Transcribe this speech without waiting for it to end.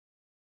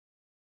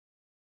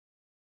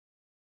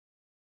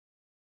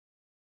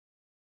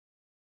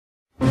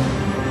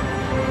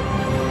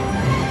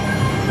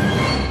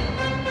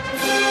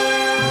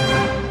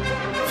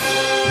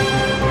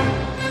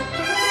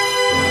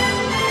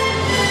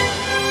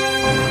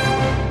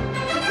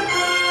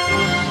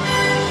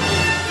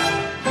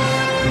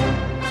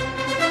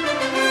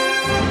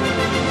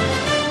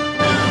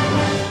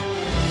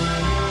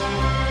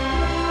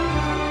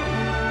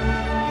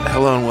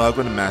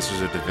welcome to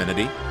Masters of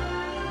Divinity.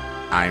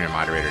 I'm your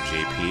moderator,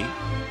 JP.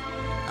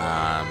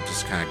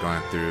 Just kind of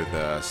going through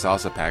the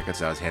salsa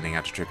packets I was handing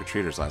out to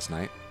trick-or-treaters last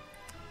night.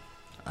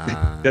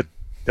 That's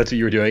what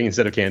you were doing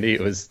instead of candy? It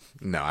was...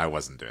 No, I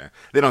wasn't doing it.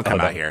 They don't come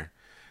out here.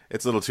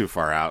 It's a little too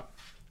far out.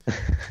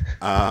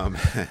 And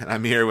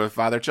I'm here with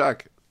Father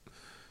Chuck.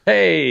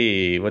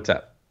 Hey, what's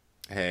up?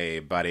 Hey,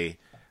 buddy.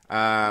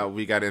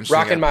 We got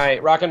interesting...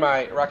 Rocking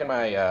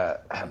my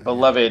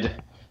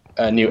beloved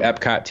new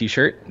Epcot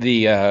T-shirt.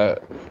 We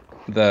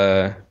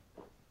haven't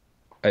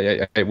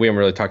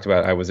really talked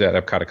about. I was at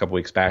Epcot a couple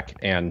weeks back,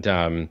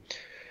 and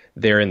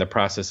they're in the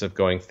process of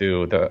going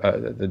through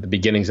the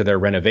beginnings of their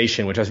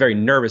renovation, which I was very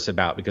nervous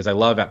about because I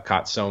love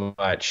Epcot so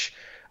much,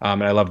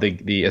 and I love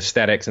the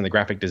aesthetics and the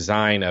graphic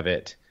design of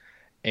it.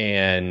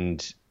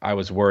 And I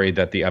was worried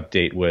that the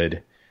update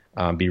would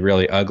be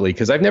really ugly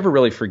because I've never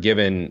really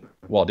forgiven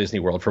Walt Disney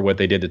World for what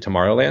they did to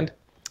Tomorrowland.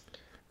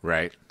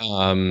 Right.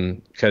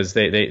 Because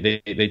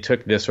they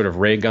took this sort of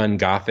ray gun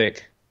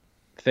gothic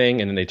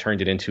thing and then they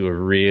turned it into a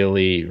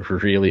really,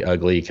 really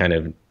ugly kind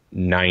of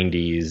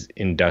 90s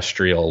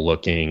industrial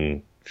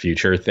looking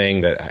future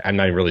thing that I'm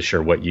not really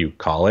sure what you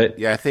call it.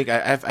 Yeah, I think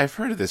I've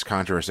heard of this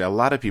controversy. A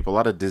lot of people, a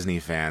lot of Disney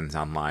fans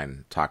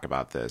online talk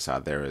about this.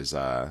 There was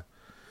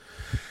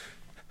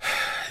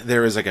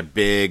like a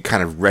big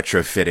kind of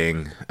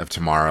retrofitting of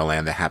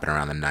Tomorrowland that happened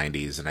around the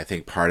 90s, and I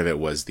think part of it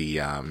was the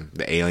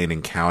Alien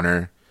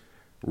Encounter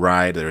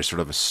ride. There was sort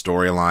of a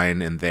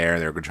storyline in there.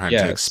 They were trying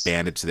to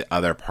expand it to the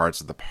other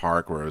parts of the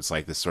park where it was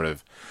like this sort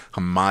of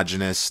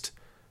homogenous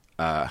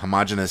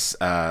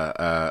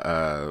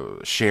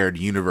shared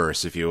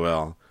universe, if you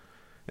will,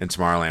 in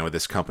Tomorrowland with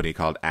this company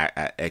called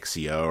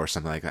XEO or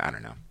something like that. I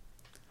don't know.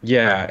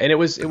 Yeah, and it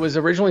was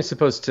originally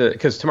supposed to,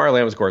 because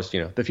Tomorrowland was, of course,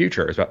 the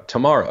future is about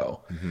tomorrow.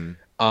 Mm-hmm.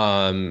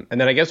 And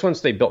then I guess once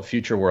they built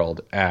Future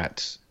World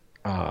at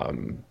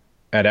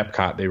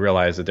Epcot, they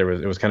realized that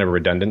it was kind of a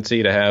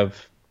redundancy to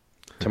have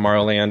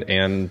Tomorrowland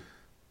and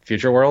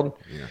Future World.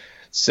 Yeah.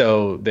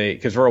 So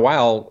because for a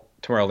while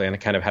Tomorrowland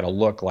kind of had a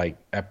look like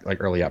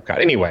early Epcot.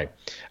 Anyway,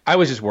 I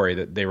was just worried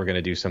that they were going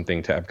to do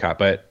something to Epcot,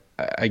 but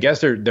I guess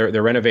they're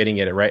renovating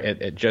it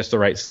at just the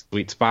right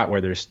sweet spot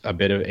where there's a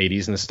bit of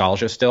 80s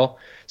nostalgia still.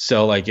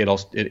 So like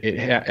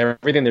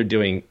everything they're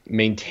doing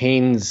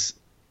maintains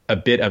a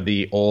bit of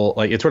the old,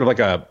 like it's sort of like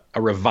a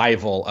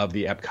revival of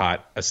the Epcot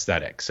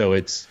aesthetic. So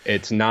it's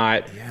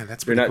not,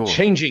 they're not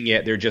changing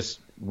it. They're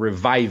just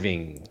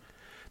reviving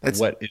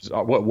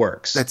what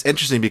works. That's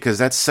interesting because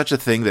that's such a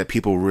thing that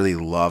people really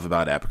love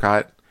about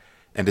Epcot,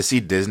 and to see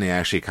Disney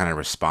actually kind of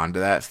respond to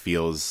that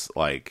feels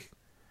like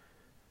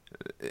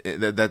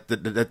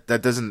that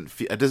doesn't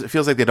feel, it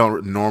feels like they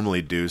don't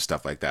normally do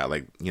stuff like that,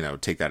 like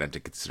take that into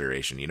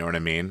consideration. You know what I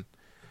mean?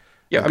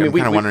 Yeah, I'm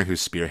kind of wondering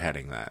who's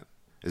spearheading that.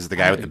 Is it the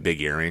guy with the big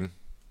earring?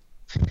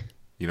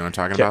 You know what I'm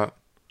talking about?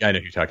 Yeah, I know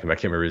who you're talking about. I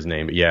can't remember his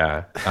name, but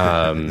yeah,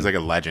 he's like a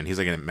legend. He's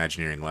like an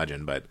Imagineering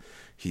legend, but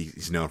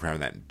he's known for having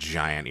that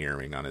giant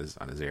earring on his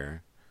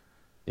ear.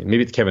 Yeah,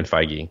 maybe it's Kevin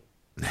Feige.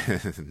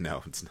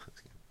 No, it's not.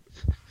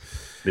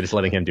 They're just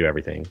letting him do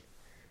everything.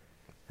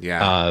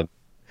 Yeah.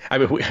 I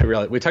mean,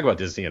 we talk about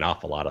Disney an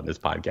awful lot on this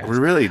podcast. We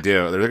really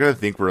do. They're going to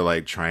think we're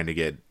like trying to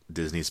get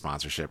Disney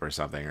sponsorship or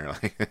something, or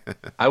like.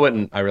 I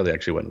really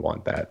actually wouldn't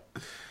want that,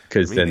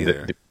 because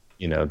then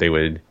they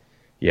would.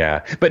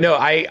 Yeah, but no,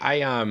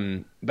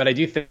 but I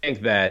do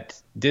think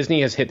that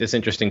Disney has hit this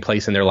interesting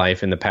place in their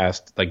life in the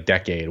past like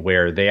decade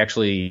where they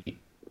actually,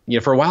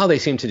 for a while they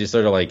seemed to just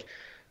sort of like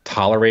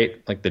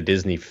tolerate like the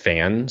Disney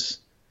fans,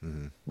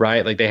 mm-hmm.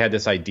 right? Like they had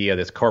this idea,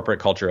 this corporate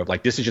culture of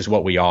like, this is just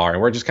what we are,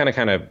 and we're just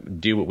kind of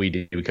do what we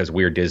do because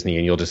we're Disney,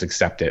 and you'll just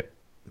accept it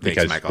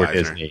because we're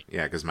Disney.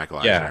 Yeah, because Michael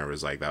Eisner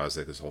was like, that was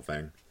like this whole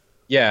thing.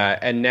 Yeah,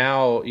 and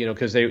now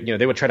because they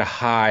would try to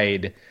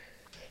hide,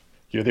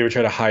 they would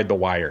try to hide the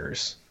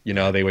wires.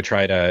 They would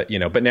try to,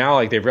 but now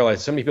like they've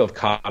realized so many people have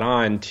caught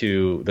on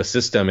to the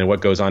system and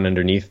what goes on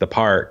underneath the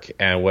park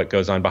and what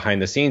goes on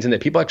behind the scenes, and that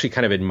people actually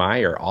kind of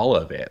admire all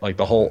of it, like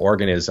the whole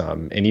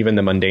organism and even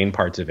the mundane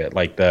parts of it,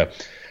 like the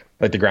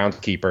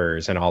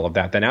groundskeepers and all of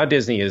that. That now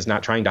Disney is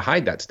not trying to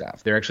hide that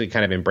stuff. They're actually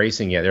kind of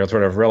embracing it. They're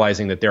sort of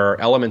realizing that there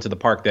are elements of the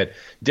park that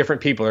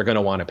different people are going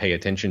to want to pay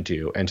attention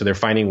to. And so they're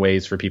finding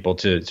ways for people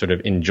to sort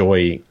of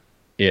enjoy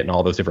it in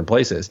all those different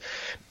places.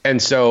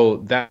 And so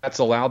that's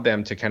allowed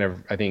them to kind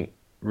of, I think,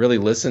 really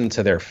listen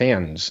to their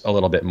fans a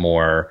little bit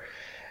more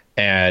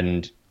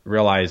and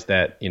realize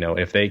that,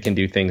 if they can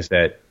do things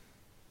that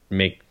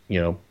make,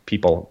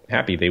 people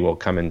happy, they will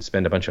come and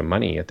spend a bunch of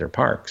money at their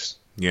parks.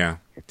 Yeah.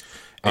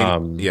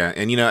 And,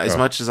 as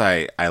much as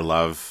I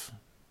love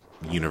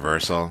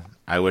Universal,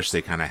 I wish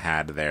they kind of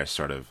had their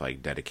sort of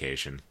like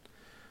dedication.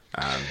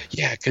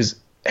 Because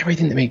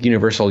everything that made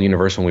Universal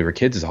when we were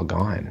kids is all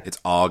gone.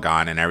 It's all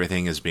gone, and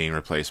everything is being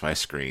replaced by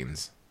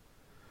screens.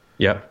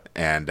 Yep.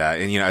 And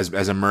as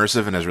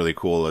immersive and as really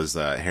cool as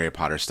the Harry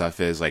Potter stuff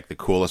is, like the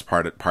coolest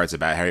parts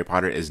about Harry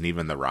Potter isn't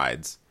even the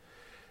rides.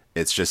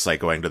 It's just like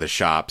going to the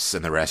shops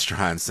and the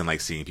restaurants and like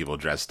seeing people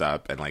dressed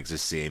up and like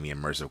just seeing the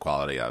immersive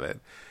quality of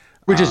it.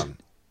 Which is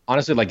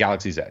honestly like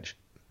Galaxy's Edge.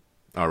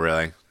 Oh,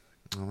 really?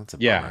 Oh, that's a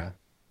Yeah. bummer.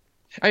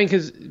 I mean,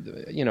 because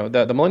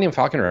the Millennium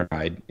Falcon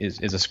ride is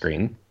a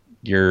screen.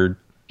 You're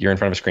in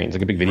front of a screen. It's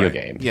like a big video Right.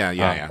 game. Yeah,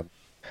 yeah, yeah.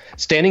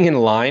 Standing in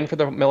line for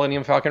the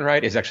Millennium Falcon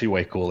ride is actually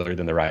way cooler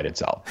than the ride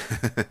itself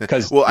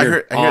because Well,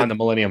 you're I on heard the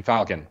Millennium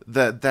Falcon.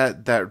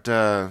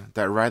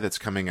 that ride that's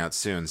coming out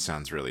soon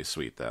sounds really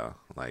sweet though.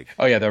 Like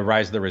Oh yeah, the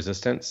Rise of the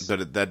Resistance.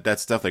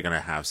 that's definitely gonna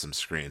have some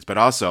screens, but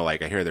also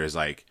like I hear there's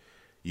like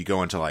you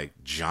go into like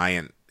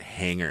giant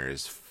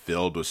hangars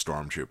filled with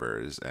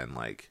stormtroopers and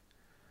like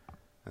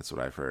that's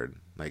what I've heard.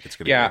 Like it's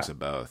gonna be a Yeah, mix of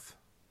both.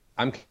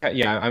 I'm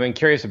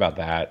curious about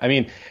that. I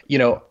mean,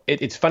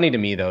 it's funny to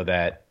me though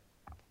that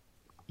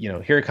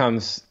here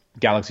comes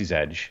Galaxy's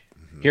Edge.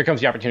 Here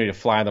comes the opportunity to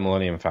fly the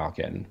Millennium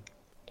Falcon.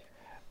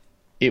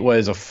 It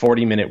was a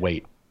 40-minute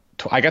wait.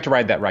 I got to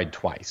ride that ride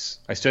twice.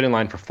 I stood in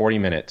line for 40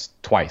 minutes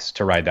twice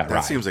to ride that That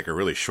ride. seems like a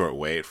really short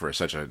wait for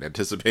such an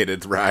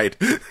anticipated ride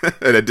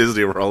at a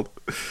Disney World.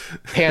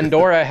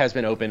 Pandora has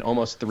been open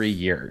almost 3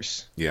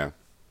 years, Yeah.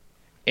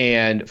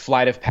 and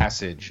Flight of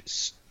Passage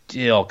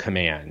still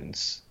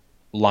commands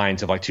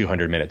lines of like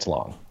 200 minutes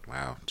long.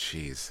 Wow.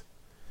 Jeez.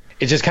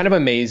 It's just kind of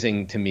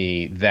amazing to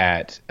me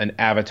that an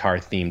Avatar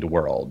themed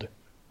world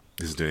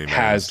This is doing better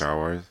than has, Star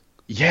Wars.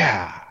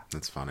 yeah,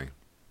 That's funny.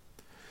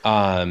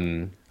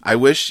 um, I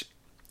wish,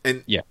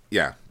 and yeah,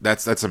 yeah,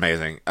 that's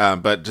amazing.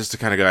 But just to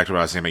kind of go back to what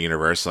I was saying about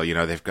Universal,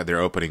 they're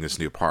opening this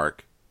new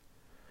park,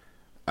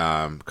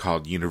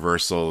 called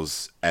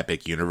Universal's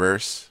Epic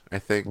Universe, I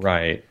think,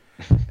 right.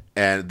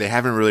 and they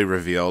haven't really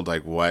revealed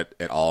like what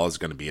it all is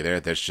going to be there.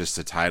 There's just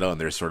a title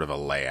and there's sort of a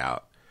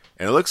layout,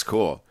 and it looks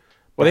cool.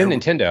 Well, they have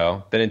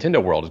Nintendo. The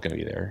Nintendo World is going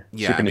to be there.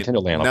 Yeah, Super I mean,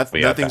 Nintendo Land.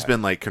 nothing's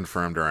been like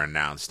confirmed or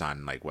announced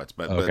on like what's,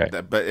 Okay.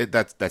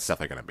 that's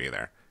definitely going to be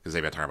there because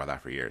they've been talking about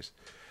that for years.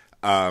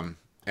 And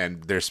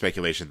there's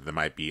speculation that there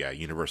might be a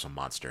Universal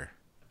Monster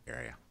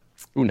area.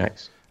 Ooh,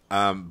 nice.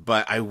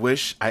 But I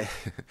wish I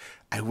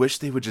wish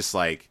they would just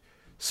like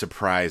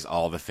surprise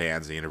all the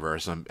fans of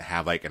Universal and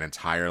have like an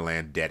entire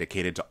land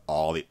dedicated to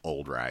all the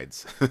old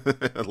rides.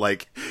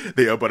 Like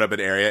they open up an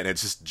area and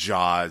it's just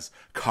Jaws,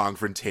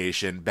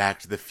 Confrontation, Back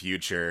to the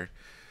Future,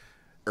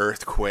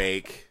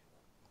 Earthquake.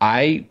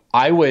 I'd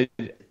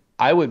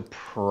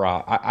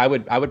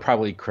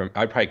probably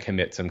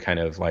commit some kind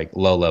of like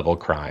low level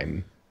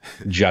crime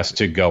just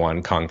to go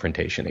on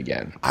Confrontation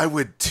again. I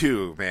would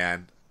too,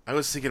 man. I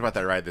was thinking about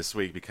that ride this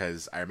week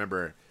because I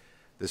remember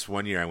this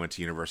one year I went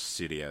to Universal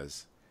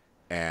Studios,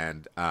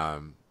 and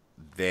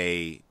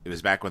it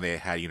was back when they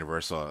had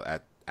Universal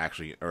at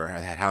actually, or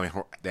they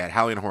had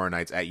Halloween Horror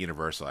Nights at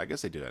Universal. I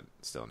guess they do it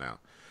still now.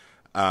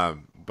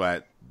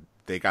 But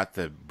they got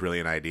the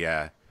brilliant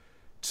idea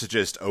to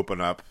just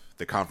open up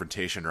the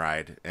Confrontation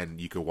ride,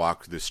 and you could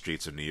walk through the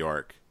streets of New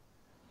York.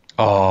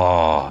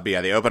 Oh, But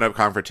yeah, they opened up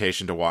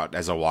Confrontation to walk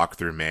as a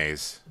walk-through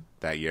maze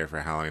that year for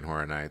Halloween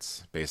Horror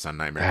Nights, based on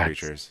Nightmare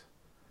Creatures.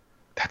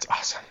 that's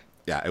awesome.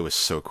 Yeah, it was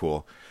so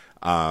cool.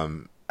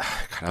 God,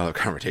 I love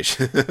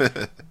Confrontation.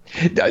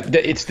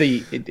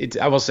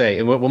 I will say,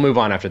 and we'll move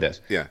on after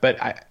this. Yeah.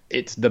 But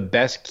it's the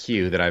best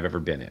queue that I've ever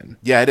been in.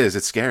 Yeah, it is.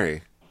 It's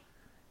scary.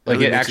 Like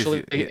really it makes you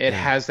actually, feel- it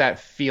has that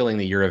feeling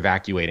that you're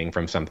evacuating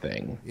from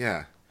something.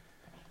 Yeah.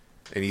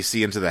 And you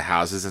see into the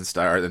houses and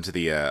stuff, or into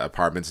the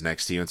apartments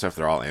next to you and stuff.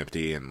 They're all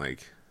empty and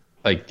like.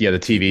 Like, yeah, the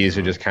TVs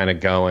are just kind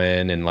of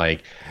going, and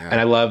like, and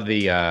I love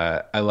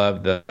I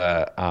love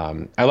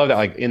that,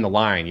 like, in the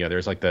line,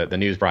 there's like the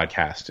news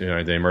broadcast,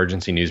 the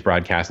emergency news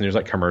broadcast, and there's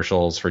like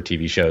commercials for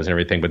TV shows and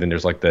everything, but then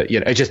there's like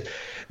it just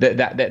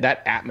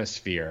that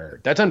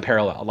atmosphere that's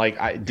unparalleled.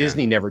 Like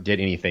Disney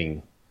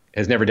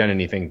has never done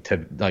anything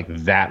to like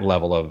that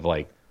level of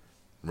like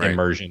Right.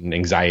 immersion,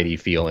 anxiety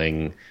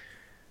feeling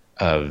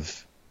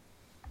of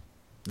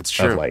It's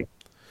true. like,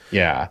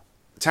 yeah.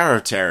 Tower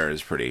of Terror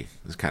is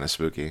kind of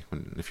spooky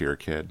if you're a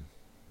kid.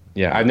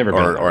 Yeah, I've never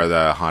been there. Or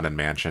the Haunted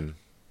Mansion,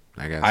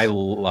 I guess. I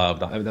love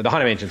the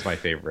Haunted Mansion's my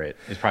favorite.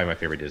 It's probably my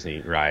favorite Disney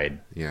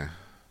ride. Yeah.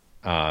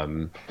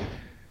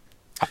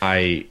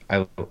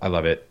 I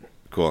love it.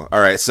 Cool. All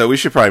right, so we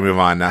should probably move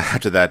on now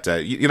after that.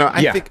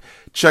 I think,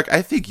 Chuck,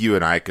 I think you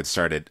and I could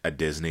start a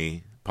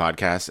Disney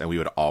podcast, and we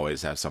would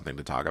always have something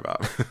to talk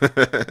about.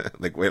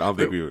 Like, wait, I don't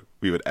think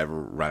we would ever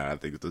run out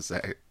of things to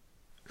say.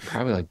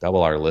 Probably like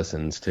double our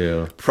listens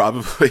too.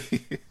 Probably.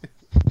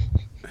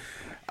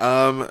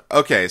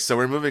 Okay, so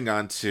we're moving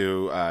on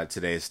to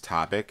today's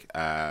topic,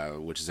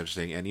 which is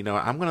interesting. And,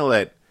 I'm going to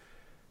let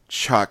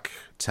Chuck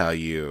tell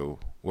you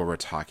what we're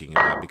talking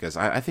about, because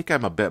I think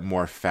I'm a bit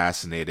more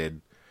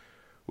fascinated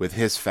with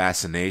his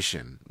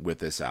fascination with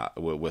this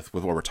with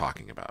what we're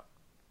talking about.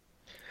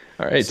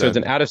 All right, so it's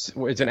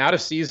an out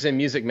of season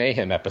Music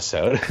Mayhem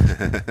episode.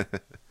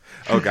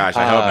 Oh gosh,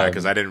 I hope not,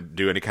 because I didn't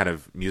do any kind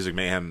of Music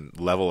Mayhem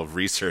level of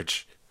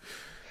research.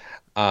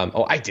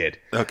 I did.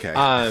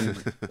 Okay.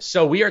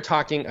 So we are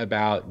talking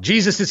about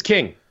Jesus is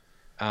King.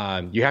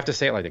 You have to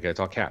say it like that, 'cause it's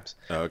all caps.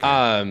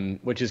 Okay.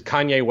 Which is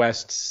Kanye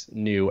West's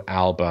new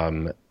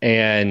album,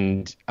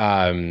 and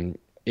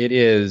it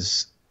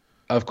is,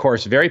 of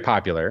course, very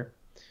popular,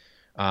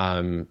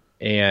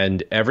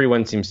 and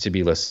everyone seems to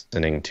be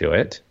listening to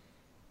it.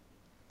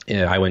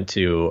 I went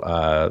to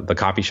the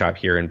coffee shop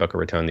here in Boca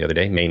Raton the other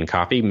day, Maine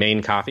Coffee.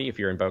 Maine Coffee, if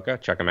you're in Boca,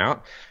 check them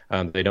out.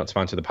 They don't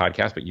sponsor the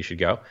podcast, but you should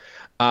go.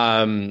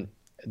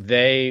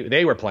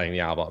 They were playing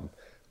the album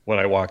when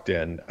I walked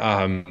in,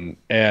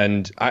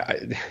 and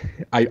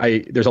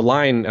I there's a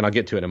line, and I'll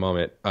get to it in a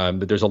moment.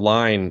 But there's a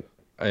line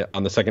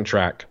on the second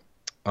track,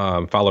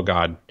 "Follow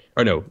God,"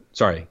 or no,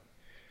 sorry,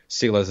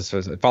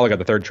 "Follow God,"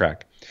 the third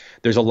track.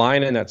 There's a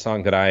line in that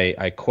song that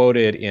I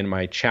quoted in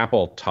my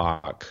chapel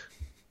talk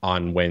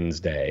on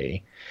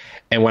Wednesday,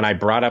 and when I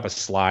brought up a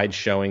slide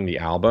showing the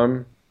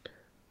album,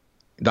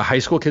 the high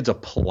school kids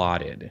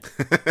applauded.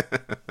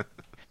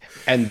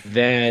 And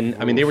then,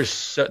 I mean,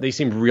 they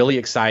seemed really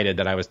excited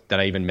that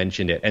I even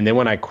mentioned it. And then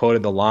when I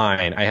quoted the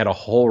line, I had a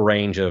whole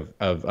range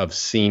of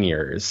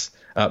seniors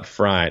up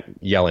front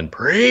yelling,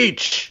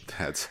 "Preach!"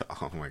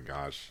 Oh my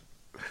gosh.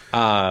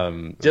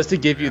 Just to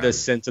give you the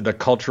sense of the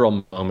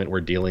cultural moment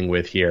we're dealing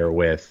with here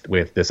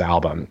with this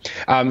album.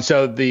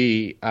 So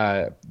the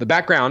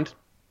background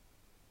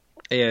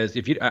is,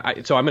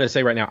 so I'm going to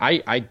say right now,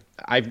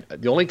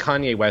 the only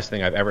Kanye West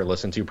thing I've ever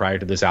listened to prior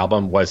to this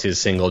album was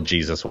his single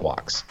 "Jesus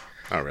Walks."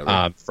 Oh, really?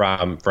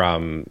 From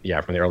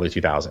the early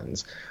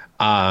 2000s,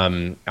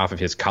 off of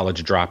his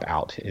College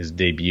Dropout, his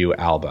debut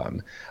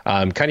album.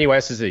 Kanye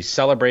West is a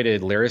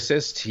celebrated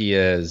lyricist. He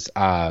is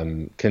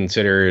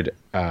considered,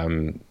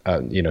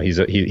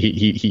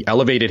 he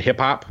elevated hip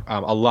hop.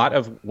 A lot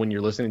of, when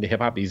you're listening to hip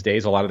hop these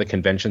days, a lot of the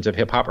conventions of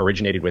hip hop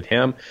originated with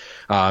him.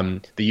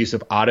 The use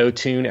of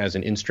auto-tune as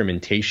an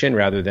instrumentation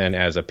rather than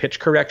as a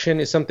pitch correction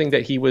is something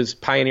that he was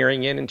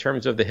pioneering in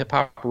terms of the hip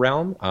hop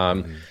realm.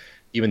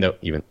 Even though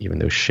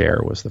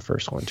Cher was the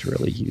first one to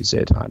really use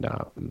it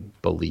on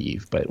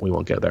Believe, but we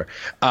won't go there.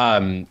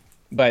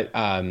 But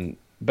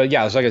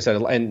yeah, so like I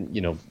said,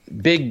 and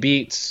big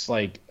beats,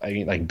 like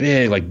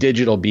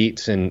digital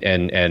beats, and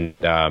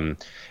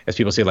as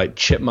people say, like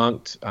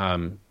chipmunked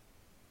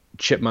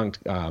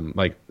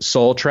like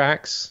soul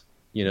tracks.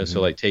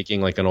 So like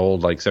taking like an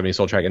old like 70s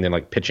soul track and then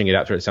like pitching it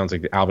out so it sounds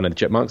like the Alvin and the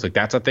Chipmunks. Like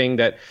that's a thing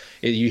that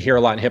you hear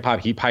a lot in hip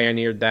hop. He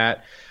pioneered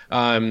that.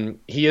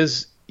 He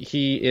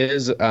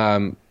is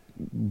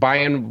by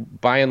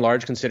and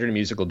large considered a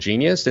musical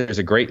genius. There's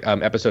a great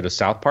episode of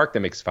South Park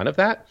that makes fun of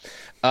that.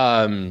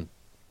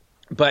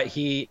 But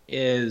he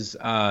is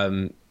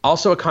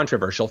also a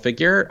controversial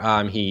figure.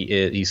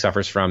 He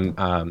suffers from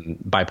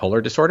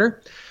bipolar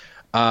disorder,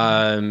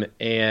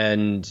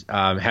 and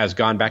has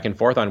gone back and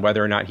forth on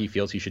whether or not he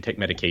feels he should take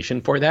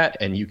medication for that.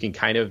 And you can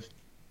kind of,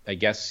 I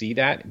guess, see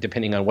that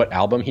depending on what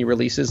album he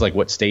releases, like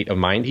what state of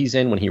mind he's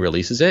in when he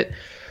releases it.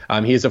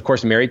 He is, of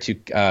course, married to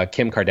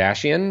Kim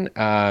Kardashian,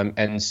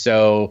 and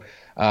so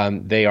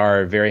they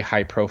are a very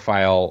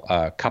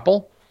high-profile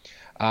couple.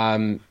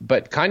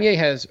 But Kanye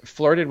has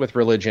flirted with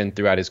religion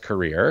throughout his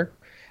career,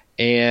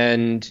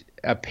 and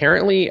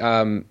apparently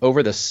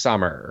over the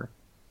summer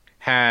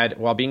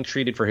while being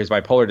treated for his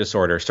bipolar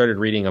disorder, started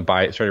reading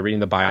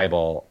the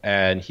Bible,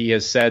 and he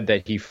has said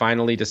that he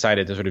finally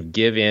decided to sort of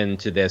give in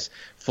to this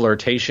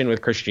flirtation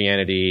with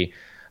Christianity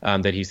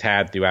that he's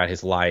had throughout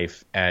his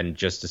life, and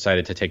just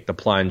decided to take the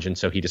plunge. And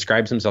so he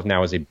describes himself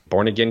now as a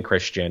born-again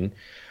Christian.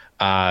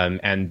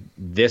 And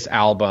this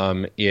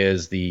album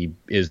is the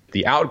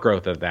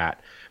outgrowth of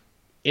that.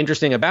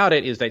 Interesting about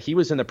it is that he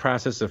was in the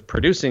process of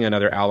producing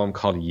another album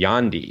called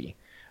Yandhi.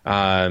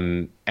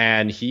 And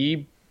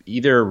he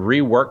either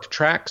reworked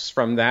tracks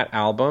from that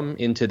album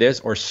into this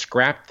or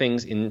scrapped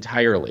things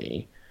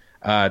entirely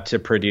to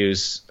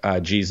produce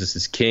Jesus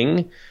is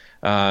King.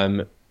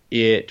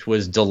 It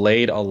was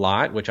delayed a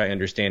lot, which I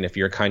understand, if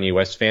you're a Kanye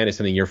West fan, is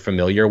something you're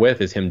familiar with,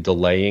 is him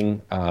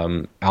delaying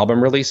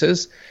album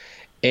releases.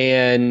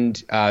 And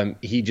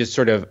he just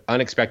sort of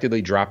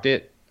unexpectedly dropped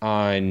it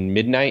on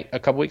midnight a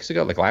couple weeks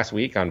ago, like last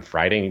week on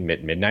Friday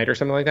midnight or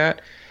something like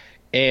that.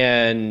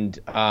 And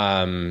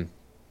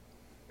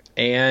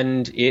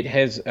it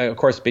has, of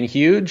course, been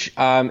huge.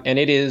 And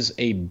it is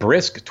a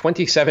brisk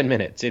 27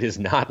 minutes. It is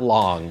not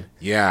long.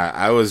 Yeah,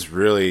 I was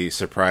really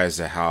surprised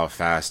at how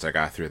fast I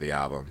got through the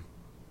album.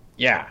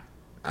 Yeah.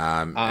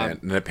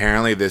 And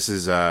apparently this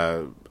is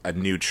a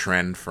new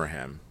trend for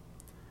him.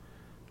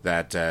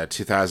 That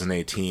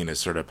 2018 is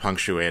sort of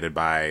punctuated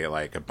by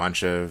like a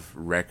bunch of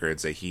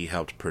records that he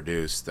helped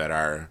produce that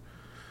are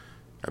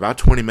about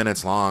 20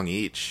 minutes long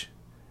each.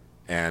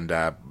 And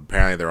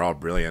apparently they're all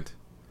brilliant.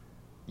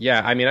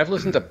 Yeah, I mean, I've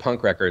listened to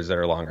punk records that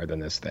are longer than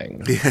this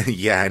thing.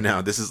 Yeah, I know.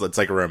 It's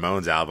like a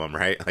Ramones album,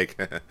 right?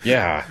 Like,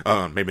 yeah.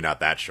 Oh, maybe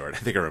not that short. I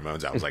think a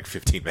Ramones album is like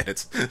 15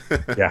 minutes.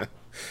 Yeah.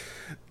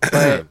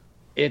 But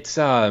it's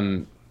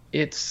also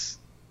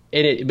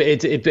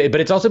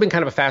been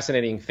kind of a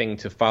fascinating thing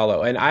to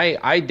follow. And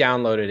I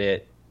downloaded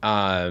it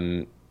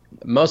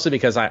mostly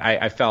because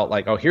I felt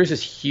like, oh, here's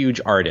this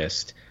huge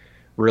artist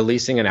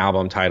releasing an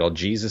album titled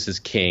Jesus is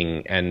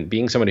King, and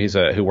being somebody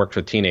who worked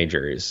with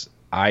teenagers,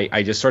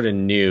 I just sort of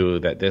knew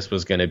that this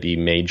was going to be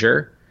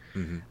major.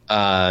 And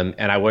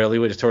I really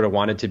would sort of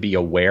wanted to be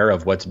aware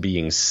of what's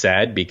being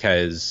said,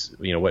 because,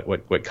 you know,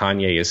 what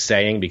Kanye is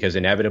saying, because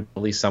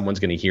inevitably someone's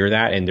going to hear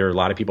that. And there are a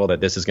lot of people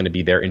that this is going to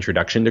be their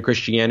introduction to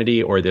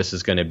Christianity, or this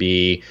is going to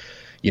be,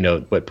 you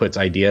know, what puts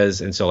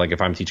ideas. And so, like,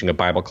 if I'm teaching a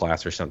Bible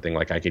class or something,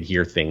 like, I could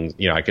hear things,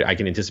 you know, I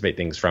can anticipate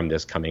things from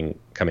this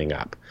coming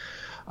up.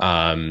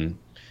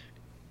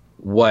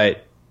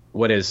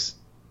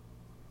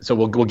 So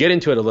we'll get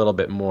into it a little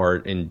bit more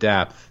in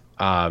depth.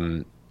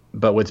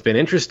 But what's been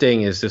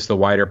interesting is just the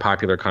wider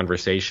popular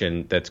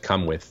conversation that's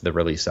come with the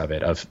release of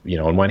it. Of, you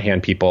know, on one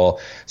hand, people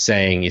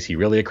saying, is he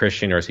really a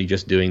Christian, or is he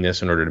just doing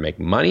this in order to make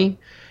money?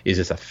 Is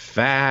this a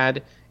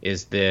fad?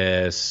 Is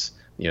this,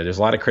 you know, there's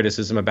a lot of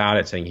criticism about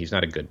it, saying he's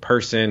not a good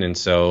person, and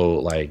so,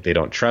 like, they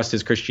don't trust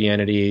his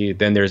Christianity.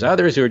 Then there's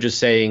others who are just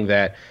saying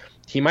that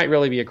he might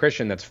really be a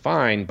Christian, that's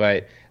fine,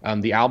 but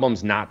the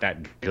album's not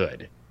that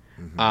good.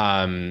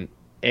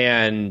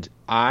 And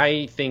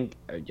I think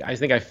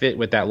I fit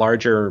with that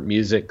larger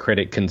music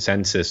critic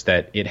consensus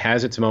that it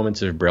has its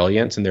moments of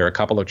brilliance, and there are a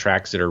couple of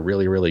tracks that are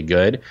really, really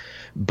good,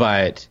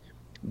 but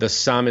the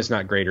sum is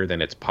not greater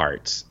than its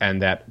parts,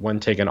 and that when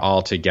taken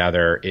all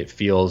together, it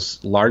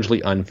feels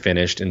largely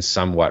unfinished and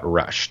somewhat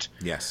rushed.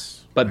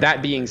 Yes. But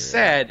that being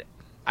said,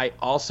 I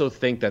also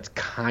think that's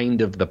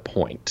kind of the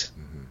point.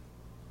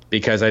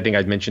 Because I think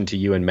I'd mentioned to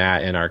you and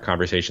Matt in our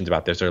conversations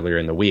about this earlier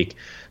in the week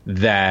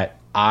that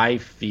I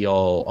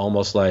feel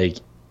almost like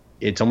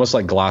it's almost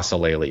like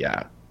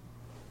glossolalia.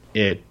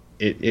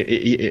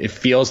 It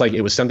feels like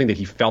it was something that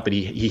he felt that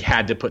he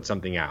had to put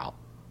something out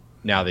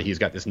now that he's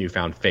got this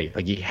newfound faith.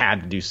 Like, he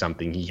had to do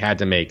something. He had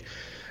to make,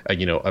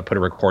 put a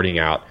recording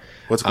out.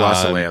 What's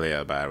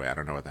glossolalia, by the way? I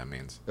don't know what that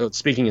means.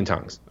 Speaking in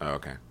tongues. Oh,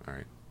 okay. All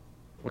right.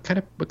 What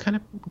kind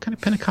of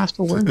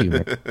Pentecostal word do you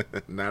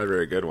make? Not a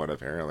very good one,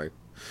 apparently.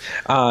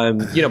 But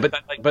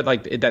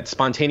that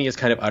spontaneous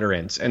kind of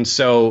utterance, and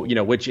so, you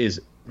know, which is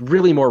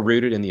really more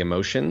rooted in the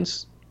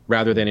emotions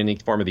rather than any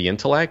form of the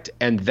intellect,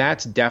 and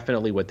that's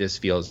definitely what this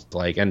feels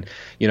like. And,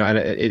 you know,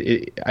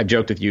 and I've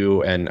joked with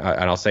you, and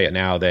I'll say it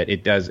now, that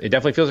it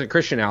definitely feels like a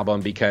Christian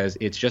album, because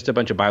it's just a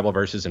bunch of Bible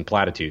verses and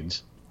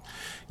platitudes.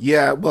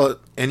 Yeah, well,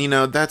 and, you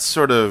know, that's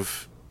sort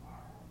of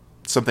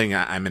something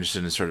I'm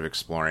interested in sort of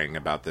exploring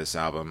about this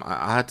album.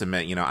 I have to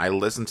admit, you know, I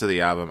listened to the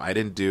album. I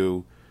didn't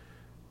do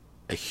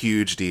a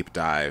huge deep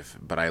dive,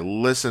 but I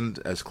listened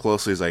as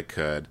closely as I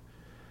could.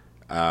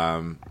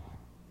 And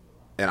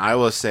I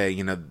will say,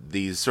 you know,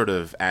 these sort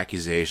of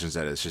accusations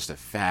that it's just a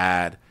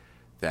fad,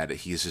 that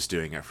he's just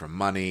doing it for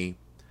money.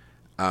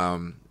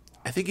 I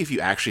think if you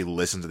actually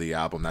listen to the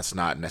album, that's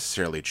not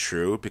necessarily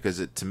true,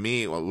 because to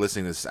me, while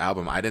listening to this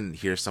album, I didn't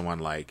hear someone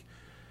like,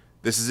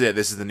 this is it,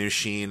 this is the new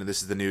Sheen,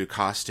 this is the new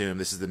costume,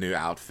 this is the new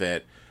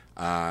outfit,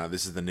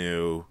 this is the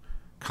new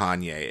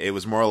Kanye. It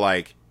was more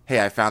like,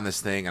 hey, I found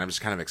this thing and I'm just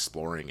kind of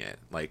exploring it.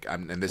 Like,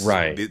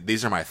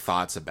 these are my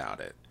thoughts about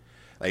it.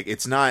 Like,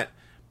 it's not,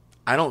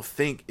 I don't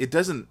think, it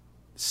doesn't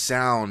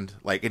sound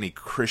like any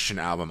Christian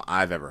album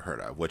I've ever heard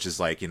of, which is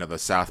like, you know, the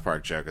South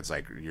Park joke. It's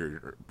like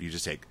you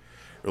just take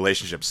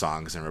relationship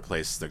songs and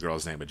replace the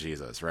girl's name with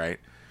Jesus, right?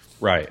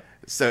 Right.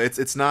 So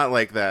it's not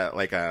like that,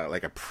 like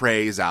a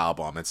praise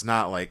album. It's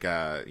not like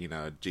a, you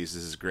know,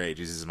 Jesus is great,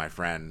 Jesus is my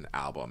friend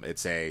album.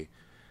 It's a,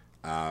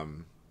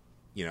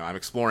 you know, I'm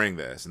exploring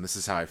this, and this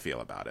is how I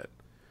feel about it.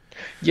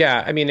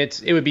 Yeah, I mean,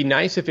 it would be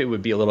nice if it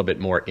would be a little bit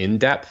more in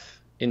depth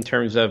in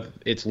terms of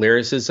its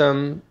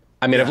lyricism.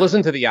 I mean, I've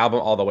listened to the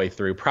album all the way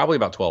through probably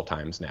about 12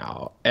 times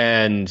now,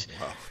 and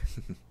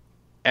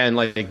and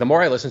like the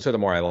more I listen to it, the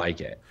more I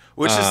like it.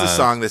 Which is the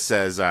song that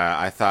says,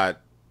 "I thought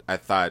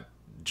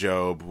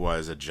Job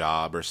was a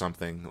job" or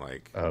something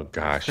like. Oh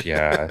gosh,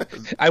 yeah.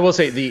 I will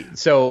say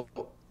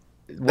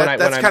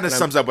that kind of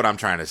sums up what I'm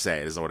trying to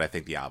say. Is what I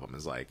think the album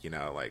is like. You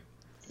know, like.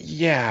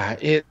 Yeah,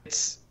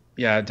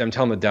 I'm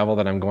telling the devil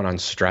that I'm going on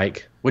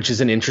strike, which is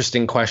an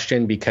interesting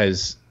question,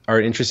 or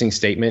an interesting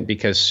statement,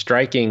 because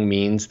striking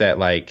means that,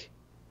 like,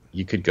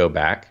 you could go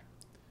back,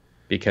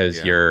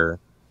 because you're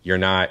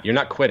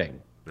not quitting.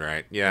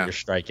 Right. Yeah. You're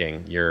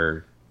striking.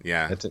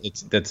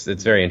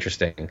 It's very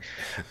interesting.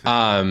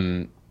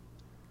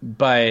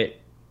 But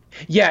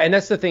yeah, and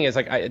that's the thing is,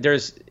 like,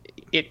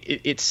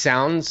 it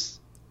sounds.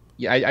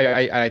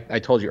 Yeah, I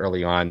told you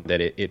early on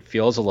that it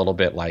feels a little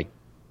bit like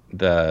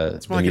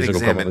it's more like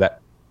musical an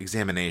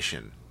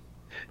examination.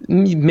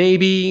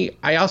 Maybe.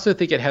 I also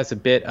think it has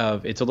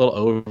it's a little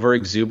over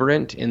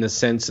exuberant in the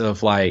sense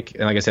of, like,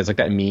 and like I said, it's like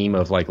that meme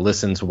of, like,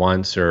 listens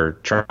once or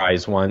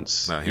tries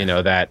once. Oh, yeah. You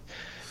know, that,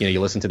 you know, you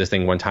listen to this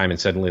thing one time and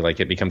suddenly, like,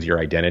 it becomes your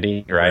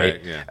identity,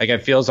 right? Yeah. Like,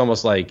 it feels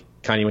almost like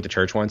Kanye went to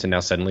church once and now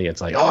suddenly it's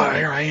like, oh,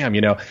 here I am,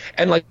 you know?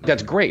 And, like,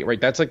 that's great, right?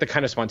 That's like the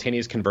kind of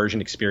spontaneous conversion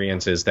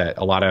experiences that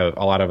a lot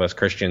of us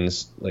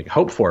Christians, like,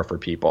 hope for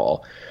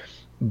people.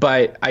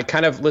 But I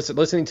kind of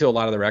listening to a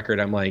lot of the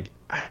record, I'm like,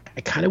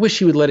 I kind of wish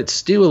he would let it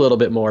stew a little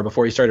bit more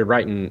before he started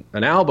writing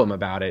an album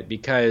about it,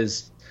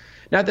 because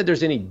not that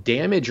there's any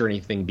damage or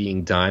anything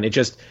being done. It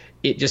just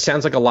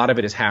sounds like a lot of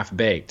it is half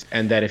baked,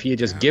 and that if he had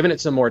just given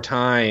it some more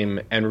time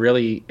and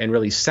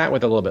really sat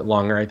with it a little bit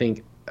longer, I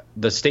think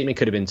the statement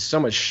could have been so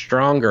much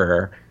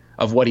stronger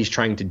of what he's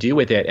trying to do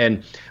with it.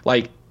 And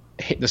like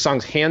the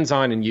songs Hands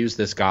On and Use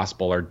This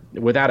Gospel are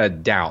without a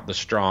doubt the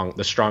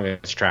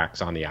strongest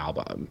tracks on the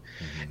album.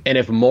 And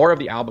if more of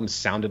the album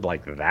sounded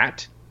like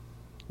that,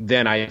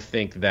 then I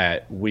think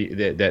that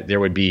that there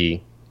would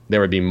be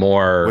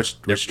more.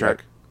 Which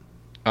track?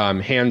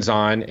 Hands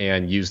On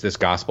and Use This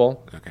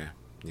Gospel. Okay.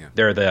 Yeah.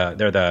 They're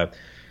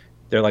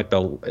like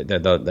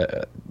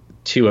the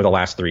two of the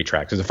last three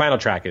tracks. Because the final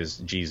track is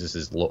Jesus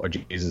is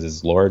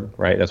Lord,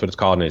 right? That's what it's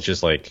called, and it's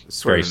just like a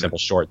very simple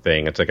short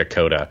thing. It's like a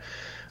coda.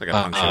 Like a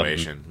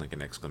punctuation, like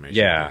an exclamation.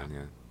 Yeah.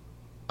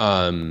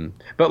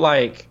 But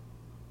like,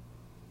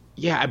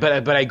 yeah,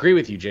 but I agree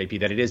with you, JP,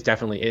 that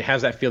it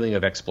has that feeling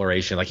of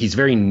exploration. Like he's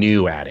very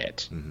new at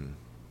it. And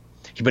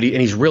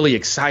he's really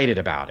excited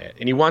about it,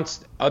 and he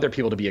wants other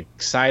people to be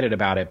excited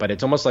about it, but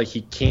it's almost like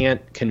he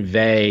can't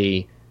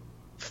convey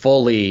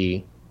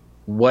fully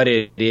what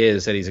it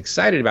is that he's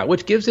excited about,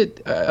 which gives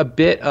it a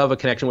bit of a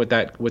connection with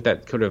that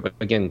sort of,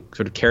 again,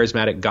 sort of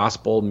charismatic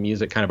gospel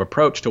music kind of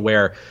approach, to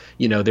where,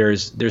 you know,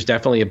 there's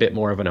definitely a bit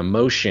more of an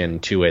emotion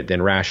to it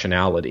than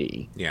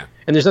rationality. Yeah.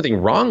 And there's nothing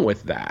wrong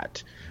with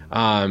that.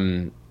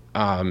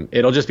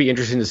 It'll just be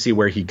interesting to see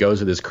where he goes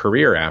with his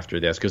career after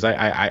this, because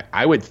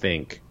I would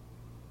think,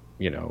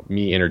 you know,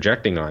 me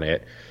interjecting on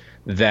it,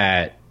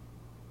 that,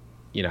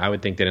 you know, I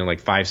would think that in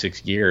like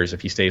 5-6 years,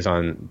 if he stays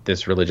on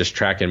this religious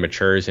track and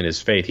matures in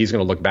his faith, he's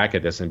going to look back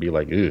at this and be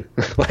like, ooh,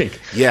 like.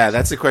 Yeah,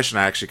 that's a question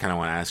I actually kind of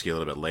want to ask you a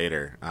little bit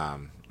later,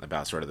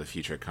 about sort of the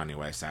future of Kanye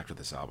West after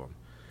this album.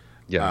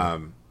 Yeah.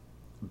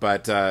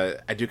 But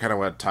I do kind of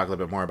want to talk a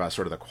little bit more about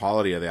sort of the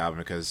quality of the album,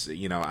 because,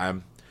 you know,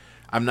 I'm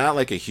not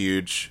like a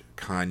huge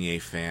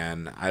Kanye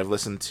fan. I've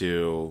listened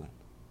to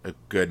a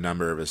good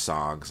number of his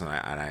songs, and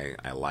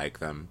I like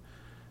them.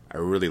 I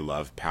really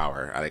love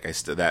Power.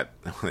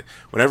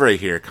 Whenever I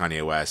hear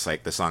Kanye West,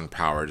 like the song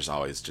Power just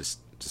always just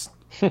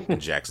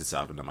injects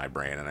itself into my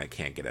brain, and I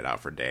can't get it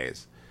out for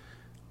days.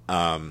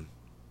 I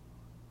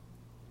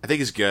think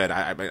he's good.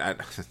 I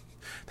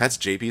that's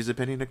JP's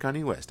opinion of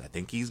Kanye West. I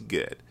think he's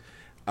good.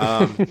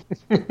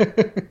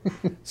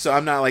 So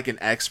I'm not like an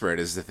expert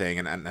is the thing,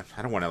 and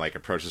I don't want to like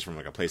approach this from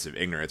like a place of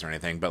ignorance or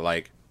anything, but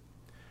like,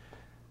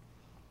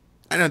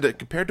 I know that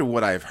compared to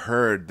what I've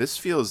heard, this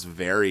feels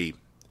very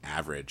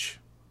average.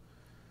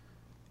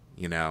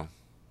 You know,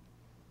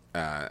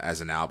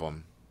 as an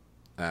album,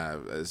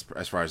 as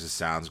far as the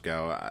sounds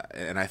go,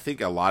 and I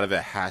think a lot of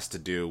it has to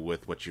do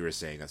with what you were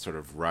saying, that sort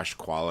of rush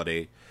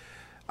quality.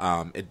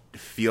 It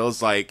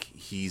feels like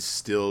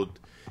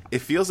it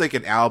feels like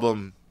an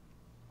album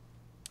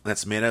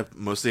that's made up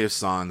mostly of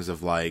songs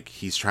of like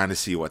he's trying to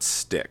see what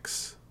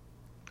sticks.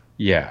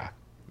 Yeah,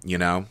 you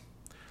know,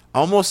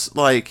 almost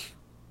like,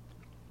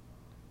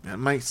 it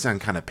might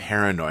sound kind of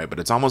paranoid, but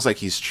it's almost like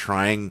he's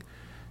trying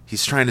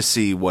to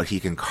see what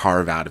he can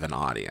carve out of an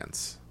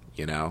audience,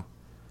 you know?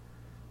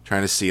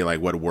 Trying to see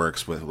like what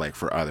works with like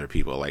for other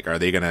people. Like are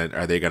they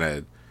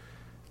gonna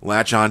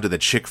latch on to the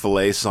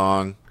Chick-fil-A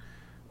song,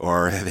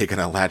 or are they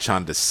gonna latch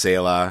on to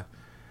Selah?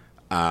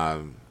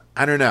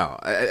 I don't know.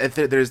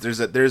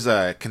 There's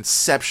a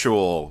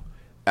conceptual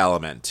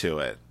element to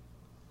it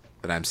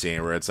that I'm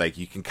seeing, where it's like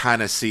you can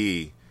kind of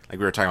see, like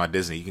we were talking about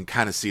Disney, you can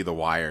kind of see the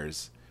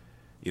wires.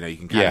 You know, you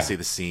can kind of see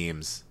the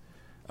seams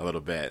a little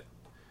bit.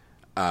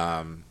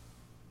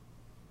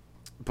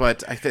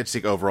 But I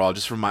think overall,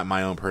 just from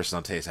my own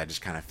personal taste, I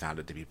just kind of found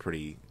it to be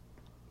pretty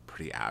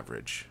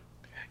average.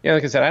 Yeah,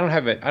 like I said, I don't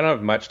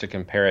have much to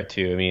compare it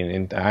to. I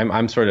mean,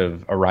 I'm sort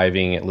of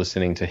arriving at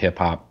listening to hip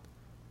hop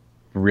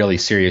really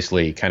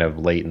seriously kind of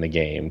late in the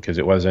game, because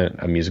it wasn't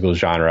a musical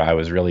genre I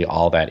was really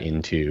all that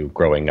into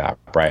growing up,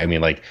 right? I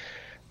mean, like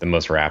the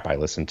most rap I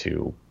listened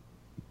to,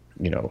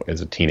 you know,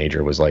 as a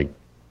teenager was like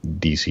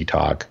DC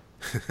Talk.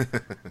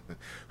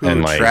 Who,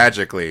 and like,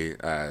 tragically,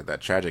 that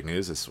tragic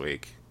news this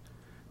week.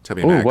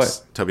 Toby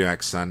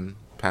Mac's son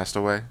passed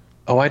away.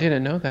 Oh, I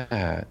didn't know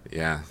that.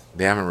 Yeah,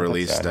 they haven't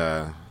released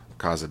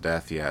cause of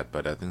death yet,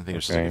 but I think it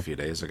was just like a few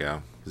days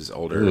ago. This is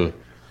older. Ooh.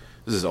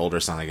 This is older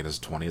son, like in his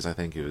 20s. I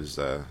think he was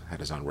had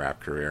his own rap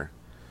career.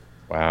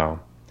 Wow,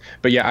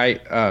 but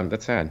yeah,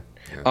 that's sad.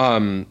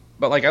 Yeah.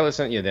 But like I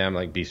listen to them,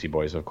 like Beastie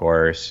Boys, of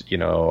course, you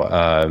know,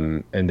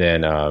 and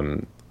then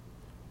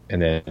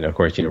of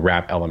course, you know,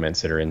 rap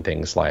elements that are in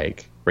things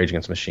like Rage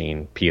Against the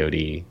Machine,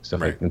 POD,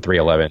 stuff like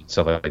 311,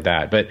 stuff like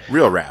that. But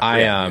real rap,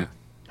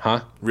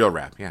 real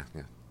rap, yeah.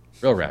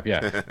 Real rap,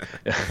 yeah.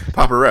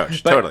 Papa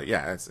Roach, totally,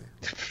 yeah. That's it.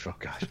 Oh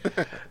gosh.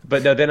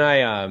 But no, then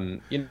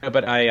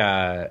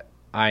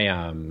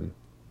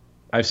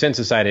I've since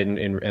decided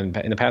in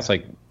the past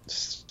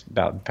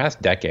about the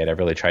past decade, I've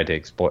really tried to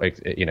explore,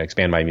 you know,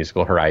 expand my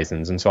musical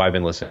horizons, and so I've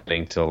been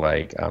listening to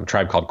like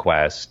Tribe Called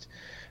Quest,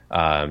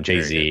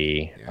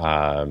 Jay-Z,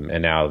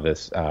 and now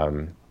this, you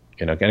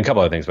know, and a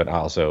couple other things, but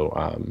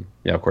also,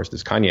 you know, of course,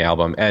 this Kanye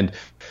album. And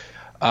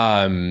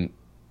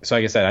so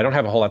like I said, I don't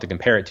have a whole lot to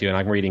compare it to, and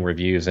I'm reading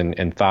reviews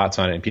and thoughts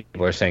on it, and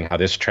people are saying how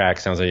this track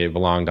sounds like it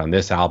belonged on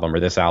this album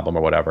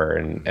or whatever.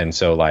 And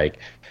so like,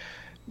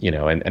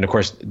 and of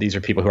course these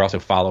are people who are also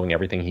following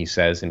everything he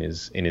says in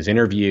his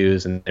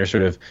interviews, and they're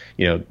sort of,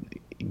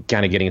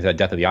 kind of getting into that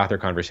death of the author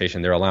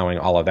conversation. They're allowing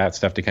all of that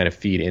stuff to kind of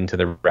feed into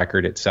the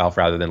record itself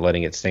rather than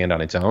letting it stand on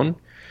its own.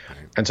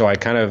 And so I'm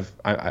kind of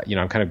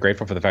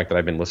grateful for the fact that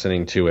I've been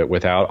listening to it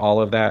without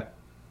all of that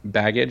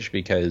baggage,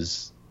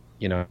 because,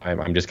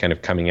 I'm just kind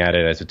of coming at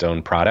it as its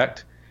own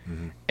product.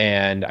 Mm-hmm.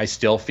 And I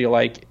still feel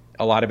like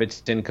a lot of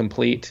it's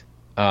incomplete.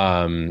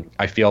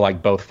 I feel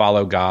like both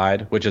Follow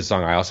God, which is a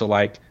song I also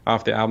like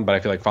off the album, but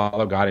I feel like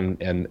Follow God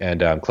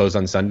and Close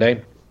on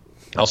Sunday,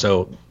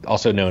 also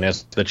known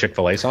as the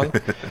Chick-fil-A song,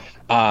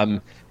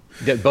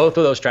 that both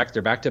of those tracks,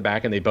 they're back to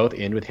back, and they both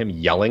end with him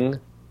yelling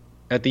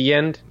at the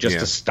end just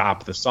to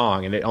stop the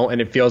song,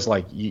 and it feels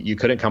like you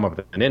couldn't come up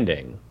with an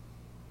ending.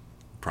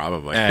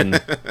 Probably.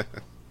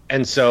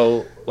 And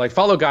so, like,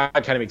 Follow God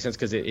kind of makes sense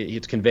because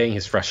it's conveying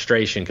his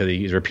frustration, because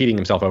he's repeating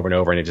himself over and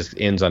over, and it just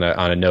ends on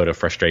a note of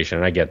frustration,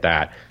 and I get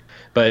that.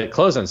 But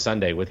Close on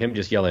Sunday, with him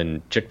just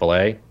yelling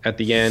Chick-fil-A at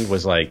the end,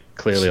 was like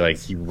clearly like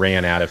he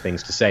ran out of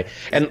things to say.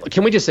 And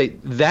can we just say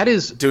that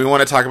is? Do we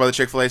want to talk about the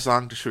Chick-fil-A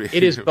song?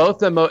 It is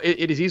both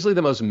it is easily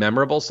the most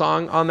memorable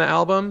song on the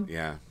album.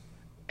 Yeah.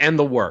 And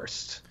the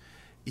worst.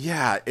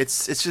 Yeah,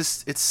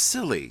 it's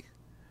silly.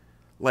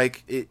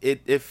 Like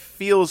it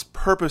feels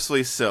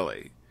purposely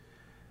silly.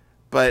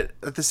 But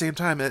at the same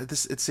time,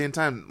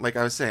 like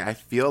I was saying, I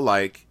feel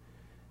like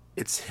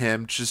it's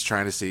him just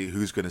trying to see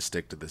who's going to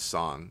stick to this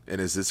song, and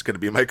is this going to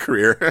be my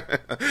career?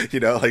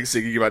 Like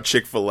singing about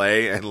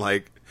Chick-fil-A and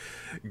like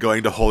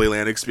going to Holy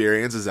Land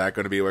Experience. Is that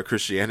going to be what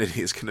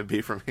Christianity is going to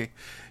be for me?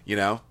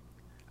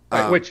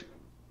 Right,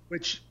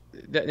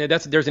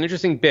 there's an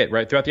interesting bit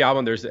right throughout the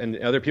album. And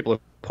other people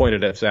have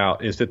pointed this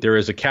out, is that there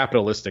is a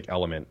capitalistic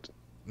element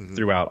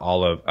throughout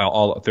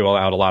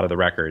throughout a lot of the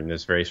record, and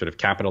this very sort of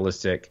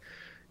capitalistic,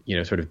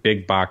 sort of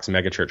big box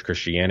megachurch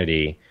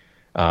Christianity,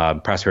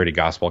 prosperity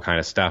gospel kind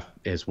of stuff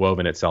has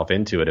woven itself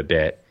into it a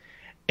bit.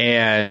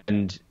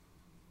 And,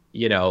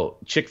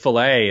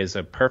 Chick-fil-A is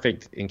a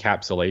perfect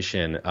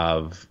encapsulation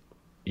of,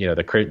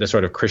 the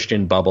sort of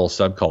Christian bubble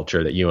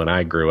subculture that you and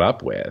I grew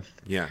up with.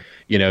 Yeah.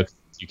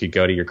 You could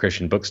go to your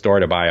Christian bookstore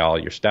to buy all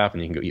your stuff,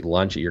 and you can go eat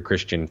lunch at your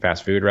Christian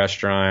fast food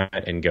restaurant,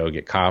 and go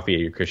get coffee at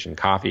your Christian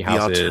coffee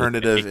houses. The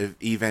alternative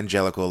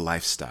evangelical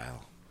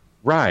lifestyle.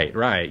 Right.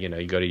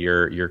 You go to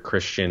your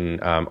Christian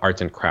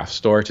arts and crafts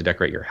store to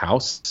decorate your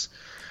house.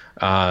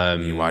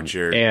 You watch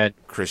your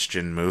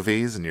Christian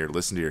movies, and you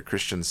listen to your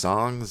Christian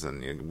songs,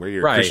 and you wear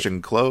your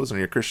Christian clothes on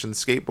your Christian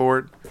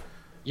skateboard.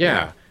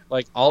 Yeah.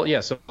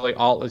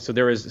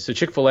 So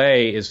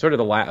Chick-fil-A is sort of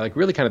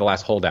really kind of the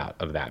last holdout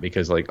of that,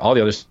 because like all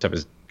the other stuff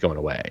is going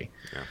away.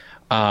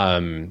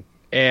 Yeah.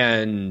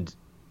 And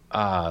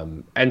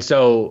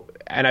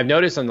I've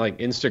noticed on like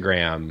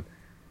Instagram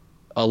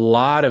a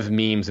lot of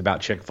memes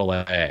about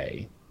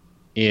Chick-fil-A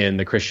in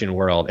the Christian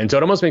world. And so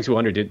it almost makes me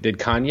wonder, did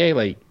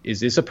Kanye, is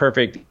this a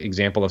perfect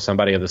example of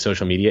somebody of the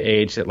social media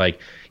age that, like,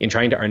 in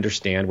trying to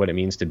understand what it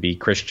means to be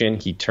Christian,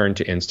 he turned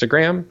to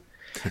Instagram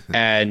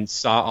and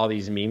saw all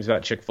these memes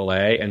about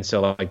Chick-fil-A, and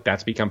so like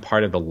that's become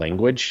part of the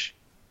language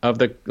of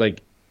the,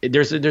 like,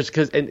 there's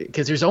because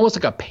there's almost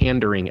like a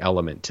pandering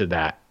element to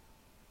that,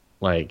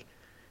 like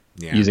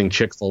using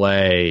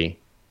Chick-fil-A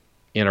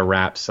in a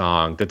rap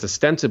song that's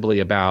ostensibly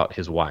about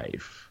his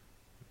wife.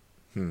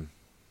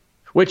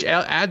 Which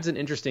adds an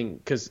interesting,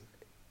 because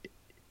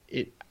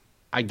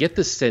I get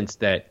the sense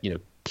that,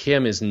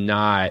 Kim is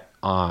not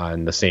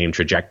on the same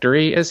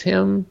trajectory as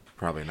him.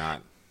 Probably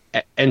not.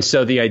 And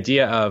so the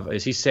idea of,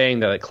 is he saying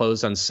that like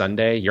closed on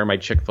Sunday, you're my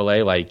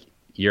Chick-fil-A, like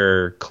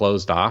you're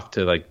closed off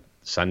to like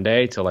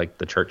Sunday, to like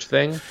the church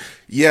thing?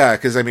 Yeah,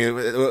 because I mean,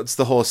 it's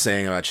the whole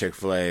saying about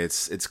Chick-fil-A.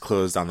 It's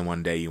closed on the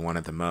one day you want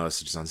it the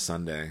most, which is on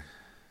Sunday.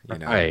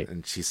 Right.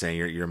 And she's saying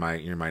you're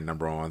my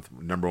number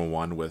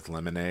one with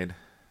lemonade.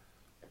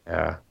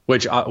 Yeah,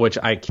 which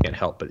I can't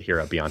help but hear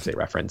a Beyonce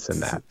reference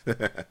in that.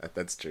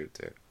 That's true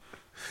too.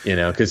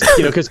 Because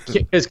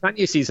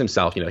Kanye sees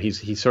himself.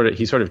 He sort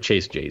of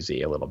chased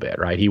Jay-Z a little bit,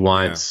 right? He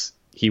wants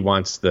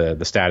the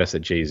status that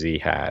Jay-Z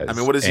has. I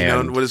mean, what is he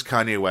known? What is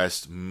Kanye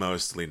West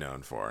mostly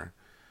known for?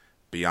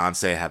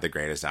 Beyonce had the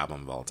greatest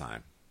album of all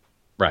time.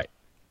 Right.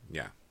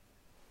 Yeah.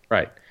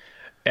 Right.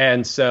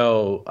 And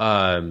so,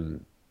 that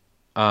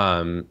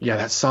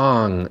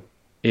song.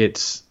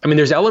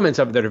 There's elements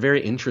of it that are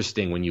very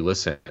interesting when you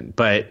listen,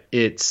 but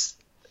it's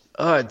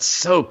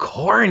so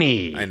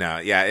corny. I know.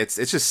 Yeah, it's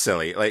just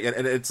silly. Like,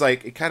 and it's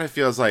like, it kind of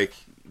feels like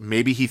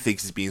maybe he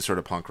thinks he's being sort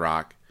of punk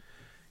rock.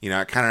 It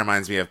kind of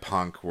reminds me of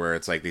punk, where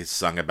it's like they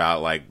sung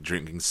about like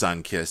drinking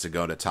Sunkist and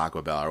going to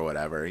Taco Bell or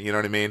whatever. You know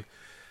what I mean?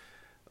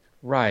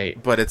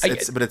 Right. But it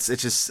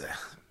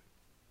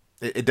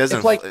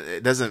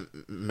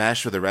doesn't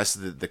mesh with the rest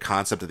of the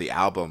concept of the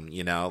album.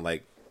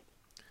 Like.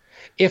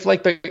 If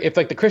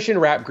the Christian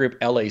rap group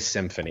LA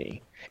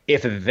Symphony,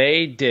 if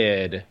they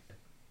did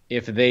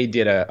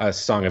a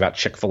song about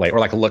Chick-fil-A, or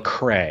like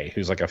Lecrae,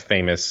 who's like a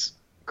famous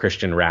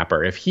Christian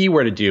rapper, if he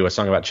were to do a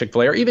song about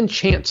Chick-fil-A, or even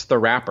Chance the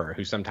Rapper,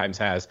 who sometimes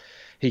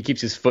he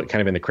keeps his foot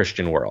kind of in the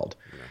Christian world.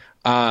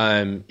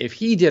 If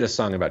he did a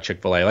song about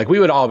Chick-fil-A, like we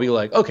would all be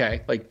like,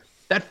 okay, like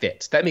that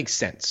fits, that makes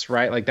sense,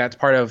 right? Like that's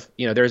part of,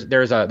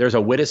 there's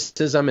a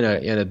witticism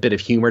and a bit of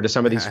humor to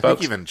some of these I think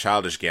folks. even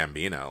Childish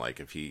Gambino, like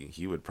if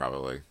he would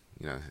probably,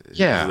 Yeah. his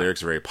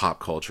lyrics are very pop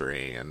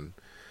culture-y and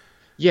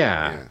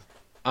Yeah.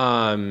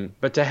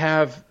 But to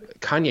have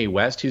Kanye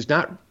West, who's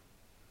not,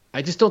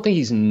 I just don't think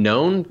he's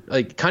known.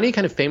 Like Kanye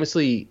kind of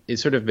famously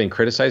is sort of been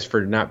criticized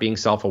for not being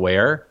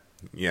self-aware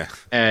yeah,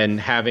 and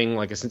having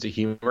like a sense of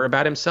humor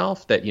about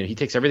himself that, he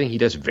takes everything he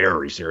does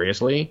very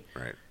seriously.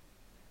 right.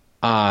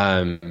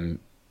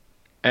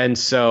 And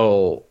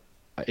so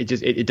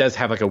it does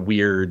have like a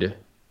weird,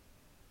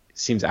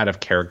 seems out of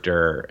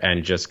character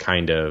and just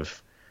kind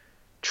of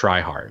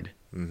try hard.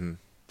 Mm-hmm.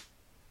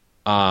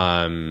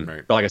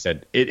 Right. But like I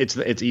said,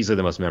 it's easily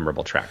the most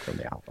memorable track from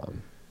the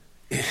album.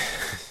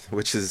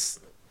 Which is,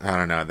 I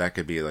don't know, that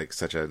could be like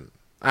such a,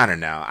 I don't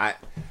know,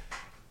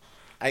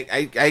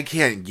 I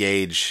can't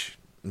gauge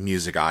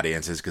music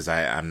audiences because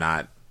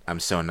I'm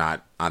so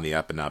not on the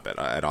up and up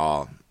at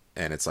all.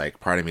 And it's like,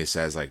 part of me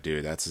says like,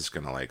 dude, that's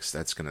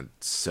gonna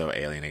so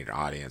alienate your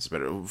audience,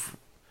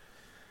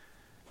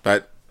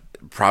 but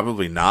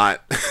probably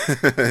not.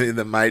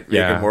 That might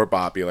make it more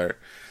popular.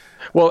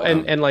 Well,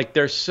 and like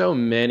there's so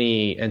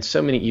many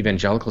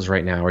evangelicals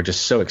right now are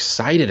just so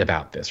excited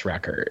about this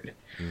record.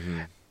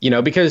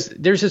 Mm-hmm. Because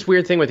there's this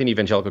weird thing within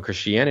evangelical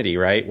Christianity,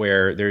 right,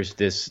 where there's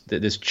this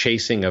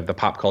chasing of the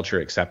pop culture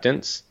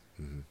acceptance,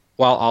 mm-hmm.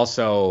 while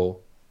also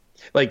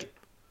like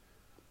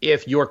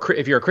if you're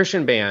a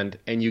Christian band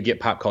and you get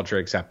pop culture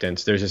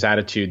acceptance, there's this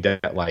attitude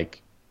that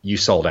like you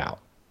sold out.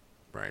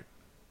 Right.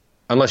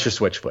 Unless you're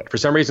Switchfoot. For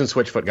some reason,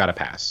 Switchfoot got a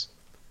pass.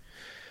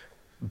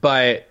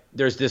 But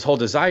there's this whole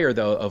desire,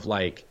 though, of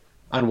like,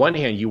 on one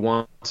hand, you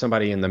want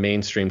somebody in the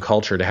mainstream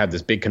culture to have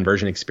this big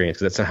conversion experience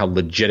because that somehow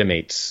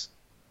legitimates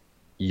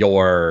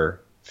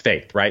your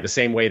faith, right? The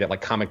same way that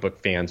like comic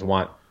book fans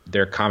want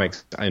their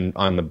comics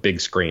on the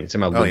big screen. It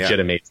somehow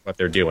legitimates what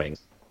they're doing,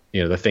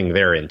 the thing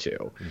they're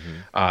into.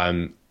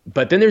 Mm-hmm.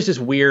 But then there's this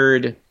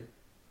weird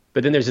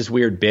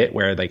bit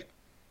where like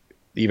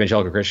the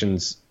evangelical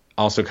Christians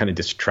also kind of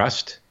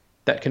distrust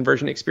that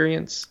conversion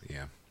experience.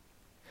 Yeah.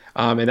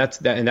 And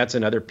that's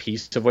another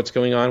piece of what's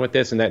going on with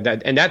this, and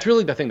that's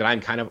really the thing that I'm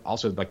kind of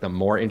also like the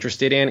more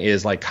interested in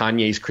is like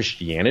Kanye's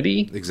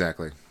Christianity.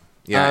 Exactly.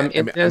 Yeah.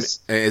 It's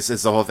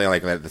the whole thing.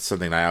 Like that's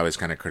something I always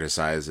kind of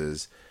criticize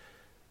is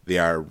they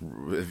are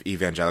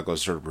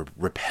evangelicals sort of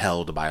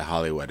repelled by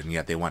Hollywood, and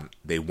yet they want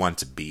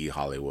to be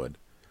Hollywood.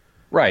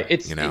 Right.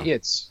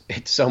 It's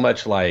so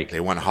much like they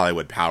want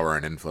Hollywood power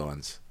and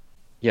influence.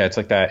 Yeah, it's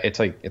like that. It's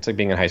like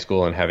being in high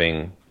school and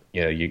having.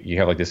 You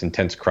have like this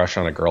intense crush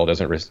on a girl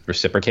doesn't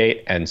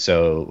reciprocate. And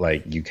so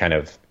like you kind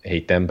of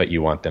hate them, but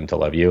you want them to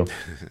love you.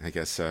 I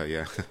guess so.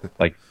 Yeah.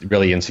 Like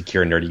really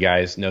insecure, nerdy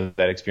guys know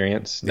that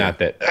experience. Yeah. Not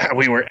that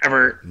we were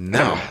ever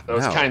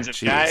those kinds of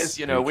guys,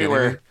 we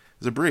were. It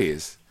was a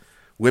breeze.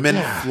 Women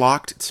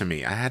flocked to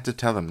me. I had to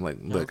tell them like,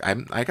 look,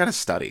 I got to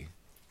study.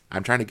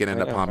 I'm trying to get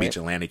into Palm Beach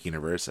Atlantic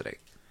University.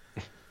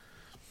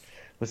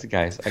 Listen,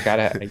 guys,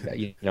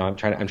 I'm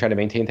trying to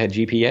maintain that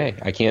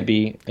GPA. I can't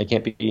be.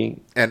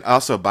 And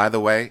also, by the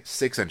way,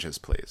 6 inches,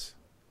 please.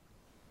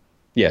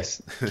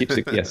 Yes, keep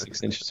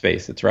 6 inch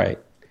space. That's right.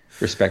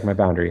 Respect my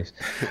boundaries.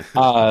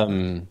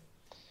 Enough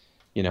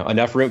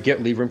room.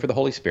 Leave room for the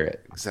Holy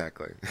Spirit.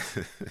 Exactly.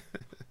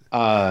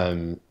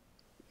 But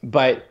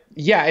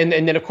yeah, and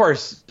then of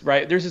course,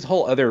 right? There's this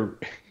whole other,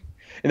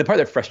 and the part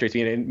that frustrates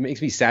me and it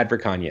makes me sad for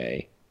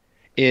Kanye,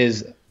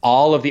 is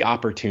all of the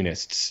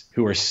opportunists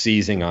who are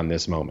seizing on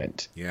this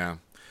moment. Yeah.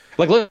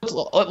 Like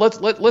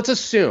let's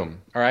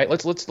assume, all right.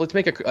 Let's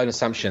make an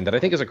assumption that I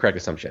think is a correct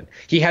assumption.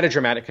 He had a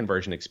dramatic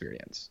conversion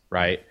experience,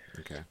 right?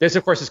 Okay. This,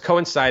 of course, has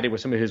coincided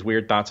with some of his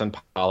weird thoughts on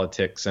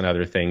politics and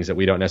other things that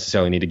we don't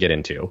necessarily need to get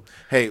into.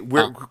 Hey,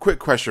 quick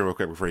question, real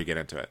quick, before you get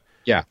into it.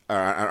 Yeah.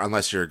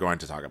 Unless you're going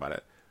to talk about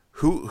it,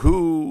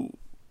 who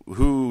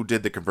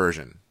did the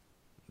conversion?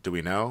 Do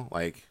we know?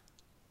 Like,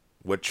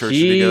 what church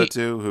did he go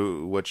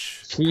to?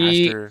 Which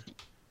pastor?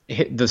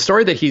 The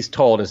story that he's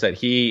told is that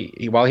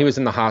he while he was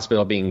in the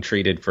hospital being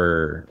treated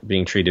for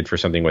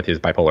something with his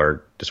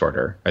bipolar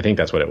disorder, I think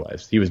that's what it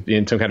was. He was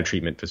in some kind of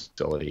treatment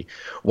facility.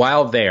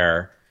 While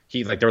there,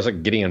 there was a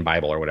Gideon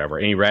Bible or whatever,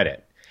 and he read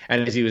it.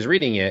 And as he was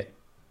reading it,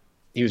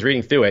 he was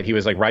reading through it. He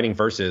was like writing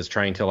verses,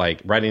 trying to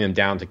like writing them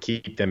down to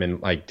keep them in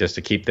like just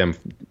to keep them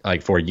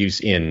like for use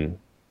in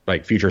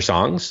like future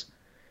songs.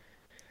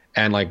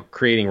 And like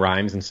creating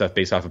rhymes and stuff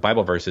based off of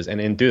Bible verses.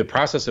 And through the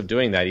process of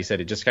doing that, he said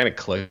it just kind of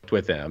clicked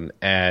with him.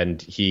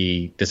 And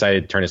he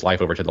decided to turn his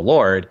life over to the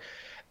Lord.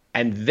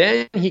 And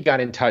then he got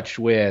in touch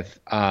with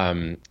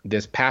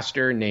this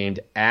pastor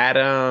named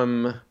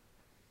Adam.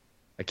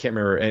 I can't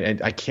remember.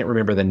 And I can't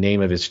remember the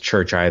name of his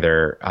church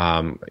either.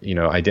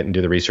 I didn't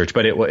do the research.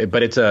 But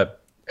it's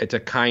a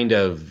kind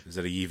of. Is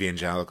it a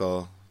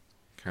evangelical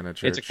kind of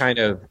church? It's a kind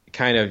of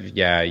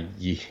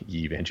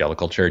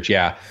evangelical church,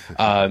 yeah.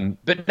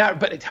 But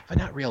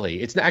not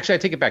really. It's not, actually, I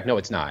take it back. No,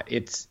 it's not.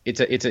 It's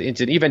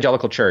an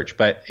evangelical church,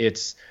 but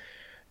it's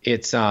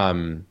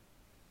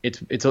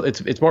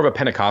it's more of a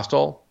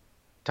Pentecostal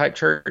type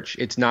church.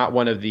 It's not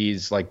one of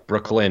these like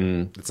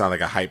Brooklyn. It's not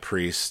like a high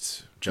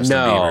priest, Justin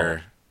No,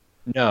 Bieber.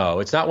 no,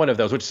 it's not one of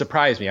those, which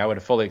surprised me. I would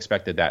have fully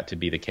expected that to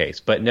be the case,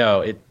 but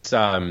no, it's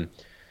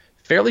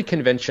fairly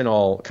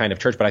conventional kind of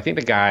church. But I think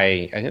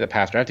the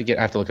pastor, I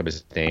have to look up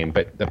his name,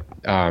 but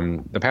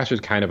the pastor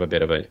is kind of a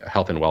bit of a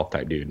health and wealth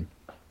type dude.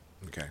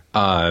 Okay.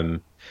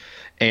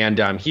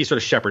 And he sort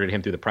of shepherded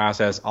him through the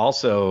process.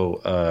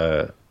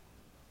 Also,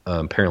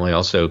 apparently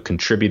also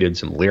contributed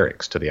some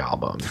lyrics to the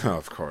album. Oh,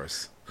 of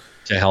course.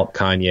 To help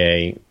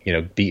Kanye,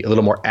 be a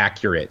little more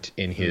accurate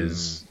in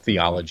his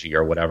theology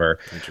or whatever.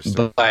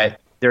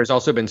 But there's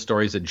also been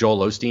stories that Joel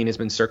Osteen has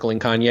been circling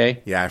Kanye.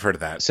 Yeah, I've heard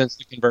of that. Since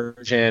the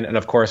conversion. And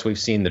of course, we've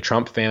seen the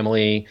Trump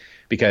family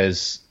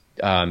because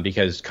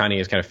Kanye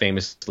has kind of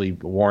famously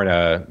worn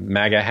a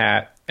MAGA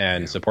hat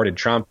and supported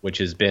Trump, which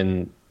has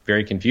been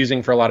very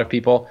confusing for a lot of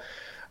people.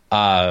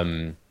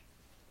 So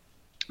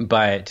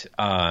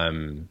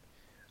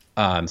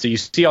you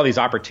see all these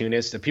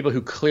opportunists, the people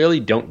who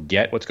clearly don't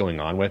get what's going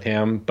on with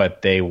him,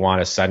 but they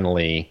want to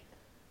suddenly,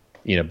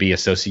 be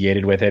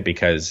associated with it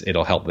because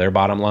it'll help their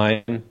bottom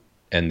line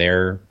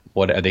and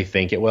what they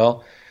think it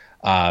will.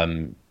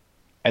 And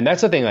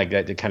that's the thing like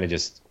that kind of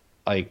just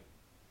like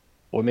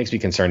what makes me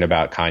concerned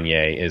about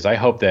Kanye is I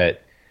hope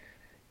that,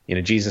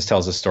 Jesus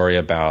tells a story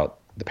about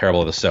the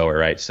parable of the sower,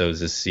 right? Sows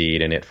this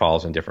seed and it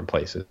falls in different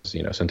places.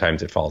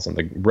 Sometimes it falls on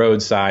the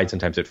roadside,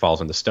 sometimes it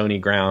falls on the stony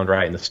ground,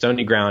 right? And the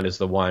stony ground is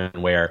the one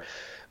where,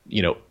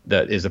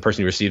 is the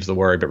person who receives the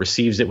word, but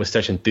receives it with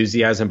such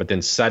enthusiasm. But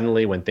then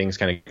suddenly when things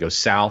kind of go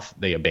south,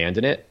 they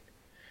abandon it.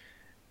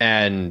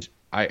 And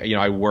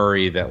I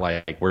worry that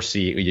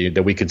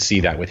that we could see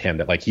that with him,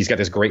 that like he's got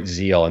this great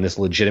zeal and this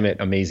legitimate,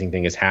 amazing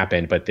thing has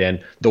happened. But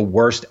then the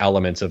worst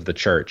elements of the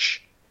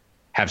church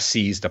have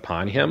seized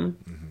upon him.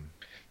 Mm-hmm.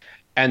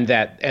 And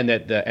that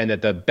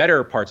the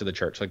better parts of the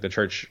church, like the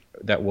church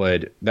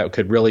that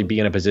could really be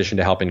in a position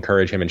to help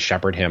encourage him and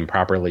shepherd him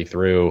properly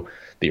through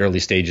the early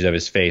stages of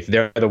his faith,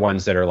 they're the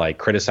ones that are like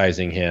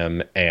criticizing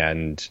him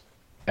and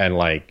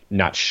like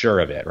not sure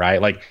of it,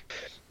 right? Like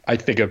I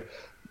think of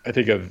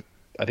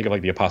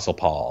like the Apostle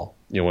Paul.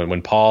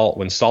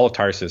 When Saul of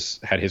Tarsus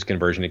had his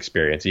conversion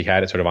experience, he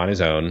had it sort of on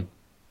his own,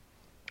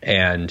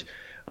 and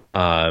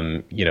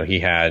he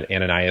had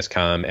Ananias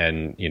come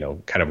and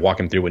kind of walk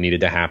him through what needed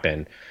to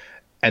happen.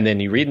 And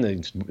then you read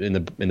in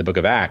the book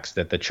of Acts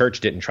that the church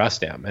didn't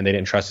trust him, and they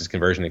didn't trust his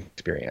conversion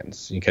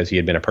experience because he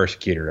had been a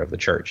persecutor of the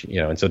church,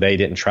 and so they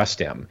didn't trust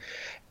him.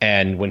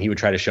 And when he would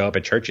try to show up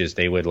at churches,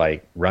 they would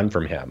like run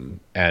from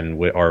him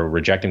or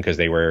reject him because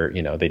they were,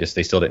 they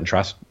still didn't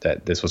trust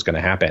that this was going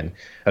to happen,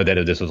 or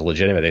that this was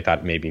legitimate. They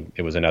thought maybe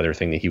it was another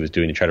thing that he was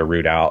doing to try to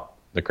root out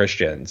the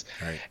Christians.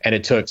 Right. And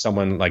it took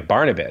someone like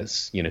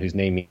Barnabas, whose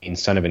name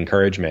means son of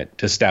encouragement,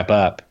 to step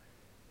up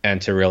and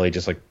to really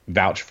just like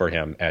vouch for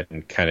him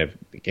and kind of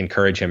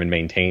encourage him and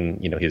maintain,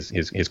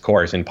 his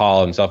course. And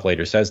Paul himself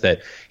later says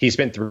that he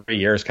spent 3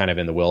 years kind of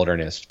in the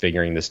wilderness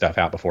figuring this stuff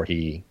out before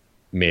he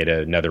made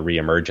another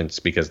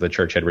reemergence because the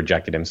church had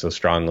rejected him so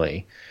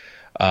strongly.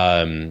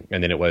 And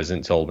then it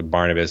wasn't until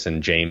Barnabas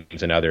and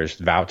James and others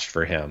vouched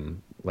for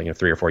him,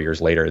 3 or 4 years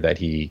later, that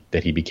he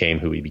became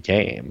who he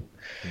became.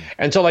 Mm-hmm.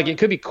 And so like it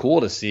could be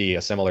cool to see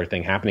a similar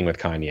thing happening with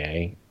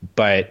Kanye,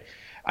 but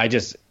I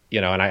just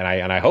and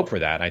I hope for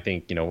that. I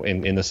think,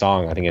 in the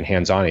song, I think in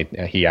Hands On,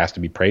 he asked to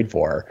be prayed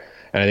for.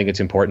 And I think it's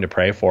important to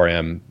pray for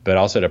him, but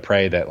also to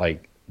pray that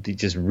like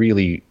these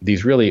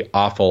really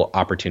awful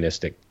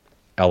opportunistic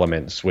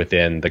elements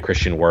within the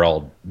Christian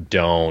world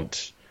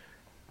don't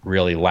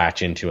really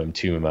latch into him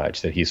too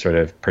much, that he's sort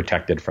of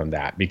protected from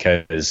that,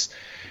 because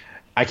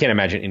I can't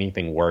imagine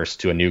anything worse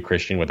to a new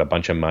Christian with a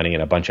bunch of money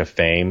and a bunch of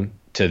fame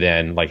to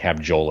then like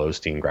have Joel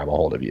Osteen grab a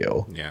hold of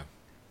you. Yeah.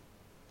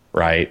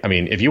 Right. I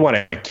mean, if you want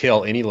to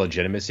kill any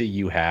legitimacy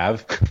you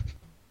have.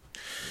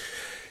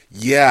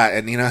 Yeah.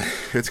 And,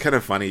 it's kind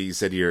of funny. You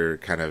said you're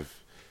kind of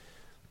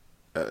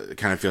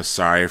feel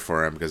sorry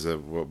for him because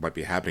of what might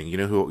be happening. You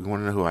want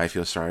to know who I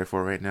feel sorry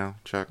for right now,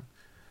 Chuck?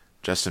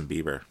 Justin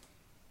Bieber.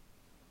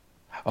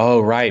 Oh,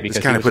 right. Because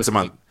this kind of puts him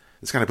on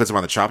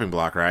the chopping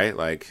block, right?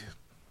 Like,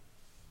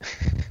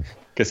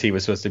 because he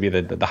was supposed to be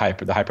the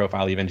high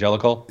profile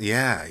evangelical.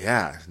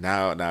 Yeah.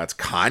 Now it's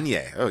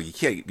Kanye. Oh, you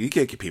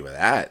can't compete with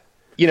that.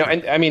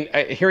 And I mean,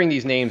 hearing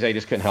these names, I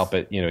just couldn't help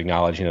but,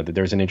 acknowledge, that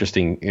there's an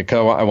interesting,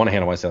 I want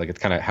to say, like, it's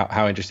kind of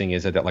how interesting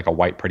is it that like a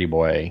white pretty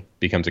boy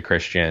becomes a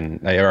Christian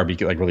or like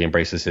really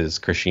embraces his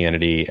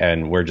Christianity,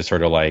 and we're just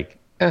sort of like,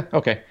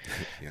 okay.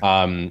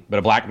 Yeah. But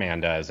a black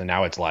man does. And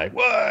now it's like,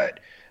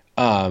 what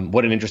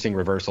an interesting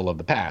reversal of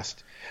the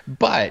past.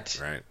 But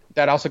right.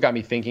 That also got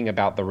me thinking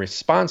about the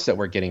response that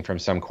we're getting from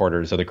some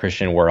quarters of the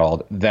Christian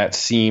world that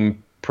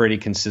seem pretty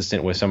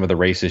consistent with some of the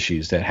race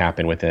issues that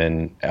happen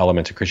within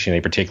elements of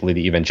Christianity, particularly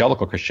the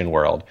evangelical Christian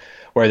world,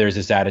 where there's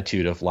this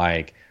attitude of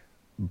like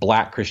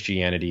black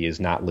Christianity is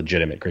not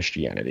legitimate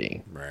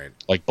Christianity. Right.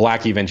 Like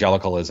black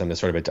evangelicalism is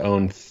sort of its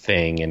own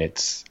thing, and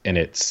it's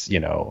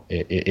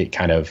it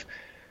kind of,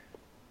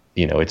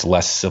 it's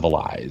less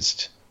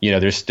civilized.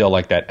 there's still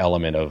like that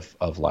element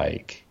of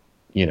like,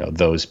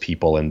 those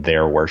people and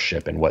their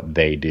worship and what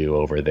they do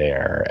over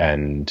there.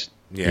 And,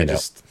 Yeah,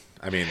 just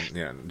I mean,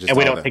 yeah, just and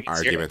we all don't the take it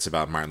arguments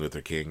about Martin Luther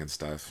King and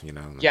stuff,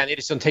 Yeah, and they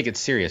just don't take it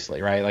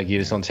seriously, right? Like you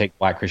just don't take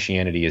Black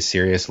Christianity as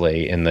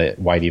seriously in the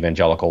white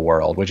evangelical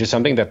world, which is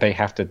something that they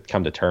have to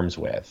come to terms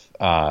with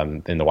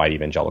in the white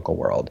evangelical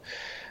world,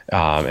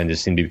 and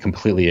just seem to be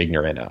completely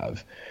ignorant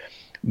of.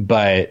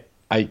 But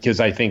because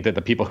I think that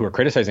the people who are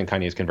criticizing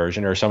Kanye's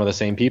conversion are some of the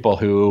same people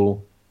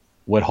who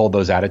would hold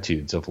those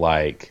attitudes of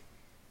like,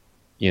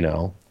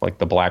 like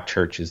the black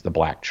church is the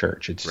black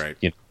church. It's right.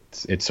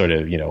 It's sort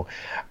of,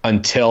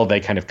 until they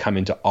kind of come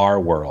into our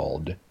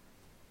world,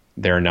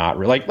 they're not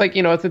like,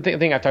 it's the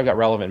thing I've talked about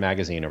Relevant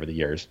Magazine over the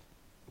years.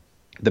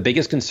 The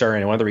biggest concern,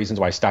 and one of the reasons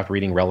why I stopped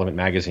reading Relevant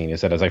Magazine,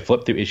 is that as I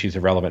flip through issues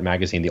of Relevant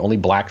Magazine, the only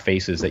black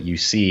faces that you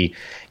see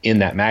in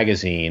that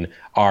magazine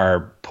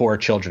are poor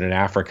children in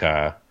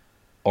Africa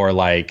or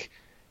like,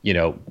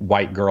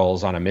 white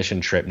girls on a mission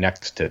trip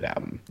next to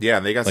them. Yeah,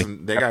 they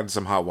got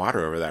some hot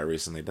water over that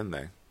recently, didn't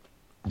they?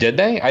 Did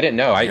they? I didn't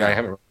know. Yeah. I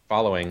haven't been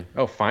following.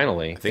 Oh,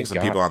 finally. I think some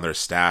people on their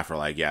staff are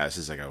like, yeah, this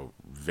is like a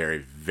very,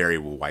 very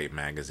white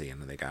magazine,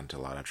 and they got into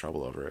a lot of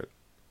trouble over it.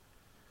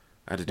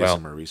 I had to do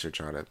some more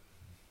research on it.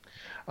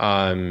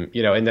 And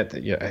that,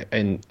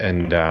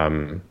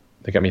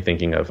 they got me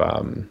thinking of,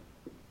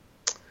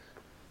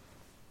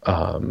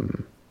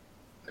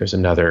 there's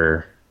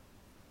another,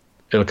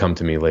 it'll come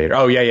to me later.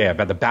 Oh yeah.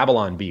 About the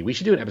Babylon Bee. We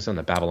should do an episode on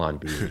the Babylon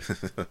Bee.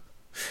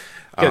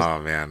 Oh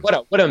man,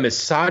 what a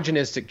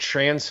misogynistic,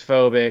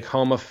 transphobic,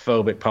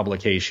 homophobic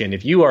publication.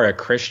 If you are a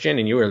Christian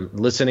and you are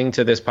listening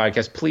to this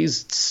podcast,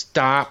 please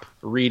stop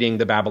reading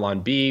the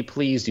Babylon Bee.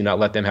 Please do not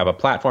let them have a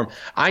platform.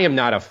 I am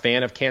not a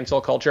fan of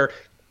cancel culture.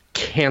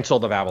 Cancel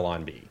the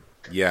Babylon Bee.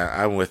 Yeah,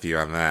 I'm with you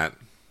on that.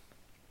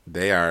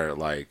 They are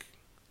like,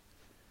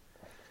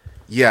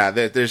 yeah,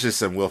 there's just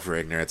some willful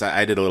ignorance.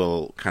 I did a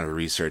little kind of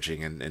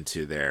researching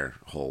into their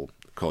whole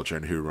culture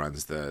and who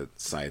runs the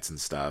sites and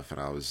stuff,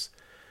 and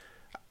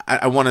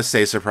I want to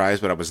say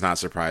surprised, but I was not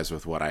surprised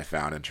with what I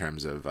found in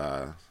terms of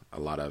a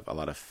lot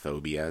of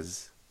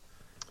phobias.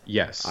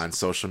 Yes, on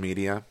social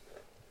media.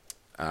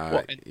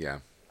 Yeah,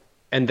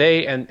 and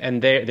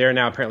they're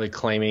now apparently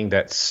claiming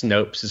that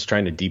Snopes is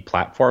trying to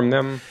deplatform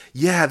them.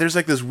 Yeah, there's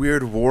like this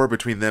weird war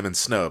between them and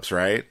Snopes,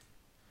 right?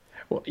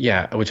 Well,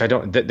 yeah, which I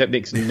don't. That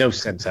makes no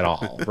sense at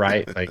all,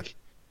 right? Like,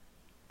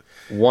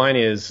 one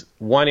is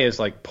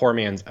like poor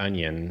man's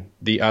onion.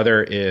 The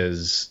other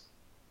is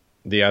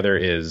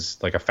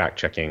like a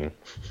fact-checking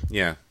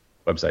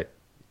website.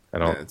 I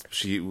don't.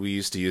 We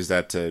used to use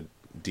that to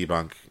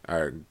debunk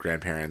our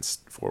grandparents'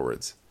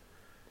 forwards.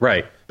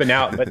 Right, but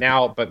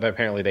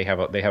apparently they have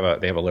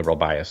a liberal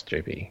bias.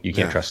 JP, you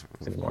can't trust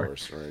them anymore. Of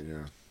course, right?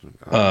 Yeah.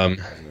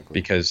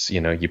 Because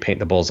you paint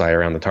the bullseye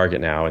around the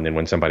target now, and then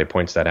when somebody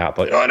points that out,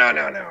 they're like, oh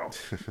no,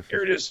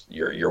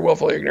 you're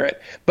willfully ignorant.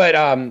 But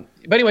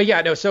anyway,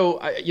 yeah, no. So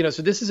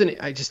so this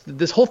is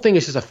this whole thing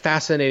is just a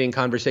fascinating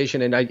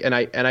conversation, and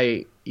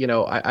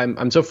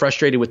I'm so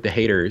frustrated with the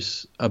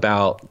haters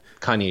about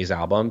Kanye's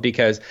album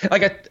because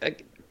like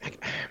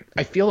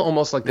I feel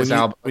almost like this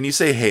album. When you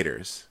say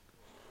haters,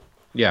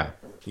 yeah.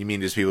 You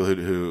mean just people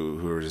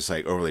who are just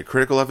like overly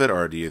critical of it,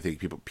 or do you think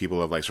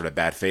people have like sort of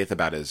bad faith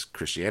about his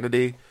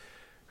Christianity?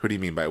 What do you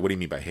mean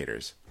by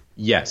haters?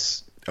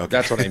 Yes, okay.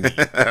 That's what I mean.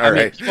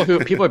 Right.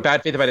 People are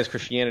bad faith about his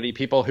Christianity.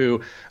 People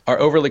who are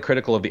overly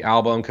critical of the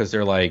album because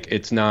they're like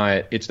it's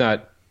not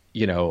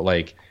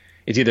like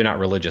it's either not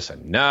religious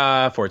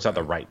enough or it's not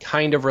the right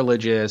kind of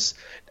religious.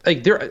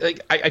 Like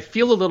I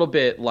feel a little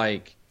bit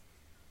like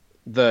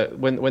when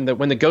the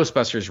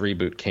Ghostbusters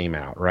reboot came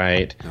out,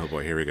 right? Oh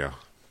boy, here we go.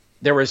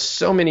 There were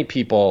so many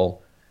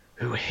people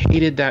who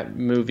hated that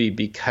movie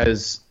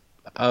because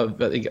of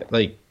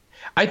like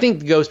I think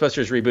the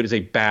Ghostbusters reboot is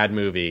a bad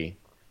movie,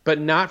 but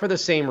not for the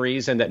same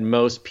reason that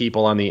most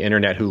people on the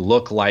internet who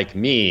look like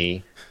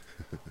me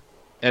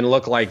and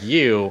look like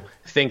you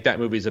think that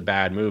movie's a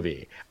bad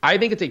movie. I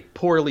think it's a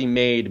poorly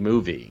made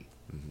movie.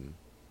 Mm-hmm.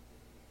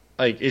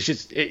 Like it's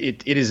just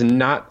it is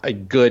not a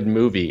good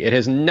movie. It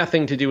has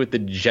nothing to do with the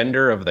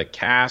gender of the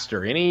cast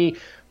or any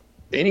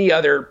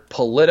other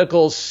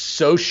political,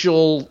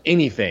 social,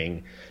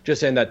 anything.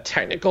 Just in the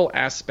technical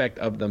aspect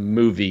of the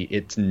movie,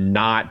 it's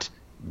not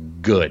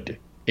good,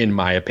 in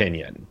my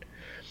opinion.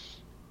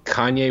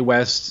 Kanye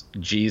West's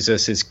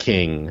Jesus is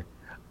King,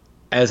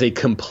 as a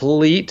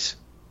complete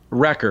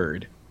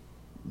record,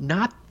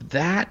 not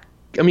that...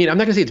 I mean, I'm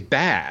not going to say it's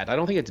bad. I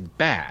don't think it's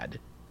bad.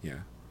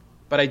 Yeah.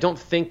 But I don't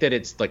think that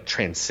it's, like,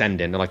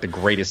 transcendent and, like, the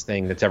greatest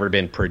thing that's ever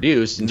been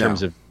produced in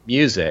terms of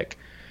music.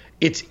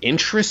 It's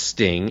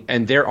interesting,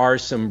 and there are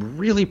some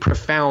really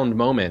profound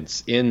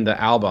moments in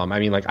the album. I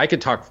mean, like I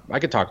could talk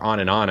on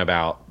and on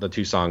about the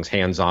two songs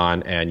 "Hands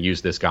On" and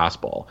 "Use This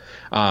Gospel."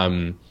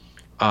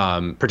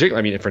 Particularly,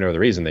 I mean, for no other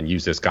reason than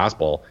 "Use This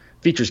Gospel"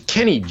 features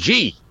Kenny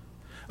G.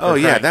 Oh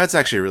yeah, that's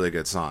actually a really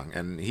good song,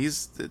 and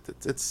it's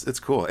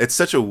cool. It's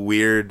such a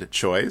weird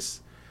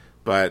choice,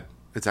 but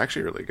It's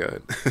actually really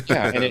good.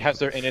 Yeah, and it has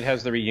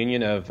the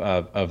reunion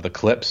of the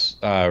Clips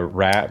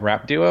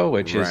rap duo,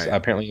 which is Right.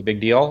 apparently a big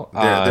deal.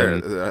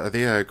 They're are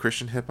they a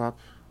Christian hip hop?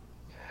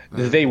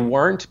 They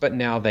weren't, but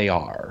now they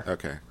are.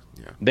 Okay.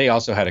 Yeah. They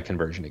also had a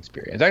conversion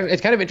experience.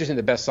 It's kind of interesting.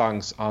 The best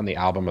songs on the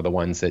album are the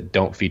ones that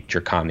don't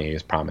feature Kanye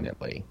as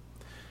prominently,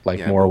 like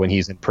Yeah. more when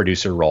he's in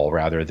producer role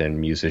rather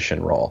than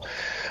musician role.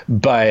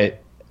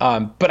 But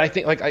I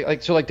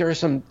think there are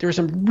some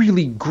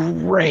really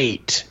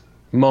great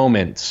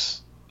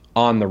moments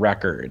on the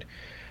record.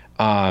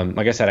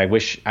 Like I said, I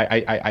wish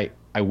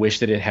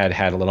that it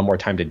had a little more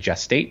time to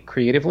gestate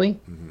creatively.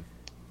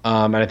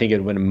 And I think it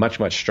would have been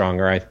much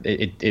stronger.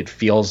 It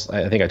feels.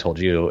 I think I told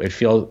you. It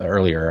feels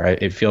earlier.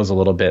 It feels a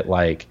little bit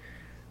like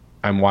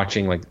I'm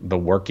watching like the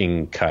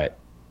working cut,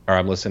 or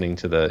I'm listening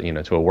to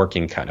to a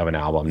working cut of an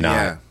album, not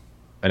Yeah.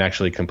 an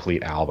actually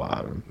complete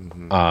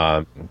album.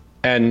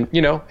 And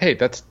hey,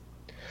 that's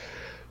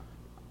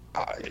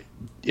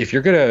if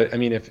you're gonna. I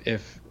mean,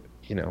 if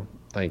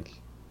like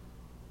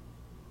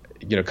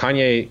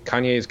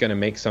Kanye is gonna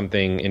make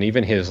something, and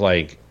even his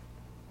like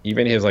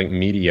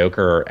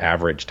mediocre or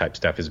average type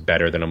stuff is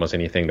better than almost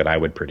anything that I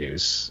would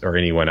produce or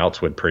anyone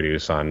else would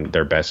produce on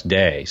their best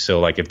day. So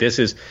like if this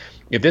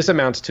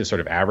amounts to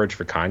sort of average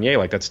for Kanye,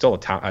 like that's still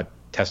a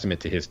testament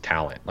to his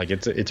talent. Like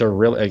it's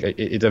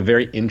a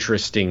very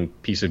interesting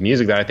piece of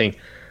music that I think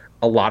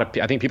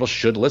I think people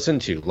should listen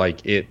to.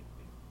 Like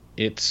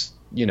it's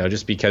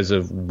just because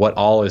of what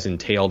all is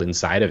entailed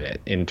inside of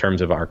it in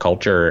terms of our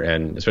culture,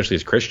 and especially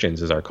as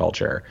Christians, is our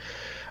culture.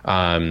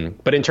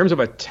 But in terms of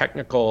a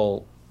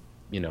technical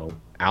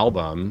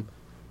album,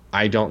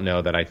 I don't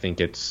know that I think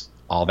it's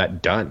all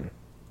that done.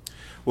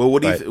 Well,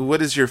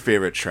 what is your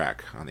favorite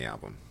track on the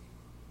album?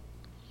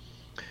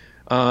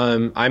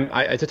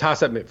 It's a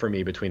toss up for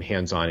me between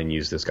Hands On and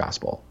Use This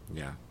Gospel.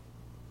 Yeah.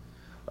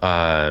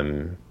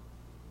 And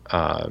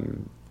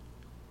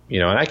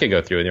I could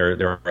go through, and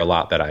there are a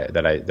lot that I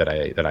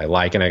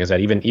like, and like I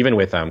said, even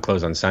with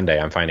Close on Sunday,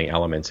 I'm finding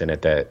elements in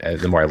it that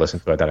the more I listen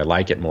to it, that I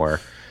like it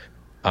more.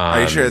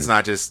 Are you sure it's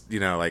not just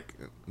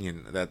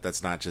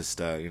that's not just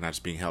you're not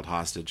just being held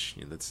hostage?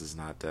 This is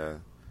not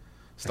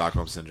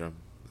Stockholm syndrome.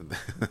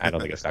 I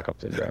don't think it's Stockholm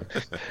syndrome.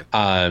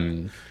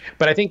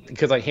 But I think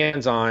because like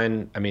Hands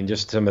On, I mean,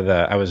 just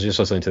I was just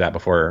listening to that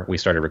before we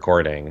started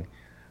recording.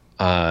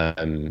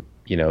 There's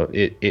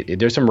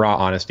some raw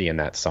honesty in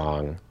that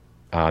song.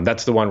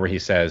 That's the one where he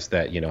says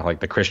that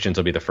like the Christians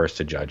will be the first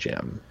to judge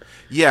him.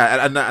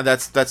 Yeah, and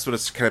that's what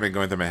it's kind of been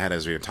going through my head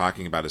as we were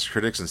talking about his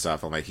critics and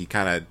stuff. I'm like, he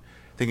kind of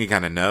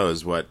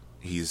knows what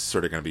he's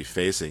sort of going to be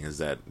facing, is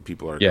that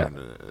people are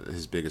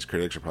his biggest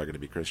critics are probably going to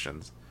be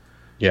Christians.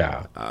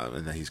 Yeah.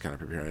 And that he's kind of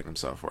preparing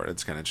himself for it.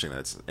 It's kind of interesting that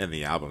it's in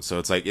the album. So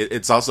it's like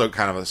it's also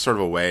kind of a sort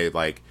of a way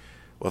like,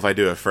 well, if I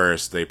do it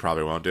first, they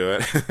probably won't do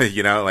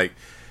it. Like,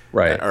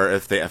 right. Or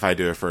if I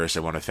do it first, it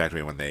won't affect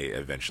me when they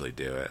eventually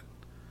do it.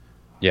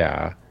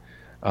 Yeah.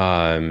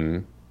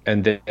 And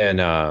then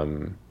I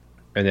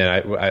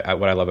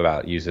what I love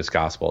about Use This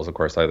Gospel is, of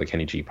course, like the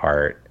Kenny G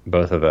part.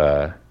 Both of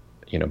the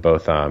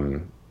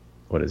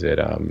what is it?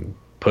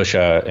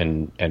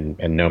 Pusha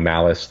and No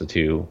Malice, the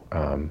two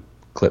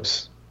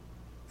Clips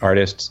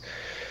artists,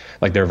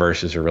 like their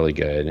verses are really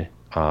good.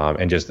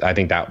 And just I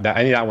think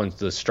that one's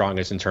the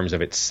strongest in terms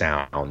of its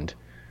sound.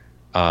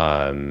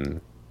 Just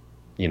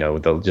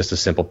a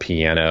simple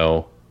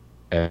piano,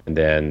 and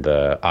then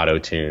the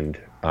auto-tuned.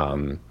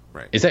 Right.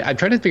 I'm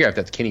trying to figure out if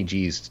that's Kenny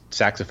G's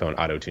saxophone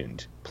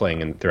auto-tuned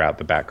playing throughout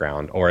the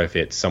background, or if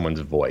it's someone's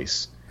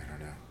voice. I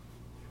don't know.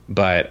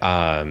 But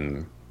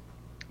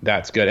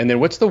that's good. And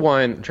then what's the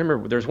one? I'm trying to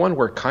remember. There's one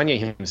where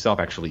Kanye himself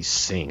actually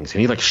sings,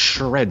 and he like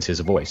shreds his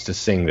voice to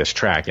sing this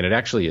track, and it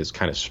actually is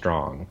kind of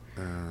strong.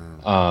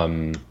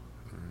 I'm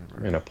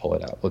gonna pull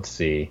it up. Let's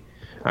see.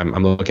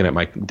 I'm looking at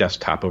my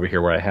desktop over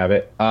here where I have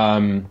it.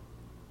 I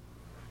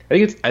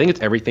think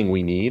it's Everything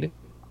We Need.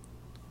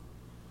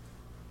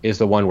 Is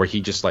the one where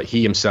he just like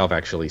he himself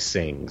actually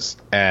sings,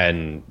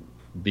 and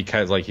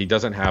because like he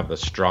doesn't have the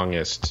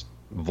strongest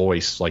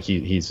voice, like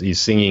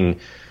he's singing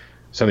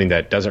something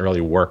that doesn't really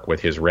work with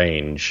his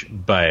range,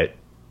 but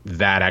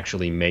that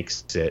actually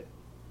makes it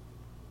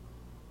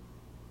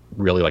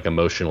really like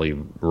emotionally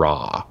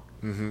raw.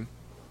 Mm-hmm.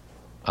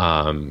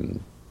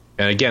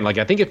 And again, like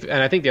I think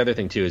the other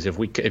thing too is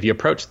if you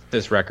approach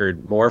this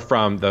record more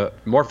from the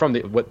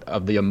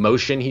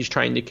emotion he's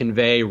trying to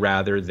convey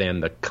rather than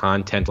the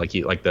content, like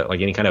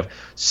any kind of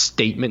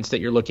statements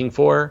that you're looking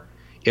for,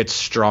 it's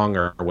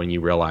stronger when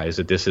you realize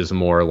that this is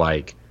more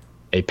like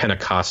a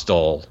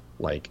Pentecostal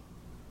like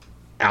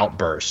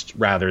outburst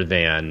rather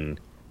than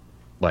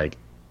like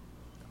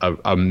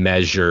a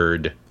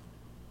measured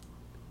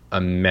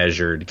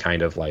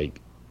kind of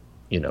like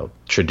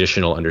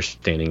traditional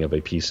understanding of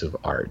a piece of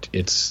art.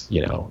 It's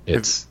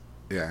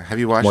Have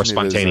you watched more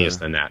spontaneous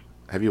than that.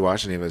 Have you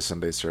watched any of his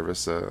Sunday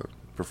service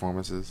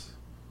performances?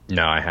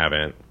 No, I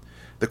haven't.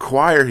 The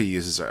choir he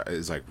uses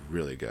is like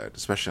really good,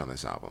 especially on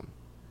this album.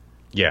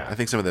 Yeah, I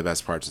think some of the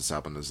best parts of this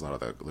album is a lot of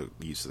the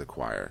use of the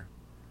choir.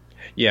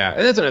 Yeah,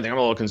 and that's another thing I'm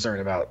a little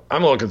concerned about.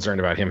 I'm a little concerned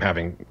about him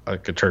having a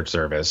church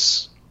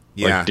service.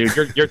 Yeah. Like,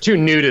 dude, you're too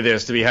new to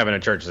this to be having a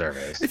church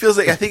service. It feels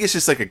like, I think it's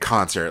just like a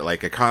concert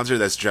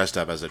that's dressed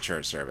up as a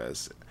church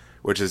service,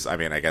 which is, I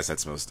mean, I guess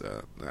that's most. I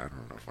don't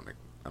know if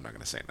I'm not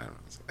going to say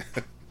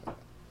that.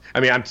 I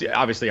mean, I'm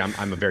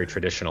a very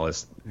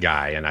traditionalist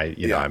guy, and I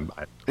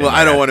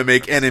don't want to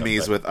make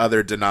enemies with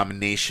other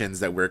denominations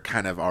that we're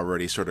kind of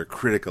already sort of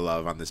critical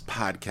of on this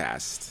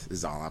podcast.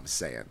 Is all I'm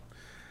saying.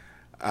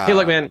 Hey,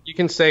 look, man, you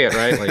can say it,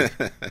 right?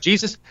 Like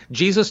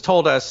Jesus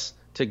told us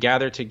to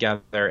gather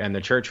together, and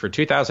the church for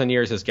 2,000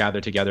 years has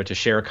gathered together to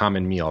share a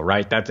common meal,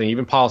 right? That's, and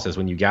even Paul says,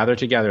 when you gather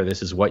together,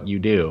 this is what you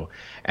do.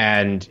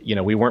 And,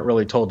 we weren't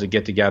really told to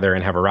get together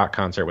and have a rock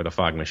concert with a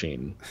fog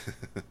machine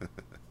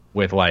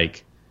with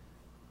like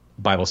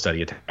Bible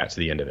study attached to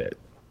the end of it.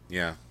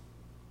 Yeah.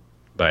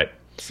 But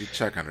see,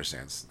 Chuck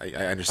understands. I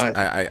understand.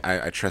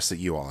 I trust that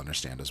you all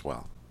understand as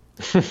well.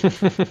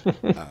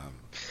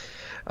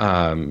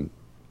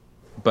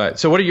 But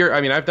so what are your, I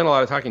mean, I've done a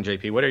lot of talking,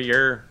 JP. What are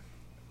your,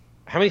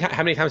 how many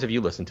times have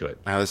you listened to it?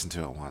 I listened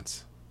to it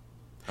once.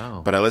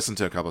 Oh. But I listened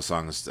to a couple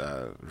songs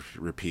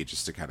repeat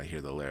just to kind of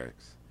hear the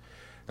lyrics.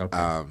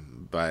 Okay.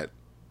 But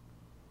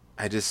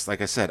I just,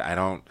 like I said,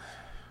 I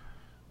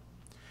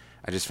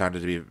just found it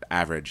to be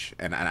average,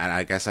 and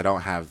I guess I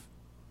don't have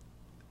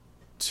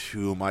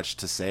too much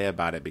to say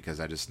about it because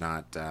I'm just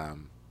not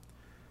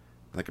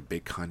like a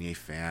big Kanye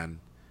fan.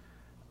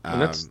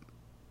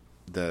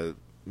 The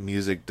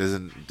music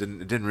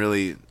didn't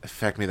really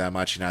affect me that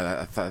much.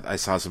 I thought I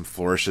saw some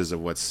flourishes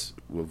of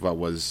what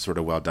was sort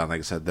of well done. Like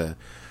I said, the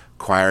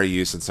choir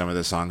use in some of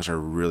the songs are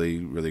really,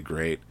 really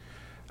great.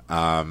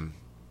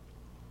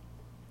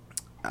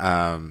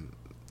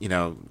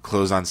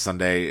 Close on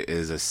Sunday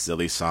is a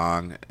silly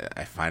song.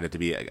 I find it to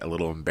be a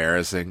little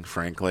embarrassing,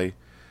 frankly.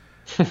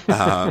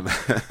 But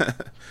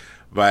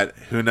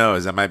who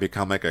knows? It might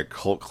become like a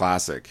cult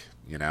classic,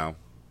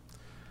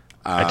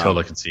 I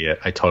totally could see it.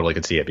 I totally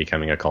could see it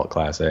becoming a cult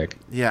classic.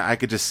 Yeah, I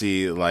could just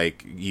see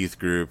like youth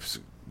groups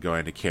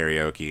going to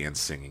karaoke and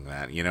singing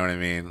that. You know what I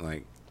mean?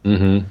 Like,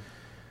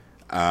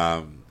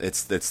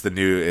 it's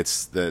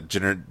the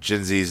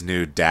Gen Z's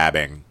new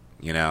dabbing.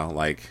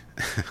 Like.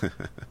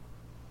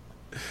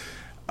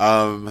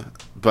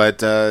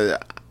 But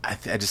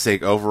I just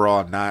think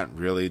overall, not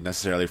really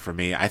necessarily for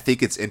me. I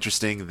think it's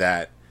interesting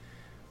that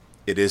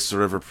it is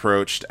sort of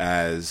approached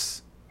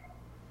as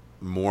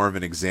more of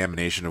an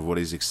examination of what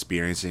he's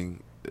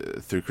experiencing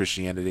through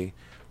Christianity.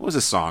 What was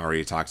a song where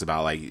he talks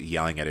about like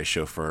yelling at his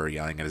chauffeur,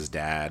 yelling at his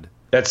dad?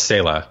 That's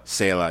Selah.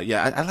 Selah,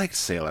 yeah, I like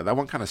Selah. That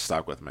one kind of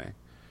stuck with me.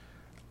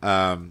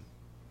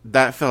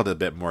 That felt a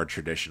bit more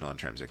traditional in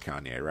terms of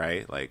Kanye,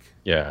 right? Like,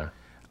 yeah.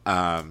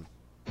 Where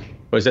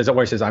he says,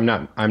 I'm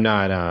not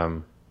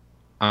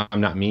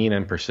mean,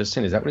 I'm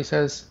persistent. Is that what he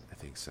says? I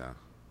think so.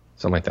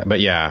 Something like that. But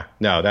yeah,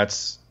 no,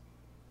 that's.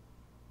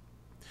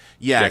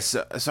 Yeah.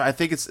 So I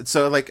think it's,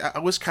 so like, I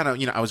was kind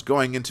of, I was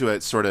going into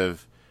it sort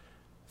of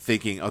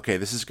thinking, okay,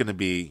 this is going to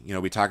be,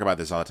 we talk about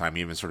this all the time.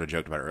 We even sort of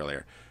joked about it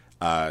earlier.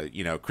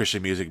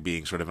 Christian music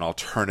being sort of an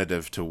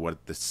alternative to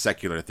what the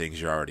secular things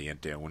you're already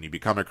into. When you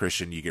become a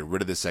Christian, you get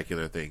rid of the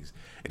secular things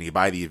and you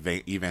buy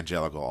the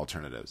evangelical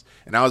alternatives.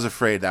 And I was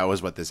afraid that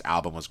was what this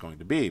album was going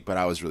to be, but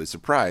I was really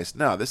surprised.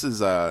 No, this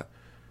is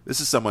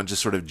someone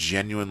just sort of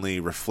genuinely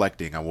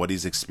reflecting on what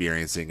he's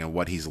experiencing and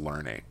what he's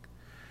learning.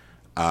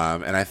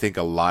 And I think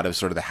a lot of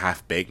sort of the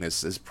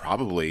half-bakedness is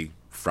probably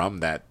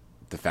from the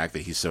fact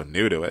that he's so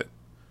new to it.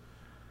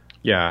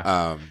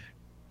 Yeah.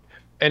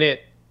 And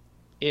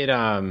it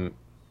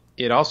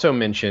also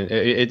mentioned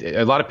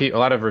a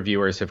lot of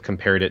reviewers have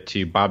compared it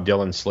to Bob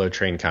Dylan's "Slow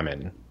Train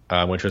Comin',"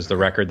 which was the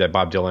record that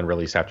Bob Dylan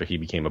released after he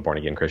became a born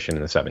again Christian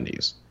in the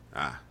 70s.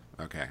 Ah,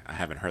 okay, I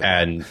haven't heard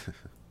that.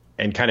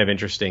 And kind of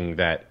interesting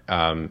that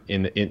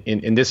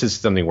and this is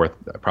something worth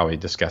probably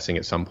discussing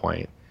at some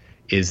point,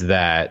 is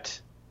that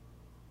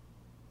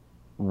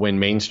when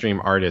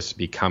mainstream artists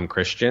become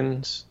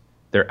Christians,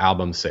 their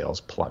album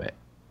sales plummet.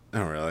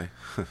 Oh, really?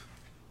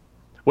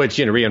 Which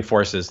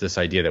reinforces this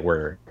idea that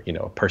we're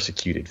a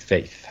persecuted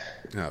faith,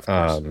 of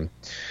course.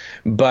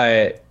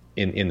 But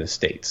in the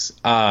States,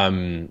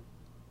 and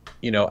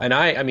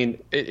I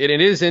mean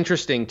it is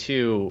interesting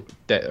too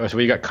that so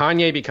we got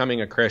Kanye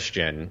becoming a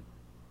Christian,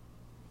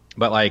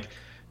 but like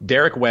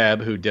Derek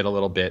Webb, who did a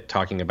little bit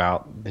talking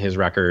about his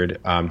record,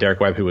 Derek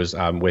Webb, who was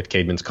with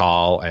Caedmon's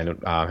Call and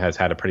has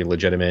had a pretty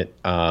legitimate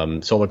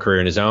solo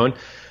career in his own,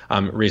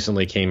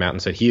 recently came out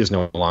and said he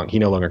no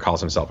longer calls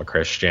himself a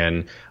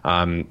Christian.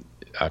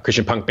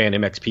 Christian punk band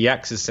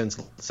MXPX has since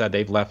said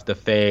they've left the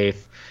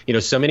faith.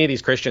 So many of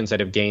these Christians that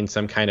have gained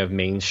some kind of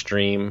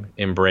mainstream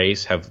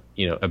embrace have,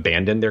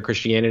 abandoned their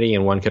Christianity,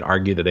 and one could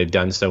argue that they've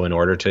done so in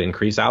order to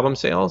increase album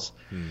sales.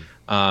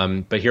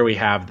 But here we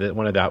have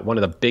one of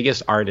the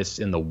biggest artists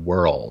in the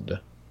world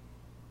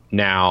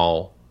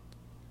now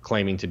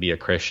claiming to be a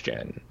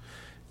Christian.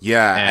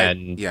 Yeah,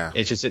 and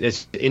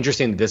it's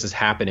interesting that this is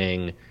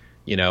happening.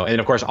 And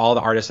of course all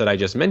the artists that I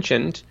just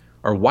mentioned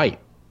are white.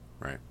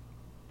 Right.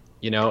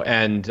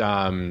 And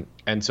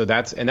And so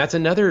that's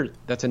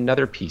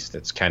another piece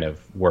that's kind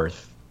of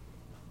worth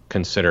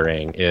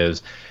considering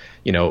is,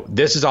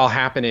 this is all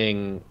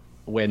happening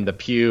when the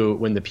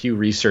Pew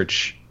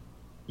Research,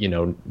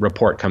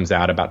 report comes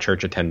out about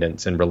church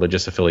attendance and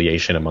religious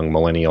affiliation among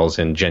millennials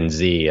and Gen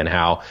Z, and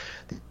how,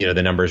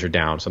 the numbers are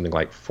down. Something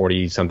like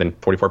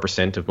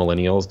 44% of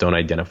millennials don't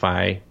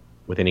identify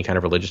with any kind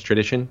of religious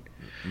tradition.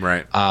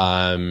 Right.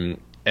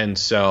 And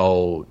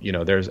so,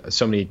 there's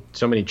so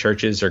many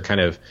churches are kind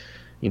of,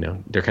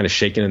 they're kind of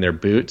shaking in their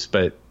boots.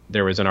 But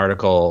there was an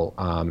article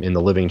in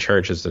the Living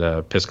Church, as an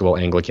Episcopal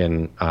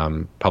Anglican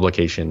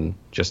publication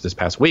just this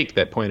past week,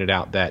 that pointed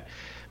out that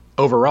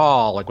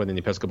overall, like within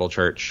the Episcopal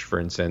Church, for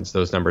instance,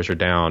 those numbers are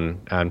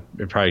down.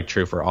 It's probably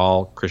true for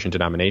all Christian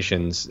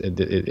denominations. It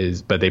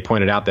is, but they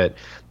pointed out that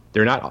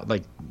they're not,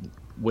 like,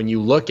 when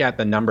you look at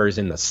the numbers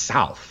in the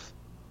South,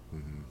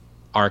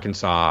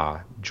 Arkansas,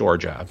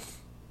 Georgia,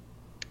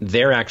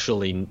 they're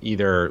actually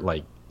either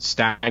like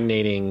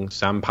stagnating,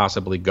 some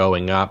possibly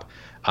going up,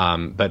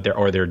 but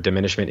their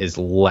diminishment is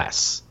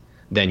less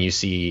than you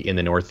see in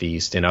the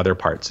Northeast and other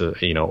parts of,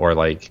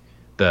 the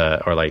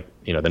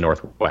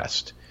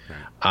Northwest.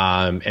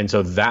 Right. And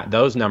so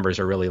those numbers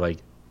are really like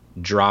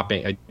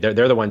dropping.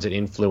 They're the ones that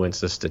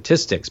influence the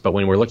statistics. But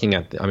when we're looking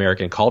at the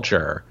American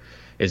culture,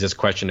 is this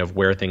question of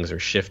where things are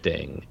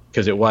shifting,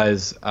 because it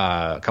was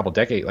a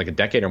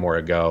decade or more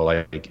ago,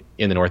 like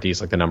in the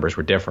Northeast, like the numbers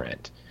were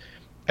different.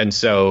 And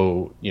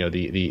so,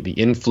 the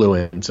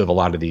influence of a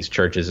lot of these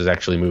churches is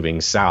actually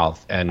moving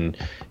south. And,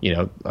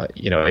 so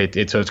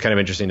it's kind of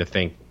interesting to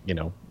think,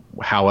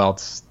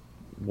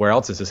 where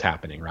else is this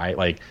happening, right?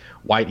 Like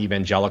white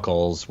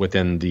evangelicals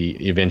within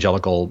the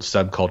evangelical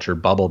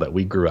subculture bubble that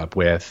we grew up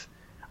with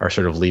are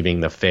sort of leaving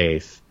the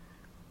faith.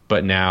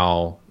 But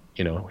now,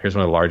 here's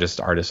one of the largest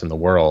artists in the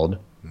world,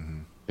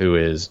 who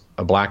is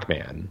a black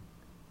man,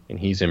 and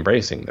he's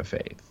embracing the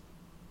faith.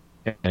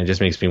 And it just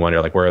makes me wonder,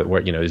 like,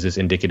 where is this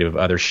indicative of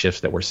other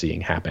shifts that we're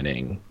seeing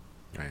happening?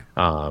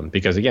 Right.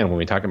 Because again, when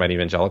we talk about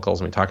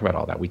evangelicals and we talk about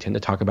all that, we tend to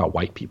talk about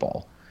white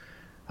people.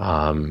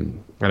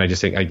 And I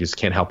just think I just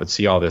can't help but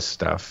see all this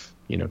stuff,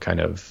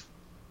 kind of,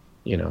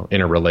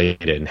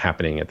 interrelated and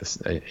happening at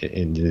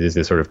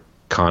this sort of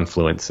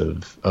confluence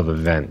of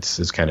events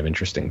is kind of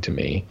interesting to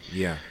me.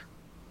 Yeah.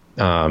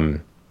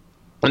 And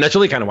that's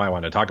really kind of why I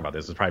wanted to talk about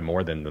this. Is probably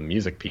more than the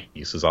music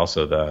piece, is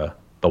also the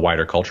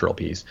wider cultural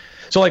piece.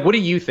 So, like, what do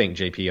you think,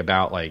 JP,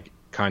 about like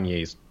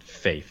Kanye's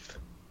faith?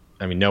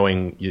 I mean,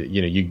 knowing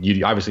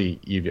you obviously,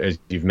 as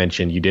you've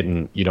mentioned, you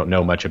don't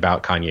know much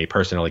about Kanye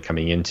personally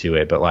coming into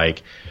it, but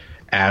like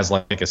as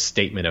like a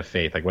statement of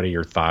faith, like what are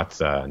your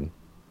thoughts on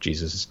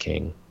Jesus is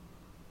King?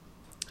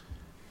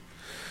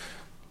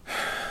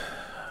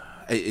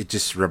 It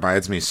just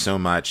reminds me so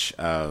much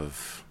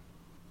of.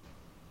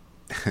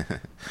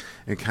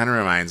 It kind of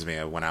reminds me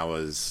of when I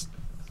was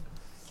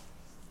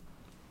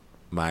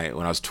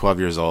 12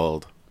 years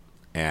old,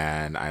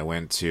 and I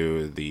went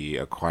to the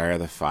Acquire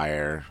the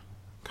Fire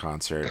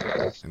concert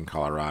in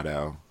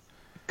Colorado.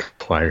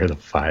 Acquire the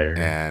Fire,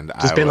 and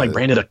it's been like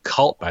branded a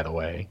cult, by the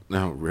way.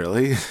 No,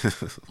 really?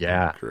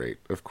 Yeah. Great,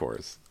 of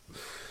course.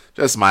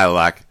 Just my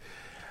luck.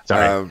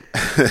 Sorry.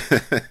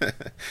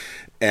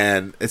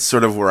 And it's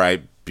sort of where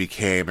I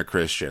became a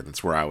Christian.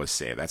 That's where I was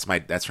saved.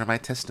 That's where my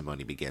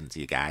testimony begins,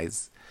 you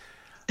guys.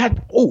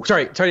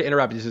 Sorry to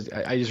interrupt.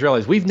 I just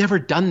realized we've never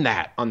done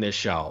that on this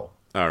show.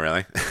 Oh,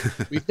 really?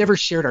 We've never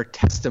shared our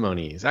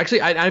testimonies.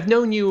 Actually, I've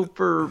known you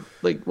for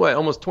like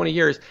almost 20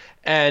 years,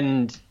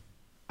 and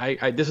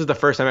I this is the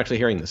first time actually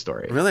hearing this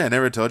story. Really? I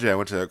never told you I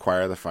went to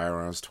Acquire the Fire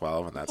when I was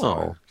 12, and that's how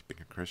I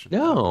became a Christian.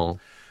 No.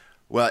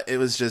 Well, it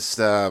was just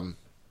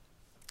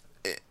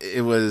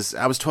it was,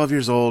 I was 12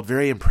 years old,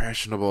 very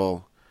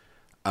impressionable.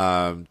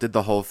 Did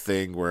the whole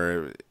thing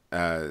where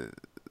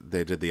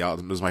they did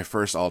it was my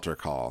first altar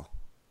call.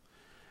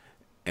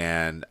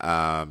 And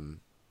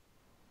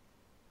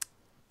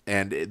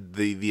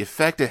the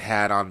effect it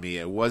had on me,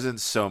 it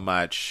wasn't so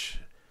much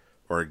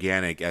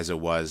organic as it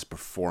was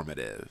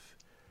performative,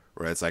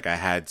 where it's like I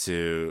had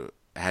to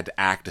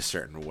act a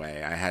certain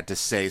way, I had to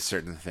say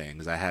certain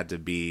things, I had to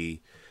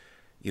be,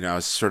 I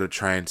was sort of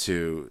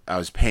I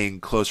was paying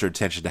closer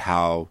attention to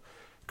how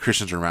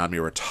Christians around me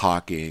were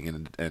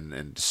talking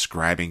and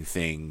describing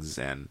things,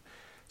 and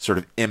sort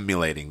of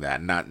emulating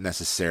that, not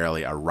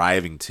necessarily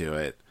arriving to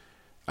it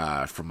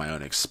from my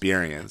own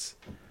experience.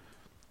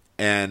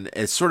 And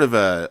it's sort of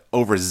a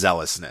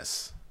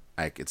overzealousness,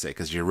 I could say,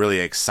 because you're really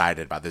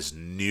excited about this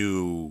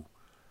new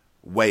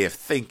way of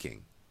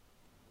thinking,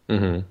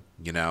 And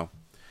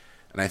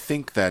I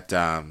think that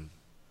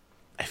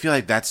I feel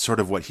like that's sort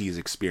of what he's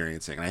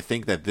experiencing, and I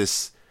think that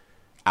this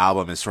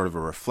album is sort of a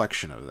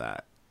reflection of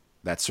that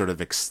sort of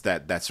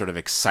that sort of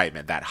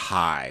excitement, that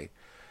high,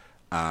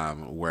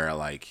 where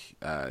like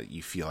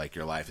you feel like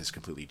your life is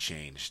completely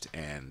changed,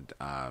 and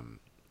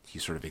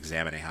he's sort of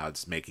examining how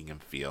it's making him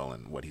feel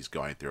and what he's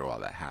going through while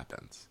that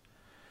happens.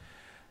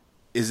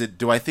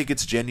 Do I think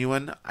it's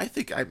genuine? I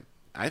think I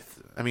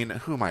mean,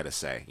 who am I to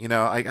say?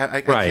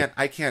 I right.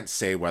 I can't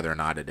say whether or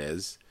not it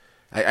is.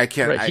 I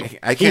can't Right.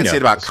 I can't say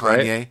it about knows,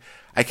 Kanye. right?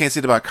 I can't say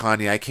it about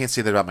Kanye. I can't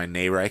say that about my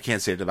neighbor. I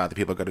can't say it about the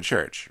people who go to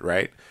church,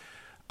 right?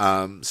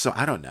 So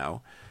I don't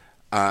know.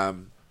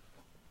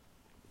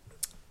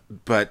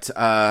 But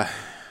how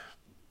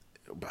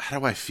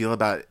do I feel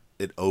about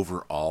it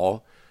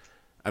overall?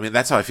 I mean,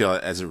 that's how I feel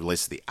as it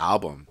relates to the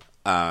album.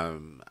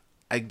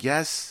 I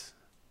guess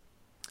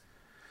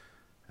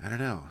I don't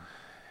know.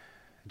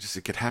 Just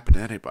it could happen to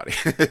anybody.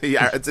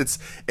 Yeah,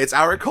 it's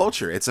our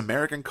culture. It's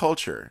American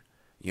culture.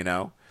 You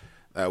know,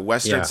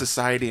 Western Yeah.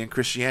 society and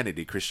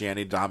Christianity.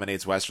 Christianity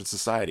dominates Western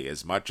society.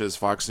 As much as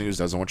Fox News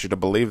doesn't want you to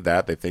believe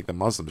that, they think the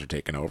Muslims are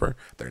taking over.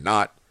 They're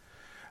not.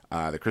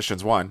 The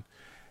Christians won.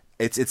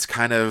 It's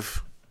kind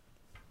of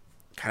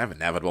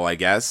inevitable, I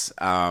guess.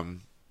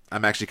 I'm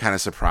actually kind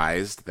of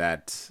surprised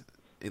that,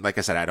 like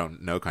I said, I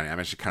don't know Kanye. I'm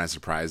actually kind of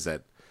surprised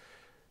that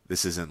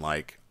this isn't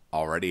like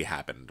already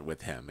happened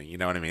with him. You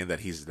know what I mean?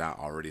 That he's not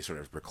already sort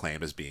of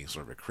proclaimed as being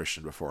sort of a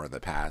Christian before in the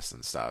past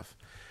and stuff.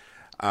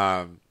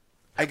 I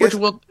guess, Which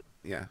will,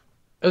 yeah.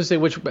 I was say,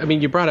 which I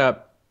mean, you brought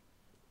up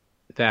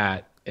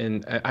that,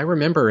 and I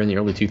remember in the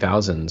early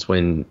 2000s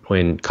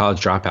when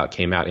College Dropout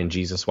came out and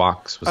Jesus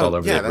Walks was all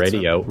over the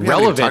radio. We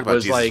haven't even talked Relevant about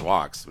was Jesus like,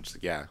 Walks, which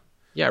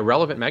yeah,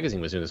 Relevant magazine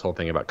was doing this whole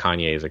thing about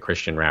Kanye as a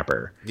Christian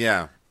rapper.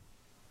 yeah.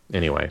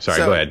 Anyway, sorry,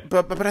 So, go ahead.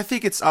 But I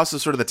think it's also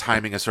sort of the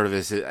timing of sort of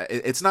this.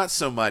 It's not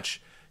so much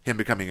him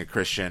becoming a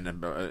Christian,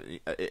 and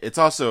it's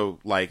also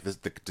like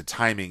the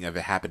timing of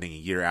it happening a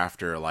year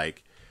after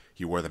like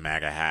he wore the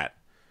MAGA hat.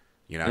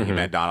 You know, he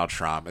met Donald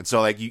Trump, and so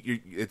like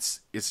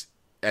it's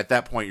at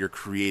that point you're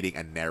creating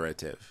a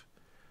narrative.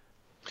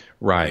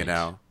 Right. You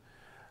know,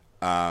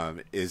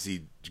 is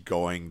he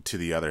going to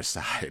the other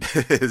side?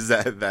 Is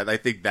that I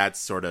think that's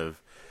sort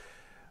of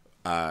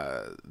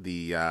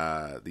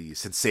the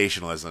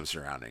sensationalism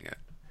surrounding it.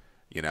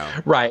 You know,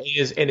 Right.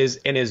 Is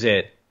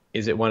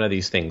it one of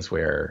these things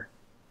where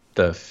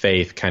the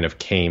faith kind of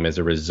came as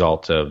a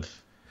result of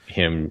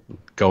him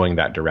going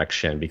that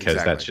direction because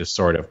Exactly. that's just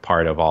sort of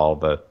part of all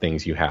the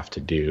things you have to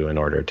do in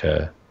order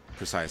to,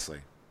 precisely.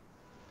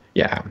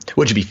 yeah,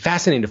 which would be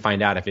fascinating to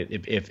find out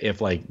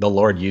if like the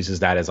Lord uses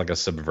that as like a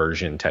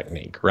subversion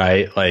technique,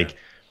 right? Like,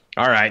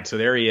 all right, so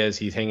there he is.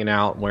 He's hanging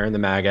out wearing the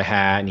MAGA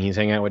hat and he's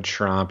hanging out with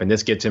Trump, and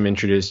this gets him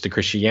introduced to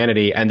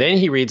Christianity. And then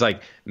he reads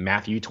like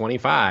Matthew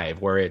 25,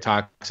 where it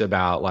talks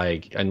about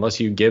like, unless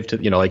you give to,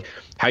 like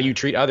how you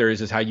treat others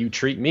is how you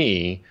treat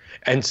me.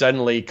 And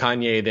suddenly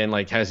Kanye then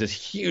like has this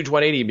huge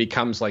 180,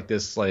 becomes like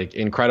this like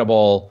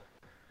incredible,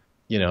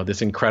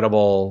 this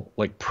incredible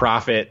like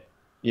prophet,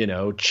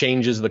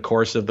 changes the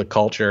course of the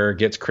culture,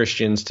 gets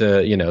Christians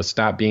to,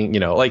 stop being,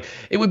 like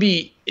it would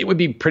be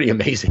pretty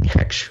amazing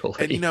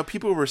actually. And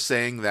people were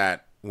saying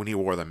that when he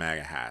wore the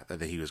MAGA hat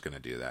that he was going to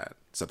do that,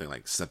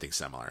 something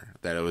similar,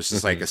 that it was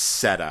just like a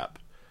setup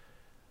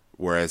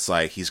where it's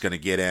like he's going to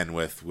get in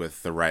with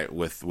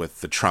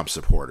the Trump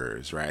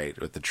supporters, right,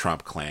 with the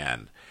Trump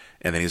clan,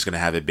 and then he's going to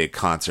have a big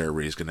concert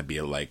where he's going to be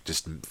like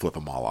just flip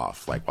them all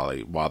off like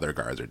while their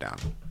guards are down,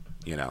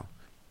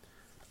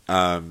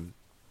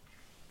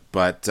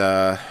 But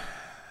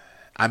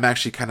I'm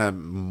actually kind of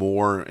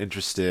more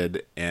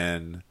interested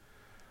in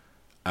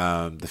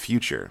the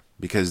future,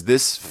 because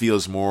this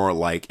feels more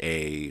like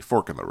a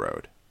fork in the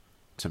road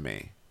to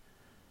me.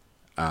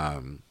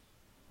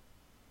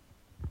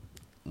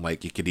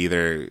 Like it could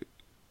either,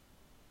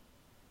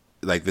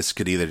 like this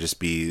could either just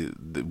be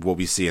what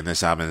we see in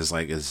this album is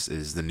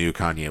the new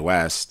Kanye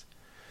West,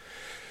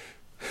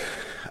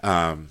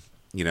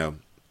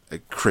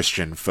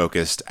 Christian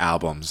focused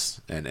albums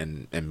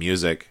and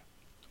music,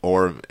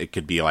 or it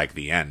could be like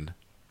the end.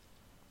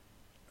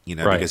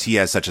 Right. Because he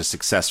has such a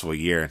successful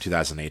year in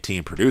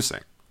 2018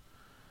 producing.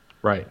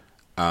 Right.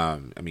 I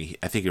mean,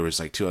 I think it was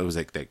like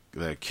the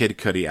Kid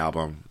Cudi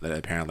album that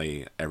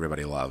apparently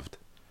everybody loved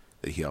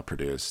that he helped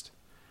produced,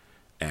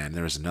 and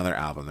there was another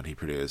album that he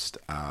produced.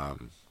 What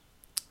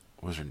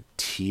was it?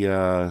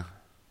 Tia.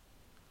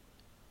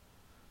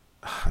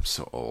 I'm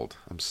so old.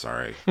 I'm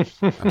sorry.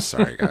 I'm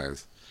sorry,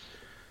 guys.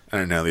 I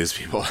don't know these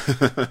people.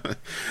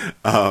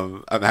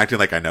 I'm acting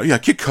like I know. Yeah,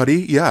 Kid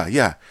Cudi.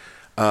 Yeah.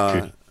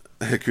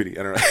 Cudi.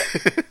 I don't know.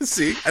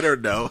 See, I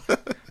don't know.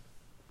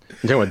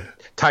 You doing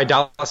Ty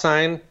Dolla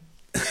 $ign?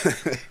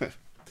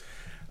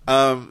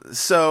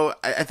 So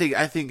I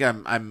think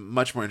I'm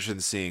much more interested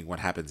in seeing what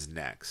happens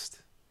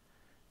next,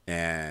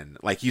 and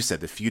like you said,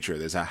 the future.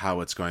 There's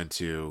how it's going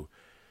to,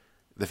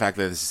 the fact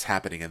that this is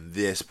happening in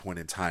this point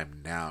in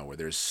time now, where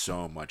there's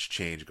so much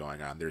change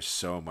going on, there's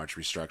so much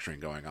restructuring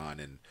going on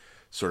in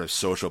sort of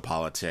social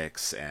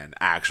politics and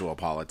actual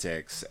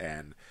politics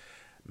and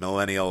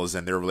millennials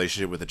and their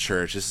relationship with the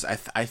church.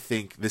 I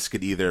think this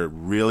could either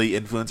really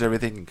influence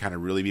everything and kind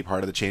of really be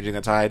part of the changing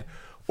the tide,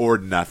 or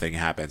nothing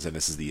happens and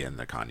this is the end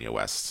of Kanye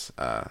West's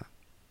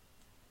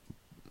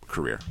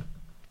career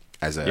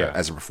as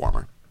a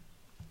performer.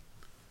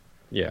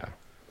 Yeah.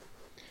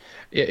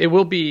 It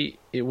will be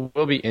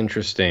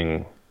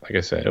interesting. Like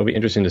I said, it'll be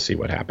interesting to see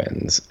what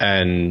happens.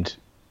 And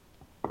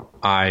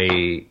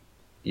I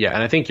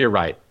think you're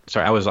right.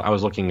 sorry, I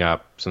was looking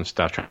up some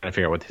stuff trying to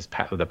figure out what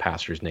the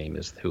pastor's name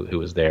is who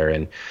was there,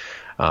 and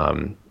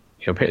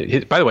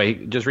by the way,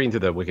 just reading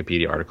through the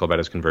Wikipedia article about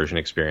his conversion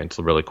experience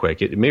really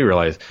quick, it made me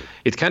realize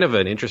it's kind of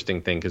an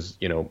interesting thing because,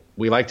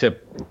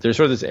 there's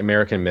sort of this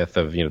American myth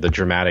of, the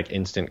dramatic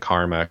instant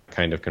karma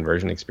kind of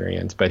conversion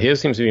experience, but his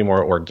seems to be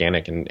more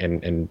organic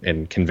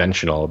and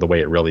conventional, the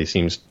way it really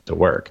seems to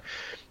work.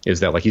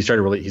 Is that like he said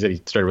he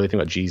started really thinking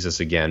about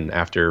Jesus again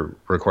after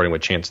recording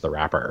with Chance the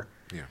Rapper.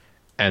 Yeah.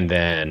 And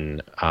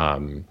then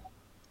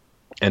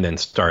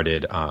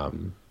started,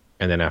 and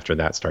then after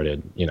that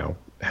started,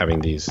 having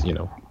these,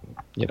 then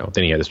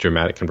he had this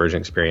dramatic conversion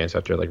experience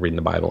after like reading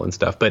the Bible and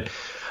stuff. But,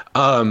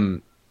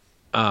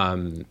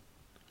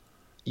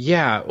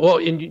 yeah, well,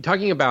 in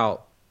talking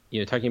about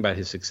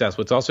his success,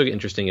 what's also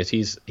interesting is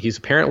he's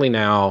apparently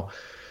now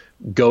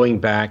going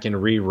back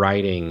and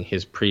rewriting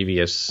his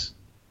previous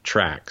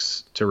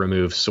tracks to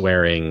remove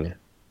swearing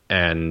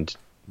and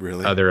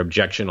other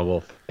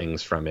objectionable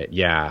things from it.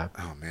 Yeah.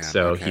 Oh man.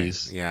 So okay.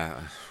 he's yeah.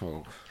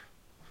 Oh.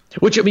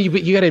 Which, I mean,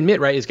 you got to admit,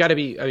 right? It's got to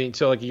be. I mean,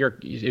 so like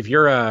if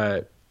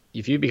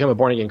you become a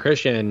born again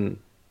Christian,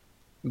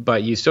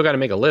 but you still got to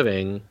make a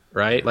living,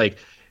 right? Like,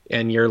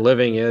 and your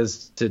living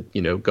is to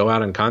go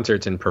out on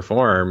concerts and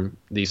perform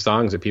these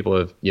songs that people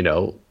have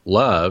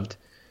loved,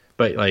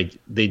 but like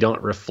they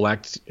don't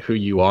reflect who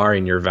you are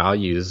and your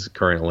values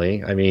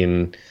currently. I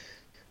mean,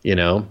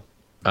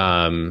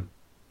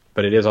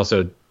 but it is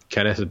also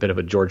kind of has a bit of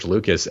a George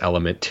Lucas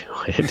element to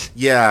it.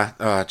 Yeah.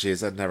 Oh,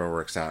 geez, that never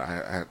works out.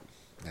 I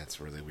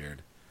that's really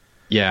weird.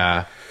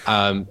 Yeah.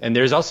 And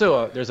there's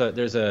also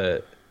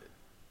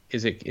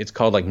it's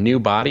called like New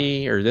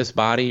Body or This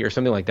Body or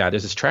something like that.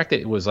 There's this track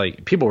that was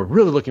like people were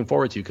really looking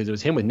forward to because it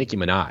was him with Nicki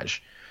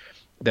Minaj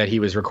that he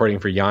was recording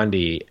for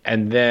Yandhi,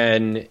 and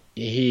then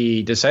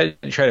he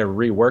decided to try to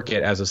rework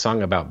it as a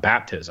song about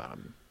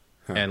baptism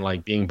and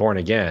like being born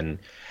again.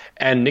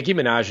 And Nicki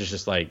Minaj is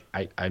just like,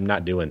 I'm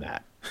not doing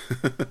that.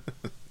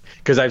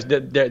 Because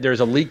there's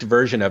a leaked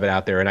version of it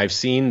out there, and I've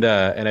seen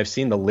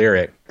the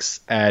lyrics,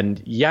 and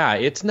yeah,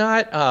 it's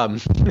not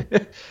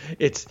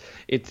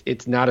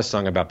it's not a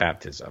song about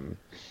baptism.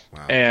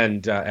 Wow.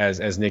 And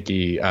as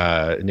Nicki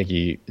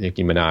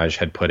Minaj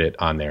had put it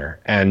on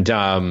there, and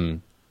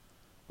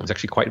it's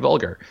actually quite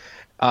vulgar.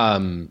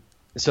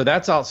 So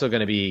that's also going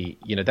to be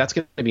that's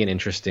going to be an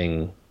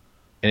interesting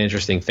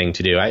thing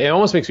to do. It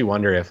almost makes me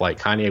wonder if like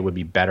Kanye would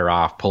be better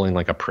off pulling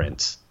like a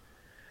Prince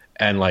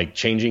and like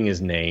changing his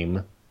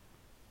name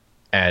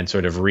and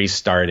sort of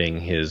restarting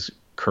his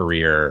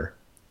career,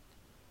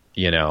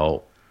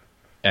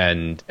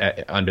 and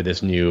under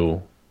this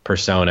new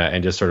persona,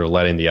 and just sort of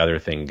letting the other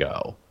thing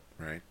go.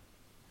 Right.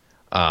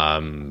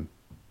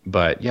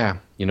 But yeah,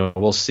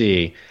 we'll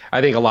see.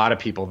 I think a lot of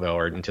people though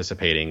are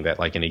anticipating that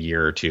like in a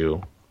year or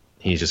two,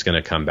 he's just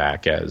going to come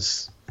back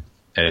as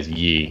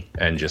Ye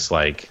and just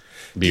like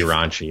be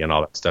raunchy and all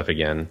that stuff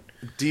again.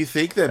 Do you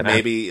think that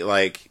maybe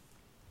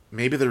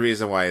the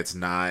reason why it's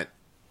not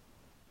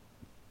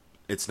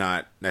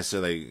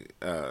necessarily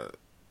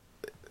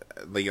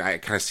like I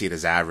kind of see it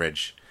as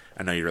average.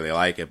 I know you really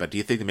like it, but do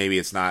you think that maybe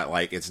it's not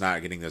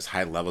getting those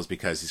high levels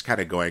because he's kind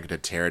of going into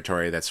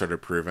territory that's sort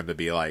of proven to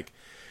be like,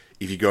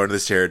 if you go into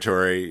this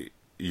territory,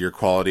 your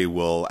quality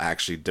will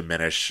actually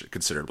diminish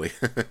considerably.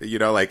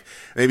 Like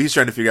maybe he's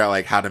trying to figure out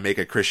like how to make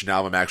a Christian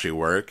album actually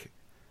work.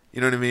 You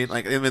know what I mean?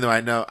 Like, even though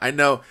I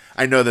know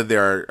that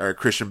there are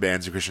Christian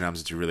bands and Christian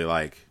albums that you really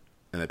like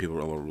and that people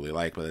will really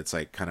like, but it's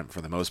like kind of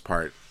for the most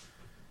part,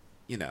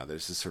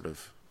 there's this sort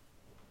of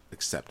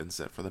acceptance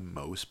that for the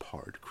most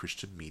part,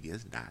 Christian media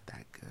is not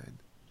that good.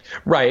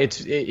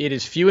 Right. It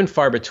is few and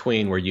far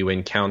between where you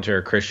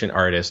encounter Christian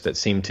artists that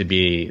seem to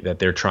be that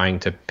they're trying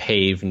to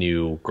pave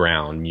new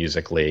ground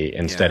musically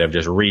instead of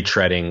just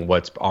retreading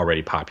what's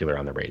already popular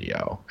on the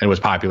radio and was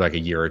popular like a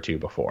year or two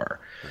before.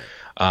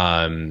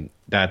 Right.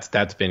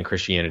 That's been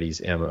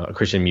Christianity's MO,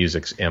 Christian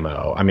music's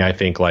MO. I mean, I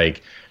think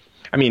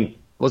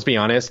let's be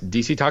honest,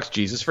 DC Talk's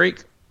Jesus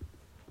Freak,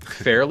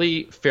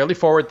 fairly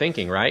forward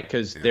thinking, right?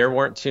 Because there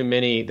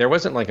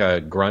wasn't like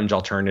a grunge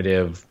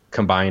alternative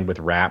combined with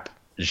rap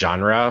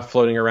genre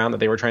floating around that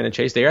they were trying to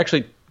chase. They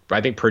actually,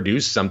 I think,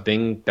 produced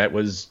something that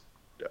was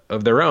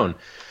of their own.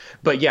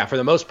 But yeah, for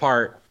the most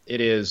part,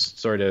 it is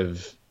sort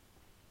of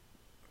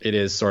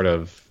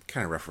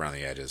kind of rough around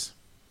the edges.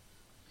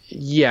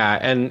 Yeah,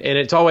 and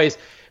it's always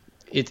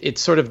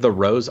it's sort of the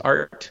rose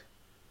art.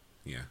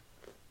 Yeah.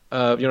 You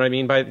know what I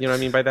mean by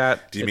that?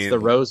 It's the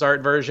rose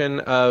art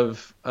version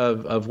of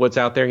what's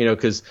out there,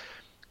 because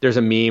there's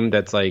a meme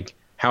that's like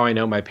how I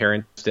know my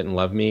parents didn't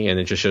love me, and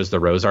it just shows the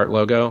rose art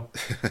logo.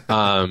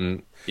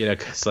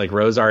 Because like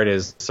rose art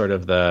is sort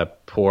of the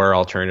poor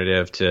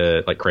alternative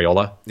to like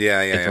Crayola.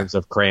 In terms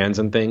of crayons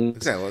and things.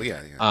 Exactly.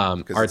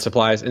 Well, art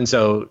supplies, and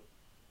so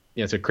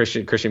so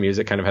Christian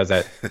music kind of has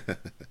that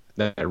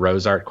that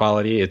rose art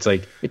quality. It's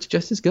like it's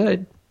just as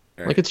good.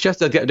 Right. Like it's just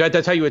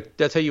that's how you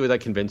would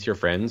like convince your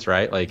friends,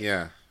 right? Like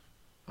oh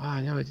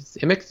no, it's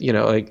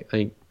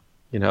MX,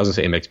 I was gonna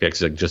say MXPX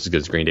is like just as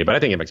good as Green Day, but I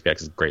think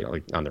MXPX is great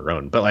like on their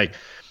own. But like,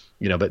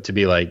 but to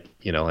be like,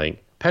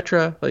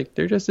 Petra, like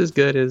they're just as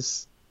good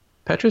as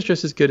Petra's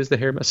just as good as the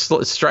hair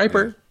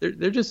Striper. Yeah.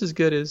 They're just as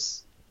good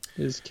as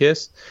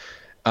Kiss.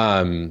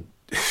 So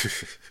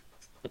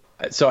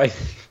I,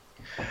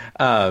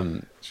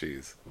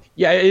 jeez.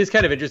 Yeah, it is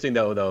kind of interesting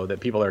though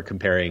that people are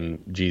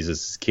comparing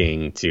Jesus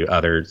King to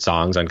other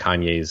songs on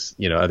Kanye's,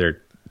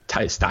 other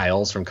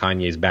styles from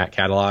Kanye's back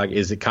catalog.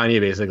 Is it Kanye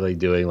basically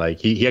doing like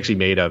he actually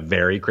made a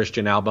very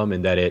Christian album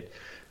in that it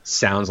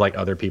sounds like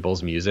other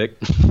people's music?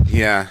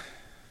 Yeah.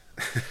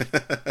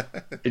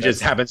 It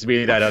just happens to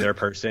be that other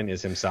person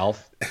is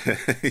himself.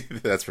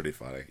 That's pretty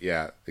funny.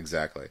 Yeah,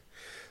 exactly.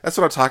 That's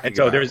what I'm talking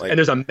about. Like,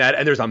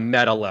 there's a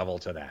meta level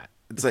to that.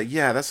 It's like,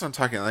 yeah, that's what I'm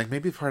talking about. Like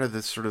maybe part of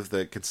this sort of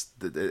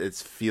it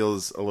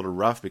feels a little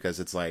rough because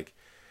it's like,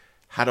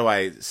 how do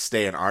I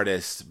stay an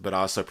artist but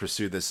also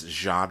pursue this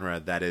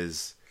genre that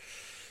is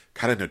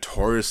kind of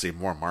notoriously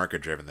more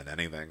market driven than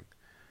anything?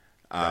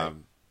 Right.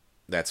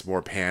 That's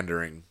more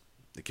pandering.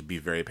 It can be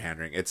very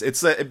pandering.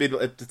 It's like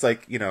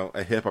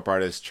a hip hop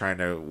artist trying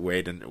to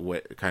wade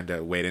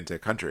into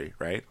country,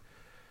 right?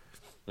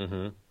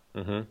 Mm-hmm.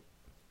 Mm-hmm.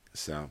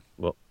 So,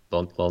 well,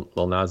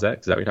 Lil Nas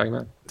X, is that what you're talking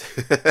about?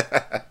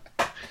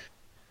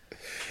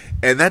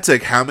 And that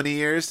took how many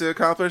years to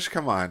accomplish?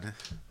 Come on.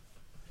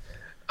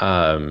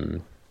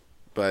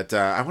 But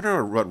I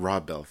wonder what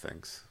Rob Bell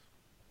thinks.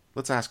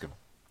 Let's ask him.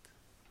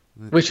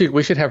 We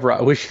should have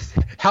Rob.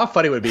 How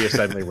funny would it be if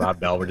suddenly Rob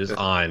Bell were just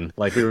on?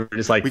 Like we were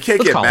just like, we can't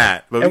get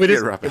Matt, but we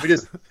get Rob.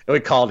 We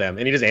called him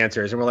and he just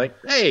answers, and we're like,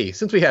 hey,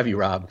 since we have you,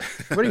 Rob,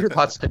 what are your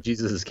thoughts on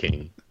Jesus is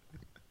King?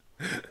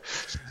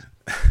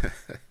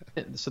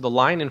 So the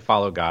line in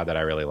Follow God that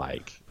I really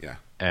like,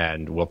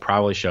 and will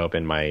probably show up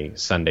in my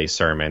Sunday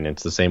sermon.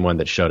 It's the same one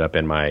that showed up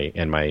in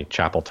my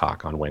chapel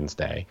talk on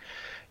Wednesday.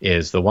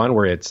 Is the one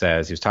where it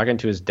says he was talking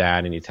to his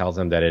dad and he tells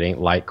him that it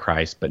ain't like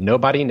Christ, but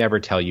nobody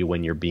never tell you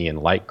when you're being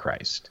like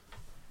Christ.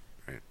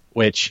 Right.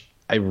 Which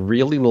I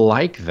really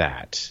like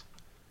that.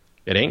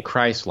 It ain't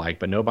Christ-like,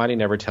 but nobody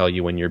never tell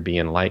you when you're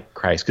being like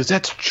Christ, because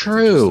that's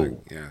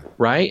true,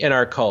 right? In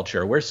our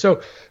culture, we're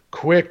so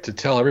quick to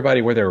tell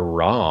everybody where they're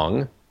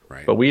wrong,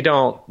 right? But we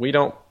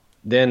don't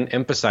then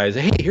emphasize,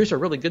 hey, here's a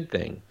really good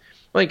thing.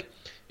 Like,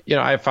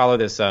 I follow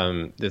this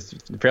this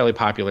fairly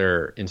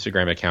popular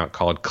Instagram account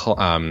called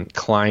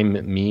Climb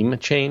Meme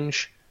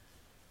Change,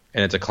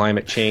 and it's a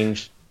climate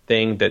change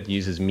thing that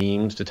uses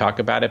memes to talk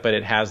about it, but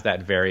it has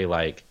that very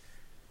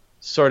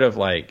sort of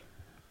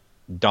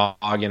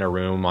dog in a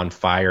room on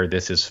fire,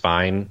 this is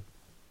fine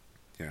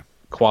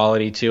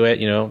quality to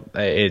it.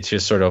 It's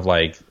just sort of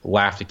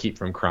laugh to keep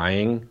from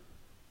crying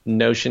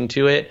notion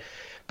to it,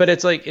 but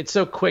it's it's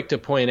so quick to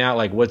point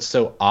out what's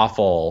so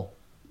awful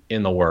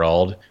in the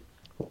world.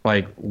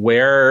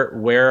 Where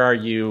are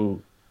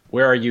you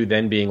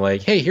then being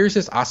hey, here's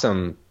this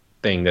awesome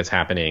thing that's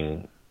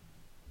happening,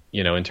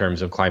 in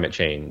terms of climate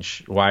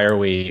change? Why are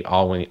we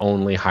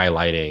only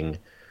highlighting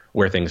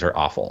where things are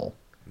awful?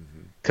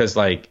 Because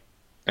I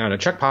don't know,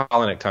 Chuck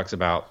Palahniuk talks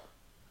about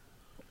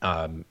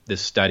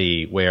this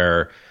study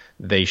where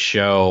they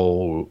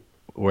show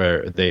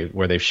where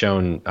they've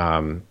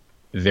shown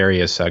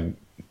various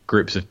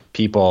groups of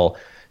people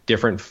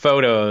different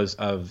photos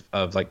of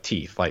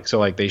teeth.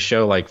 They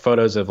show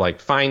photos of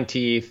fine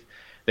teeth.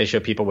 They show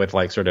people with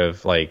sort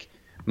of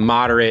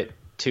moderate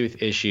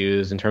tooth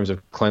issues in terms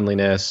of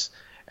cleanliness.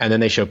 And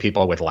then they show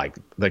people with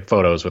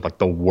photos with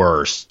the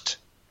worst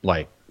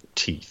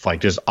teeth,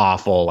 just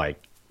awful,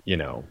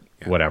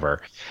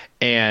 whatever.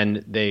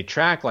 And they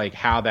track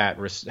how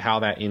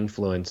that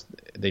influenced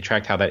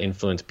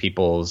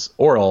people's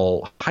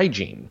oral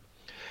hygiene.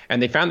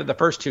 And they found that the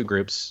first two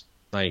groups,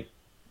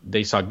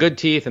 they saw good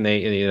teeth and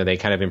they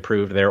kind of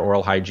improved their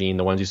oral hygiene.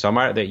 The ones who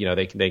saw they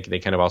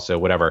kind of also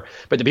whatever.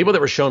 But the people that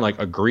were shown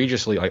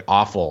egregiously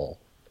awful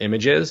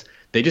images,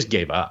 they just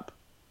gave up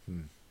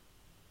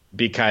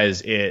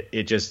because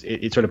it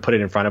sort of put it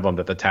in front of them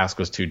that the task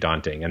was too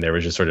daunting and there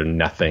was just sort of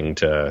nothing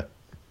to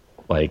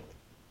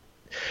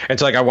And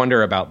so I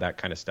wonder about that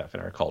kind of stuff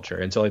in our culture.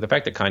 And so the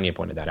fact that Kanye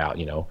pointed that out,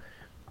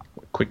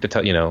 quick to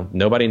tell,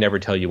 nobody never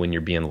tell you when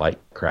you're being like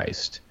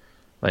Christ.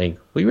 We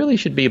really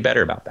should be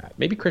better about that.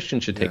 Maybe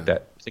Christians should take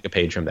a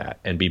page from that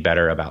and be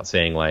better about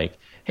saying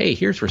hey,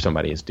 here's where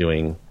somebody is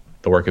doing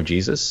the work of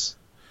Jesus.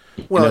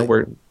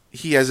 Well,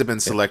 he hasn't been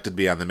selected to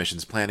be on the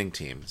missions planning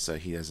team, so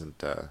he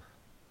hasn't.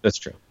 That's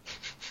true.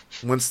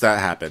 Once that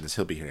happens,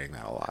 he'll be hearing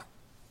that a lot.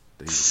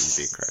 That he's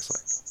being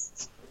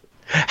Christ-like.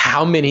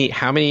 How many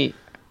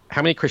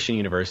Christian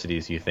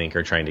universities do you think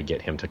are trying to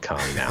get him to come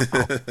now?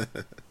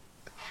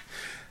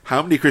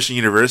 How many Christian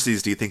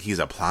universities do you think he's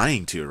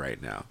applying to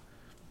right now?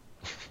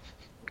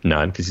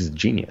 None, because he's a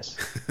genius.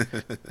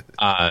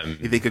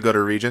 You think he'll go to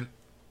Regent?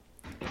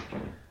 Do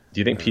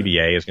you think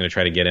PBA is going to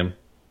try to get him?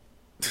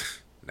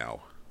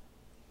 No.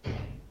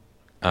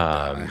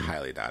 I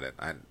highly doubt it.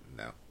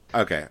 No.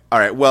 Okay. All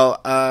right.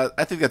 Well,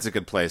 I think that's a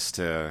good place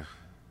to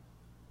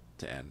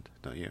end,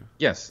 don't you?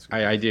 Yes,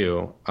 I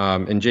do.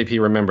 And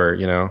JP, remember,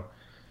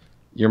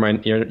 you're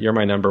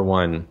my number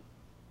one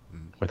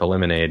with a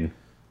lemonade.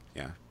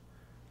 Yeah.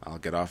 I'll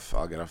get off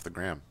the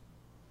gram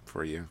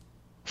for you.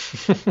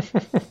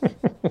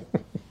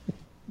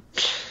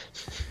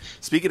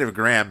 Speaking of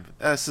Graham,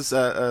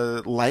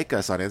 like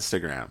us on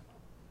Instagram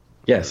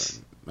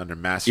Yes, under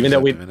even Masters though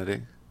of we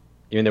Divinity.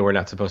 even though we're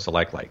not supposed to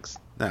like likes.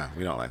 No,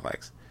 we don't like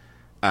likes.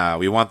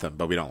 We want them,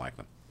 but we don't like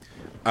them.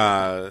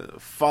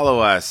 Follow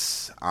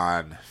us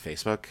on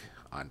Facebook,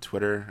 on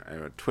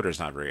Twitter. Twitter's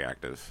not very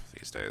active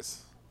these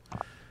days.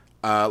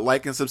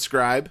 Like and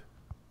subscribe.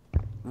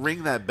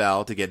 Ring that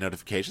bell to get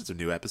notifications of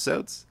new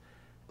episodes.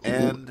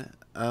 And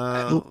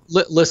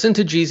Listen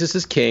to Jesus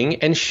is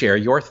King and share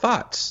your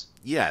thoughts.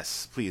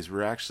 yes, please.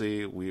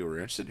 We were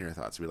interested in your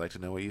thoughts. We'd like to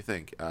know what you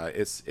think.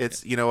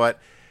 It's you know what?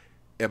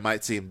 It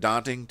might seem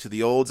daunting to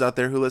the olds out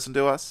there who listen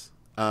to us,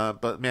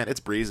 but man, it's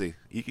breezy.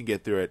 You can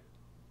get through it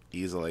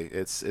easily.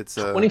 It's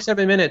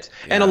 27 minutes,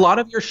 and yeah. a lot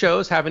of your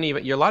shows haven't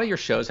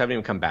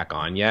even come back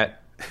on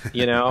yet.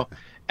 You know,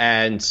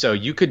 and so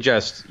you could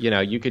just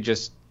yeah.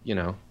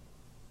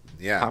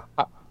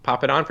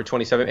 pop it on for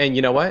 27. And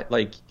you know what?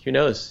 Like, who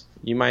knows?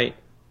 You might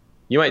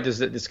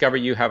discover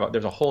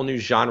there's a whole new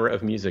genre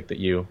of music that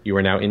you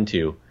are now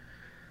into.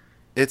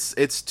 It's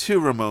 2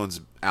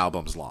 Ramones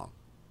albums long.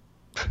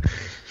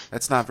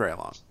 That's not very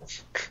long.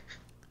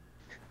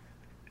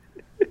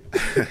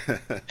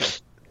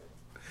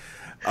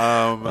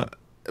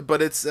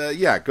 But it's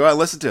yeah. Go out and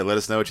listen to it. Let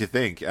us know what you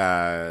think.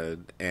 Yeah,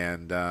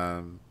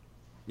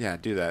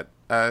 do that.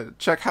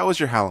 Chuck, how was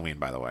your Halloween,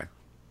 by the way?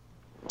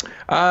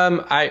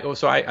 I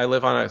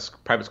live on a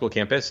private school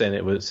campus, and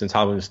it was, since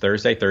Halloween was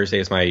Thursday. Thursday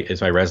is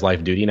my res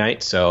life duty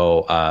night,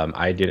 so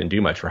I didn't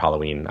do much for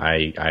Halloween.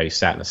 I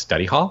sat in a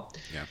study hall.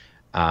 Yeah.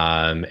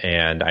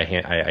 And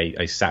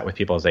I sat with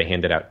people as they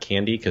handed out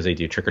candy, because they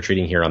do trick or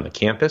treating here on the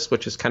campus,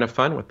 which is kind of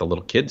fun with the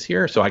little kids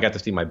here. So I got to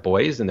see my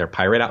boys in their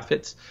pirate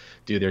outfits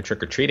do their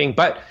trick or treating.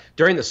 But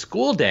during the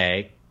school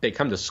day, they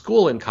come to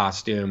school in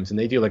costumes, and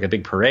they do like a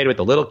big parade with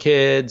the little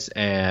kids.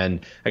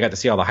 And I got to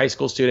see all the high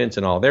school students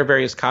in all their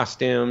various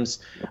costumes.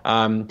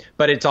 But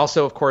it's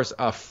also, of course,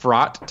 a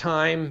fraught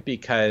time,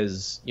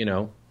 because,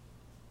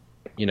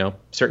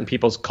 certain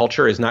people's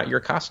culture is not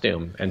your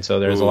costume. And so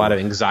there's a lot of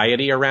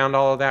anxiety around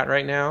all of that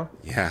right now.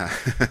 Yeah.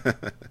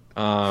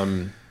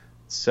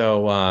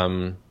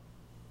 So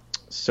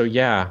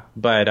yeah,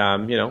 but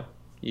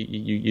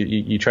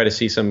you try to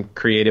see some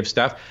creative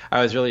stuff.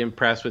 I was really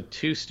impressed with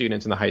 2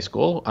 students in the high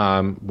school,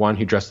 one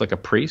who dressed like a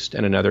priest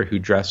and another who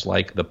dressed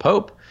like the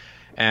Pope.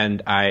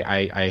 And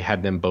I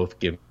had them both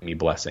give me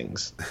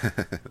blessings.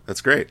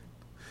 That's great.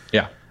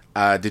 Yeah.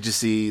 Did you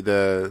see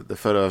the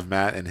photo of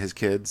Matt and his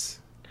kids?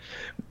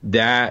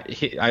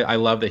 I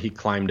love that he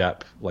climbed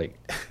up. Like,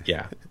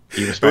 yeah,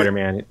 he was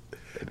Spider-Man.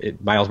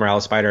 Miles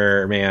Morales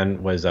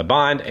Spider-Man was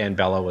Bond, and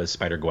Bella was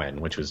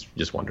Spider-Gwen, which was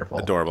just wonderful.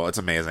 Adorable. It's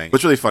amazing.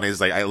 What's really funny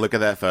is, like, I look at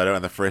that photo,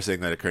 and the first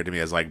thing that occurred to me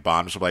is, like,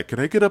 Bond was like, "Can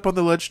I get up on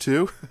the ledge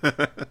too?" And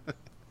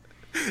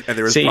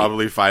there was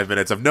probably 5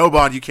 minutes of, "No,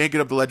 Bond, you can't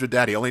get up the ledge with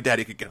Daddy. Only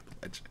Daddy can get up the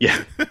ledge."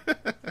 Yeah.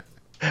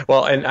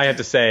 Well, and I have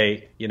to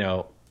say,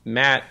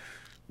 Matt,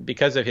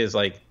 because of his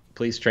like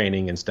police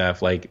training and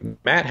stuff, like,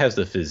 Matt has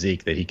the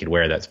physique that he could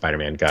wear that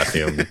Spider-Man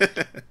costume.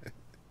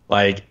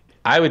 Like,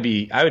 I would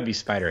be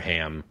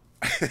Spider-Ham.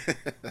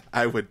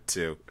 I would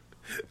too.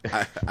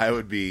 I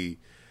would be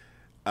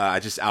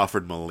just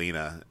Alfred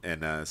Molina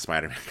in a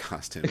Spider-Man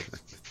costume.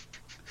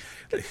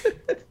 You're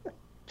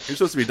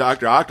supposed to be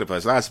Dr.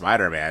 Octopus, not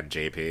Spider-Man,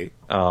 JP.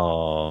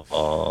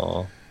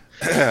 Oh.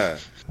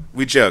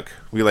 We joke.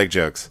 We like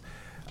jokes.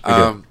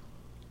 Well,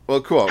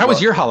 cool. How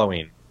was your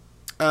Halloween?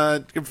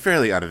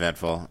 Fairly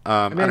uneventful.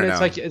 I mean,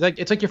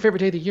 it's like your favorite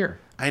day of the year.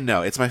 I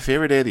know, it's my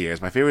favorite day of the year.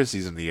 It's my favorite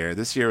season of the year.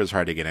 This year was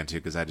hard to get into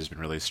because I've just been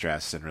really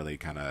stressed and really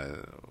kind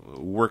of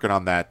working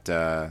on that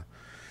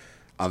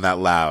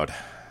loud,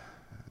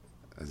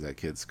 as that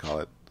kids call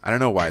it. I don't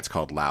know why it's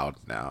called loud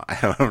now. I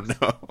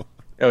don't know.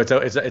 Oh,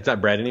 it's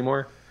not bread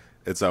anymore.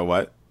 It's a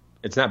what?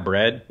 It's not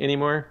bread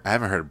anymore. I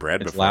haven't heard of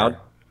bread it's before. Loud.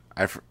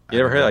 You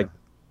ever heard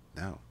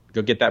no?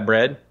 Go get that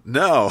bread.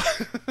 No.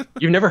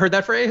 You've never heard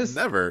that phrase?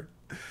 Never.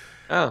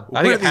 Oh,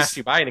 I think it passed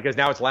you by, and because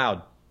now it's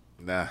loud.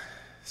 Nah,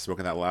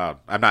 smoking that loud.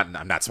 I'm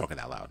not smoking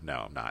that loud.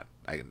 No, I'm not.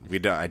 I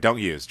don't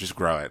use. Just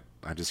grow it.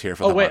 I'm just here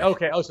for. Oh wait,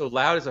 okay. Oh, so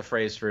loud is a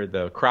phrase for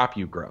the crop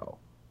you grow.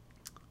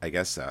 I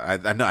guess so. I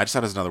know. I just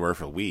thought it was another word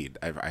for weed.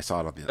 I saw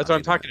it on the. That's what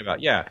I'm talking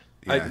about. Yeah.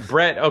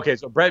 Bread. Okay,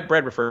 so bread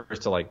refers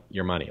to like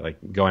your money, like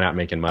going out and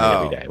making money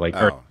every day, like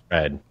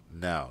bread.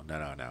 No.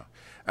 No,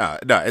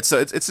 it's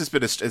just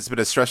been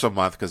a stressful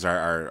month because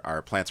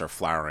our plants are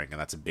flowering, and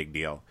that's a big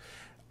deal.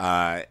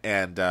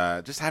 And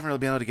just haven't really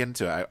been able to get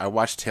into it. I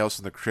watched Tales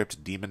from the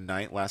Crypt Demon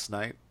Knight last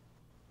night.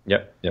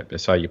 Yep. I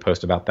saw you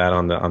post about that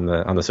on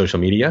the social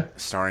media.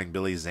 Starring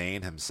Billy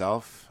Zane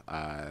himself,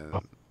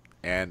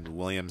 and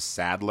William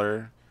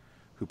Sadler,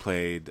 who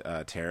played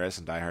Terrace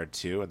in Die Hard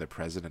 2 and the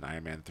President in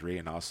Iron Man 3,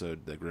 and also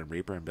the Grim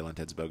Reaper in Bill and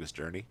Ted's Bogus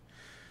Journey.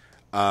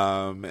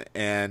 And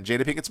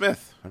Jada Pinkett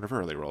Smith, one of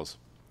her early roles.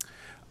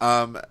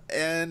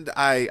 And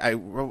I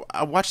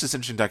watched this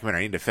interesting documentary.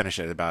 I need to finish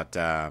it about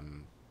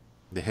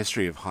the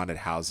history of haunted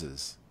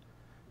houses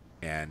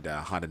and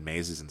haunted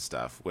mazes and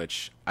stuff,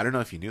 which I don't know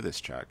if you knew this,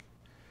 Chuck.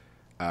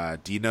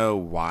 Do you know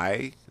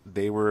why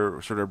they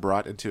were sort of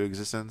brought into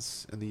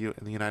existence in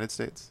the United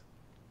States?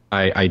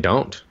 I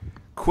don't.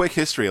 Quick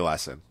history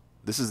lesson.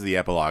 This is the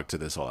epilogue to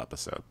this whole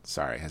episode.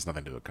 Sorry, it has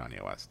nothing to do with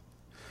Kanye West.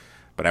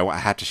 But I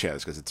had to share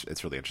this because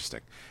it's really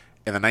interesting.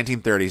 In the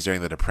 1930s,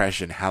 during the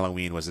Depression,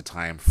 Halloween was a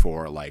time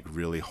for like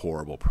really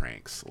horrible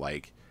pranks.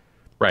 Like,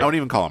 Right. I don't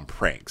even call them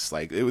pranks.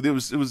 Like it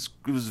was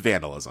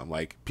vandalism.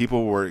 Like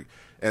people were,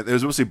 and it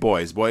was mostly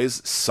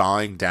boys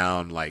sawing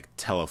down like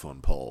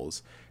telephone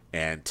poles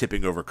and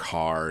tipping over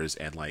cars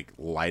and like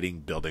lighting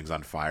buildings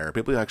on fire.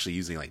 People actually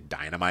using like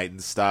dynamite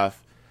and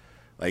stuff.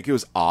 Like it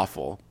was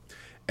awful.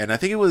 And I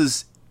think it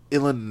was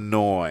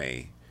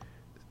Illinois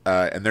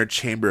and their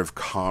Chamber of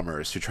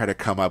Commerce who tried to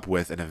come up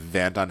with an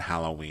event on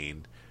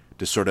Halloween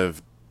to sort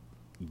of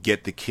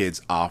get the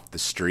kids off the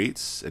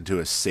streets into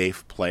a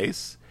safe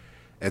place.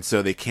 And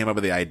so they came up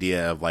with the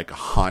idea of like a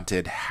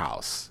haunted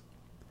house.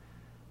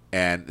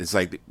 And it's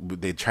like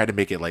they tried to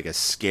make it like as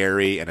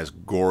scary and as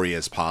gory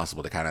as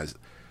possible to kind of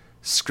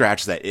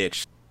scratch that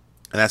itch.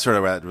 And that's sort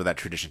of where that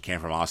tradition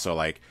came from. Also,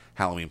 like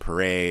Halloween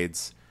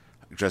parades,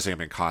 dressing up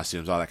in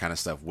costumes, all that kind of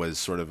stuff was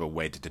sort of a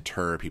way to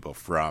deter people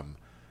from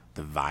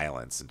the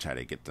violence and try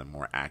to get them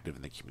more active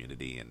in the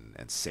community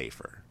and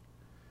safer.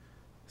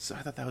 So I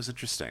thought that was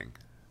interesting.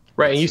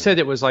 Right, and you said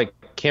it was like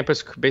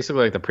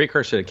basically like the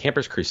precursor to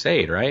Campus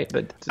Crusade, right?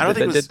 That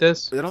did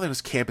this. I don't think it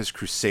was Campus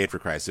Crusade for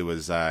Christ. It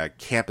was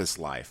Campus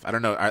Life. I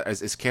don't know.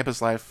 Is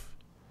Campus Life?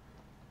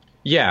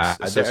 Yeah,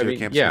 associated with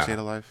Campus Crusade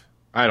Alive?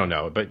 I don't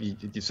know, but you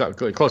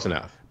close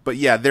enough. But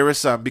yeah, there was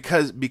some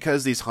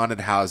because these haunted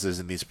houses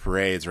and these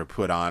parades were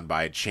put on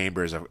by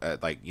chambers of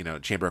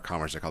Chamber of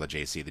Commerce. They call the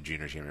JC, the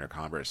Junior Chamber of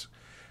Commerce.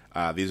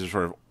 These are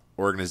sort of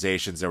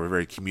organizations that were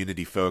very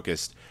community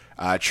focused.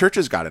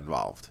 Churches got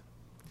involved.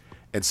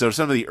 And so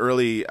some of the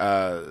early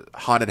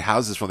haunted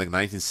houses from the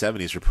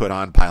 1970s were put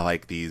on by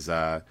like these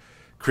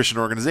Christian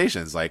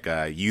organizations like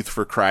Youth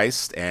for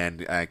Christ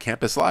and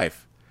Campus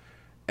Life.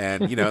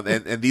 And,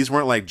 and these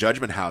weren't like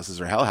judgment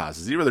houses or hell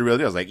houses. These were the real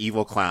deals, like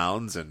evil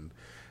clowns and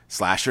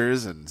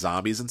slashers and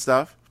zombies and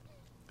stuff.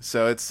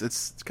 So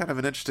it's kind of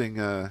an interesting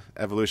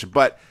evolution.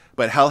 But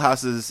hell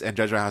houses and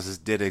judgment houses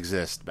did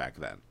exist back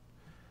then.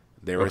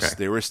 There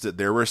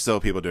were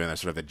still people doing that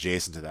sort of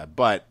adjacent to that.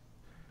 But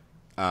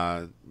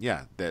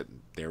that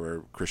there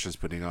were Christians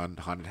putting on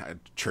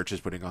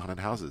churches putting on haunted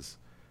houses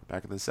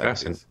back in the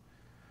 70s.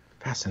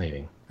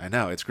 Fascinating. I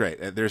know, it's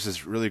great. There's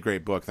this really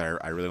great book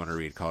that I really want to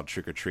read called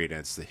Trick or Treat, and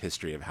it's the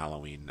history of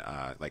Halloween,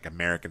 like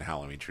American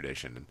Halloween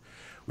tradition. And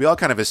we all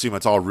kind of assume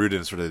it's all rooted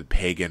in sort of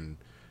pagan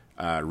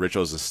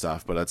rituals and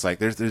stuff, but it's like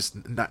there's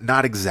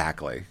not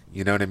exactly.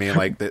 You know what I mean?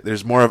 Like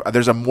there's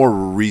a more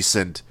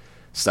recent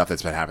stuff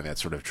that's been happening that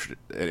sort of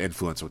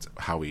influence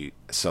how we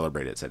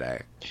celebrate it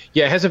today.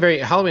 Yeah,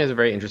 Halloween has a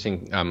very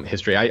interesting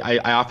history.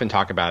 I often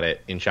talk about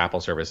it in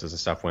chapel services and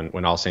stuff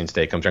when All Saints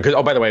Day comes around.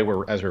 Because by the way,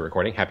 as we're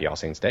recording, happy All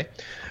Saints Day.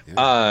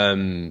 Yeah.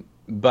 And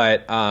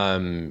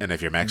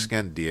if you're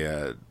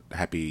Mexican,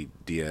 happy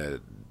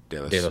Dia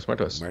de los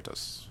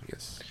Muertos.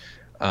 Yes.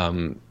 But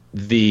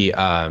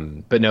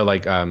no,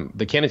 like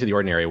the canon to the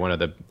ordinary, one of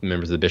the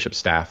members of the bishop's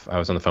staff, I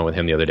was on the phone with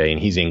him the other day, and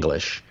he's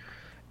English.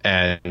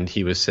 And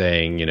he was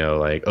saying,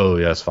 like, oh,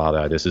 yes,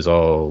 Father, this is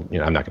all,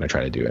 I'm not going to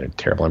try to do a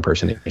terrible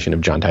impersonation of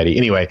John Tidy.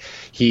 Anyway,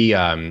 he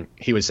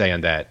was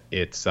saying that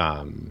it's,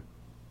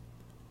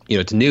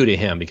 it's new to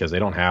him because they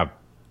don't have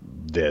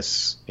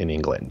this in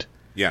England.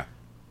 Yeah.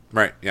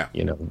 Right. Yeah.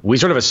 We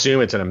sort of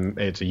assume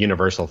it's a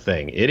universal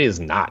thing. It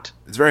is not.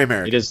 It's very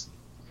American. It is.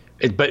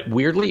 But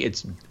weirdly,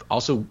 it's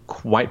also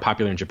quite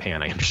popular in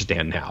Japan. I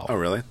understand now. Oh,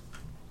 really?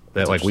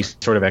 That like we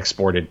sort of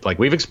exported, like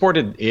we've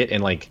exported it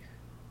and like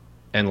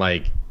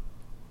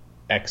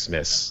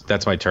Xmas.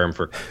 That's my term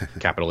for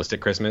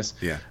capitalistic Christmas.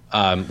 Yeah.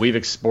 We've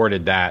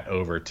exported that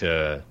over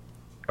to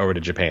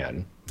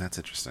Japan. That's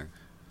interesting.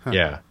 Huh.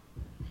 Yeah.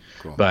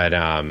 Cool. But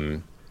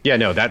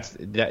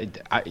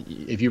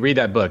if you read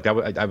that book,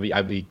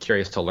 I'd be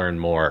curious to learn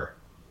more.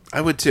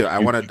 I would too. I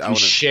want to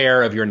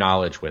share of your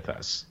knowledge with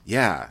us.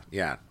 Yeah.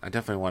 I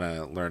definitely want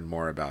to learn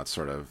more about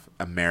sort of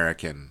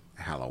American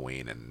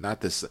Halloween and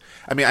not this.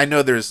 I mean, I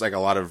know there's like a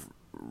lot of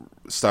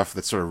stuff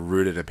that's sort of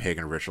rooted in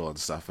pagan ritual and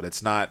stuff, but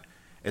it's not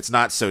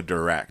so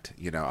direct.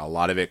 A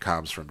lot of it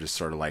comes from just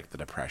sort of like the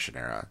Depression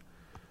era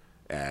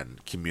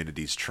and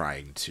communities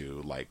trying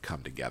to like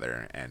come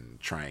together and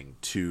trying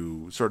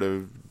to sort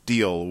of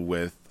deal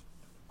with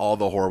all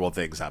the horrible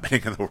things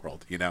happening in the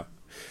world,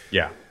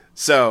 Yeah.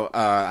 So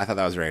I thought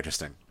that was very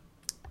interesting.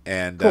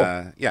 And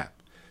cool. Yeah.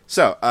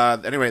 So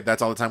anyway,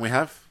 that's all the time we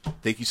have.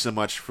 Thank you so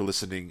much for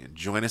listening.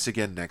 Join us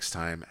again next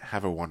time.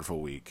 Have a wonderful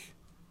week.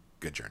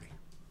 Good journey.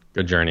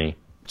 Good journey.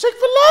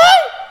 Chick-fil-A.